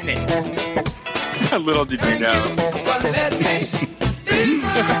shark, hasn't it? Little did you know.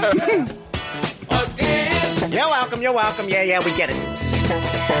 You're welcome, you're welcome. Yeah, we get it.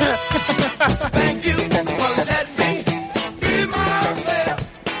 Thank you for letting me be myself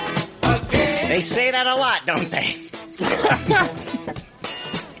again. They say that a lot, don't they?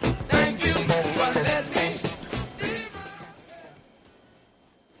 Thank you for letting me.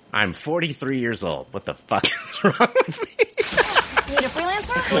 I'm 43 years old. What the fuck is wrong with me? Need a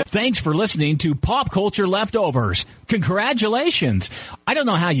freelancer? Thanks for listening to Pop Culture Leftovers. Congratulations. I don't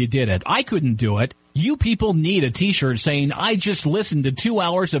know how you did it. I couldn't do it. You people need a t-shirt saying, I just listened to 2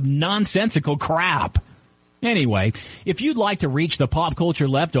 hours of nonsensical crap. Anyway, if you'd like to reach the Pop Culture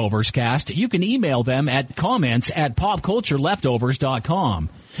Leftovers cast, you can email them at comments@popcultureleftovers.com.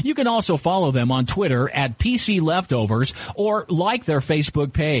 You can also follow them on Twitter at PC Leftovers or like their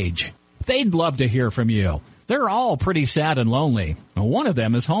Facebook page. They'd love to hear from you. They're all pretty sad and lonely. One of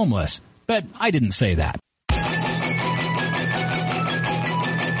them is homeless, but I didn't say that.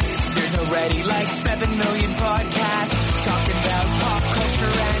 There's already like 7 million podcasts talking about pop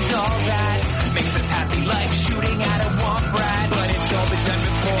culture and all that. Makes us happy like shooting at a womp rat, but it's all been done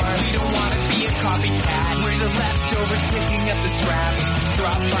before. We don't want to be a copycat. We're the leftovers picking up the scraps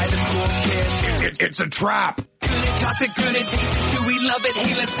dropped by the cool kids. It's a trap. Gonna toss it, gonna taste it, do we love it?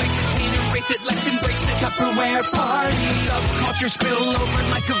 Hey, let's face it, can't erase it, let's embrace the Tupperware party. Subculture spill over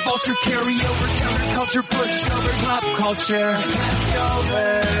like a vulture, carry over, counterculture, pushover, pop culture,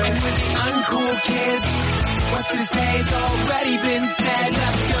 leftover. And with the uncool kids, what's to say's already been said,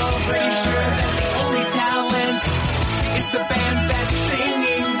 leftover. Pretty sure that the only talent is the band that's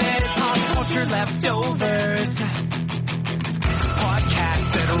singing this, pop culture leftovers. Podcasts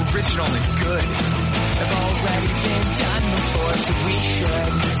that are original and good have already been done before, so we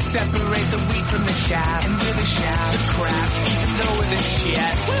should separate the wheat from the chaff, and we're the chaff, the crap, even though we're the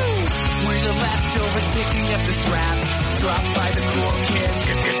shit. Woo! We're the leftovers picking up the scraps dropped by the cool kids.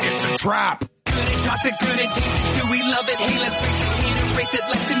 It's a trap. Gonna toss it, gonna taste it, do we love it? Hey, let's face it, can't erase it,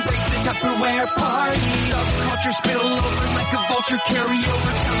 let's embrace the Tupperware party. Subculture spill over like a vulture, carry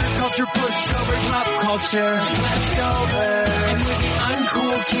over, counterculture, pushover, pop culture, leftover. And with the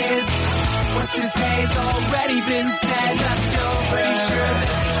uncool kids, what's to say's already been said, leftover. Pretty sure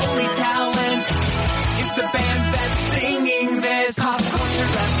that the only talent is the band that's singing this, pop culture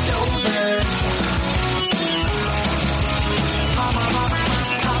leftovers. Pop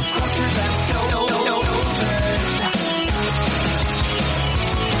culture leftovers.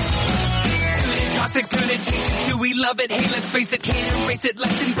 Toss it, gonna taste it, do we love it? Hey, let's face it, can't erase it,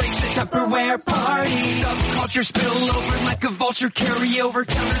 let's embrace the Tupperware party. Subculture spill over like a vulture, carry over,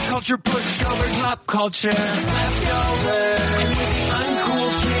 counterculture, pushover, pop culture, leftover. And with the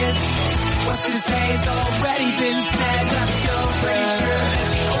uncool kids, what's to say's already been said, leftover. Pretty sure that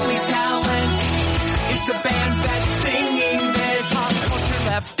the only talent is the band that's singing this, pop culture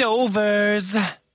leftovers.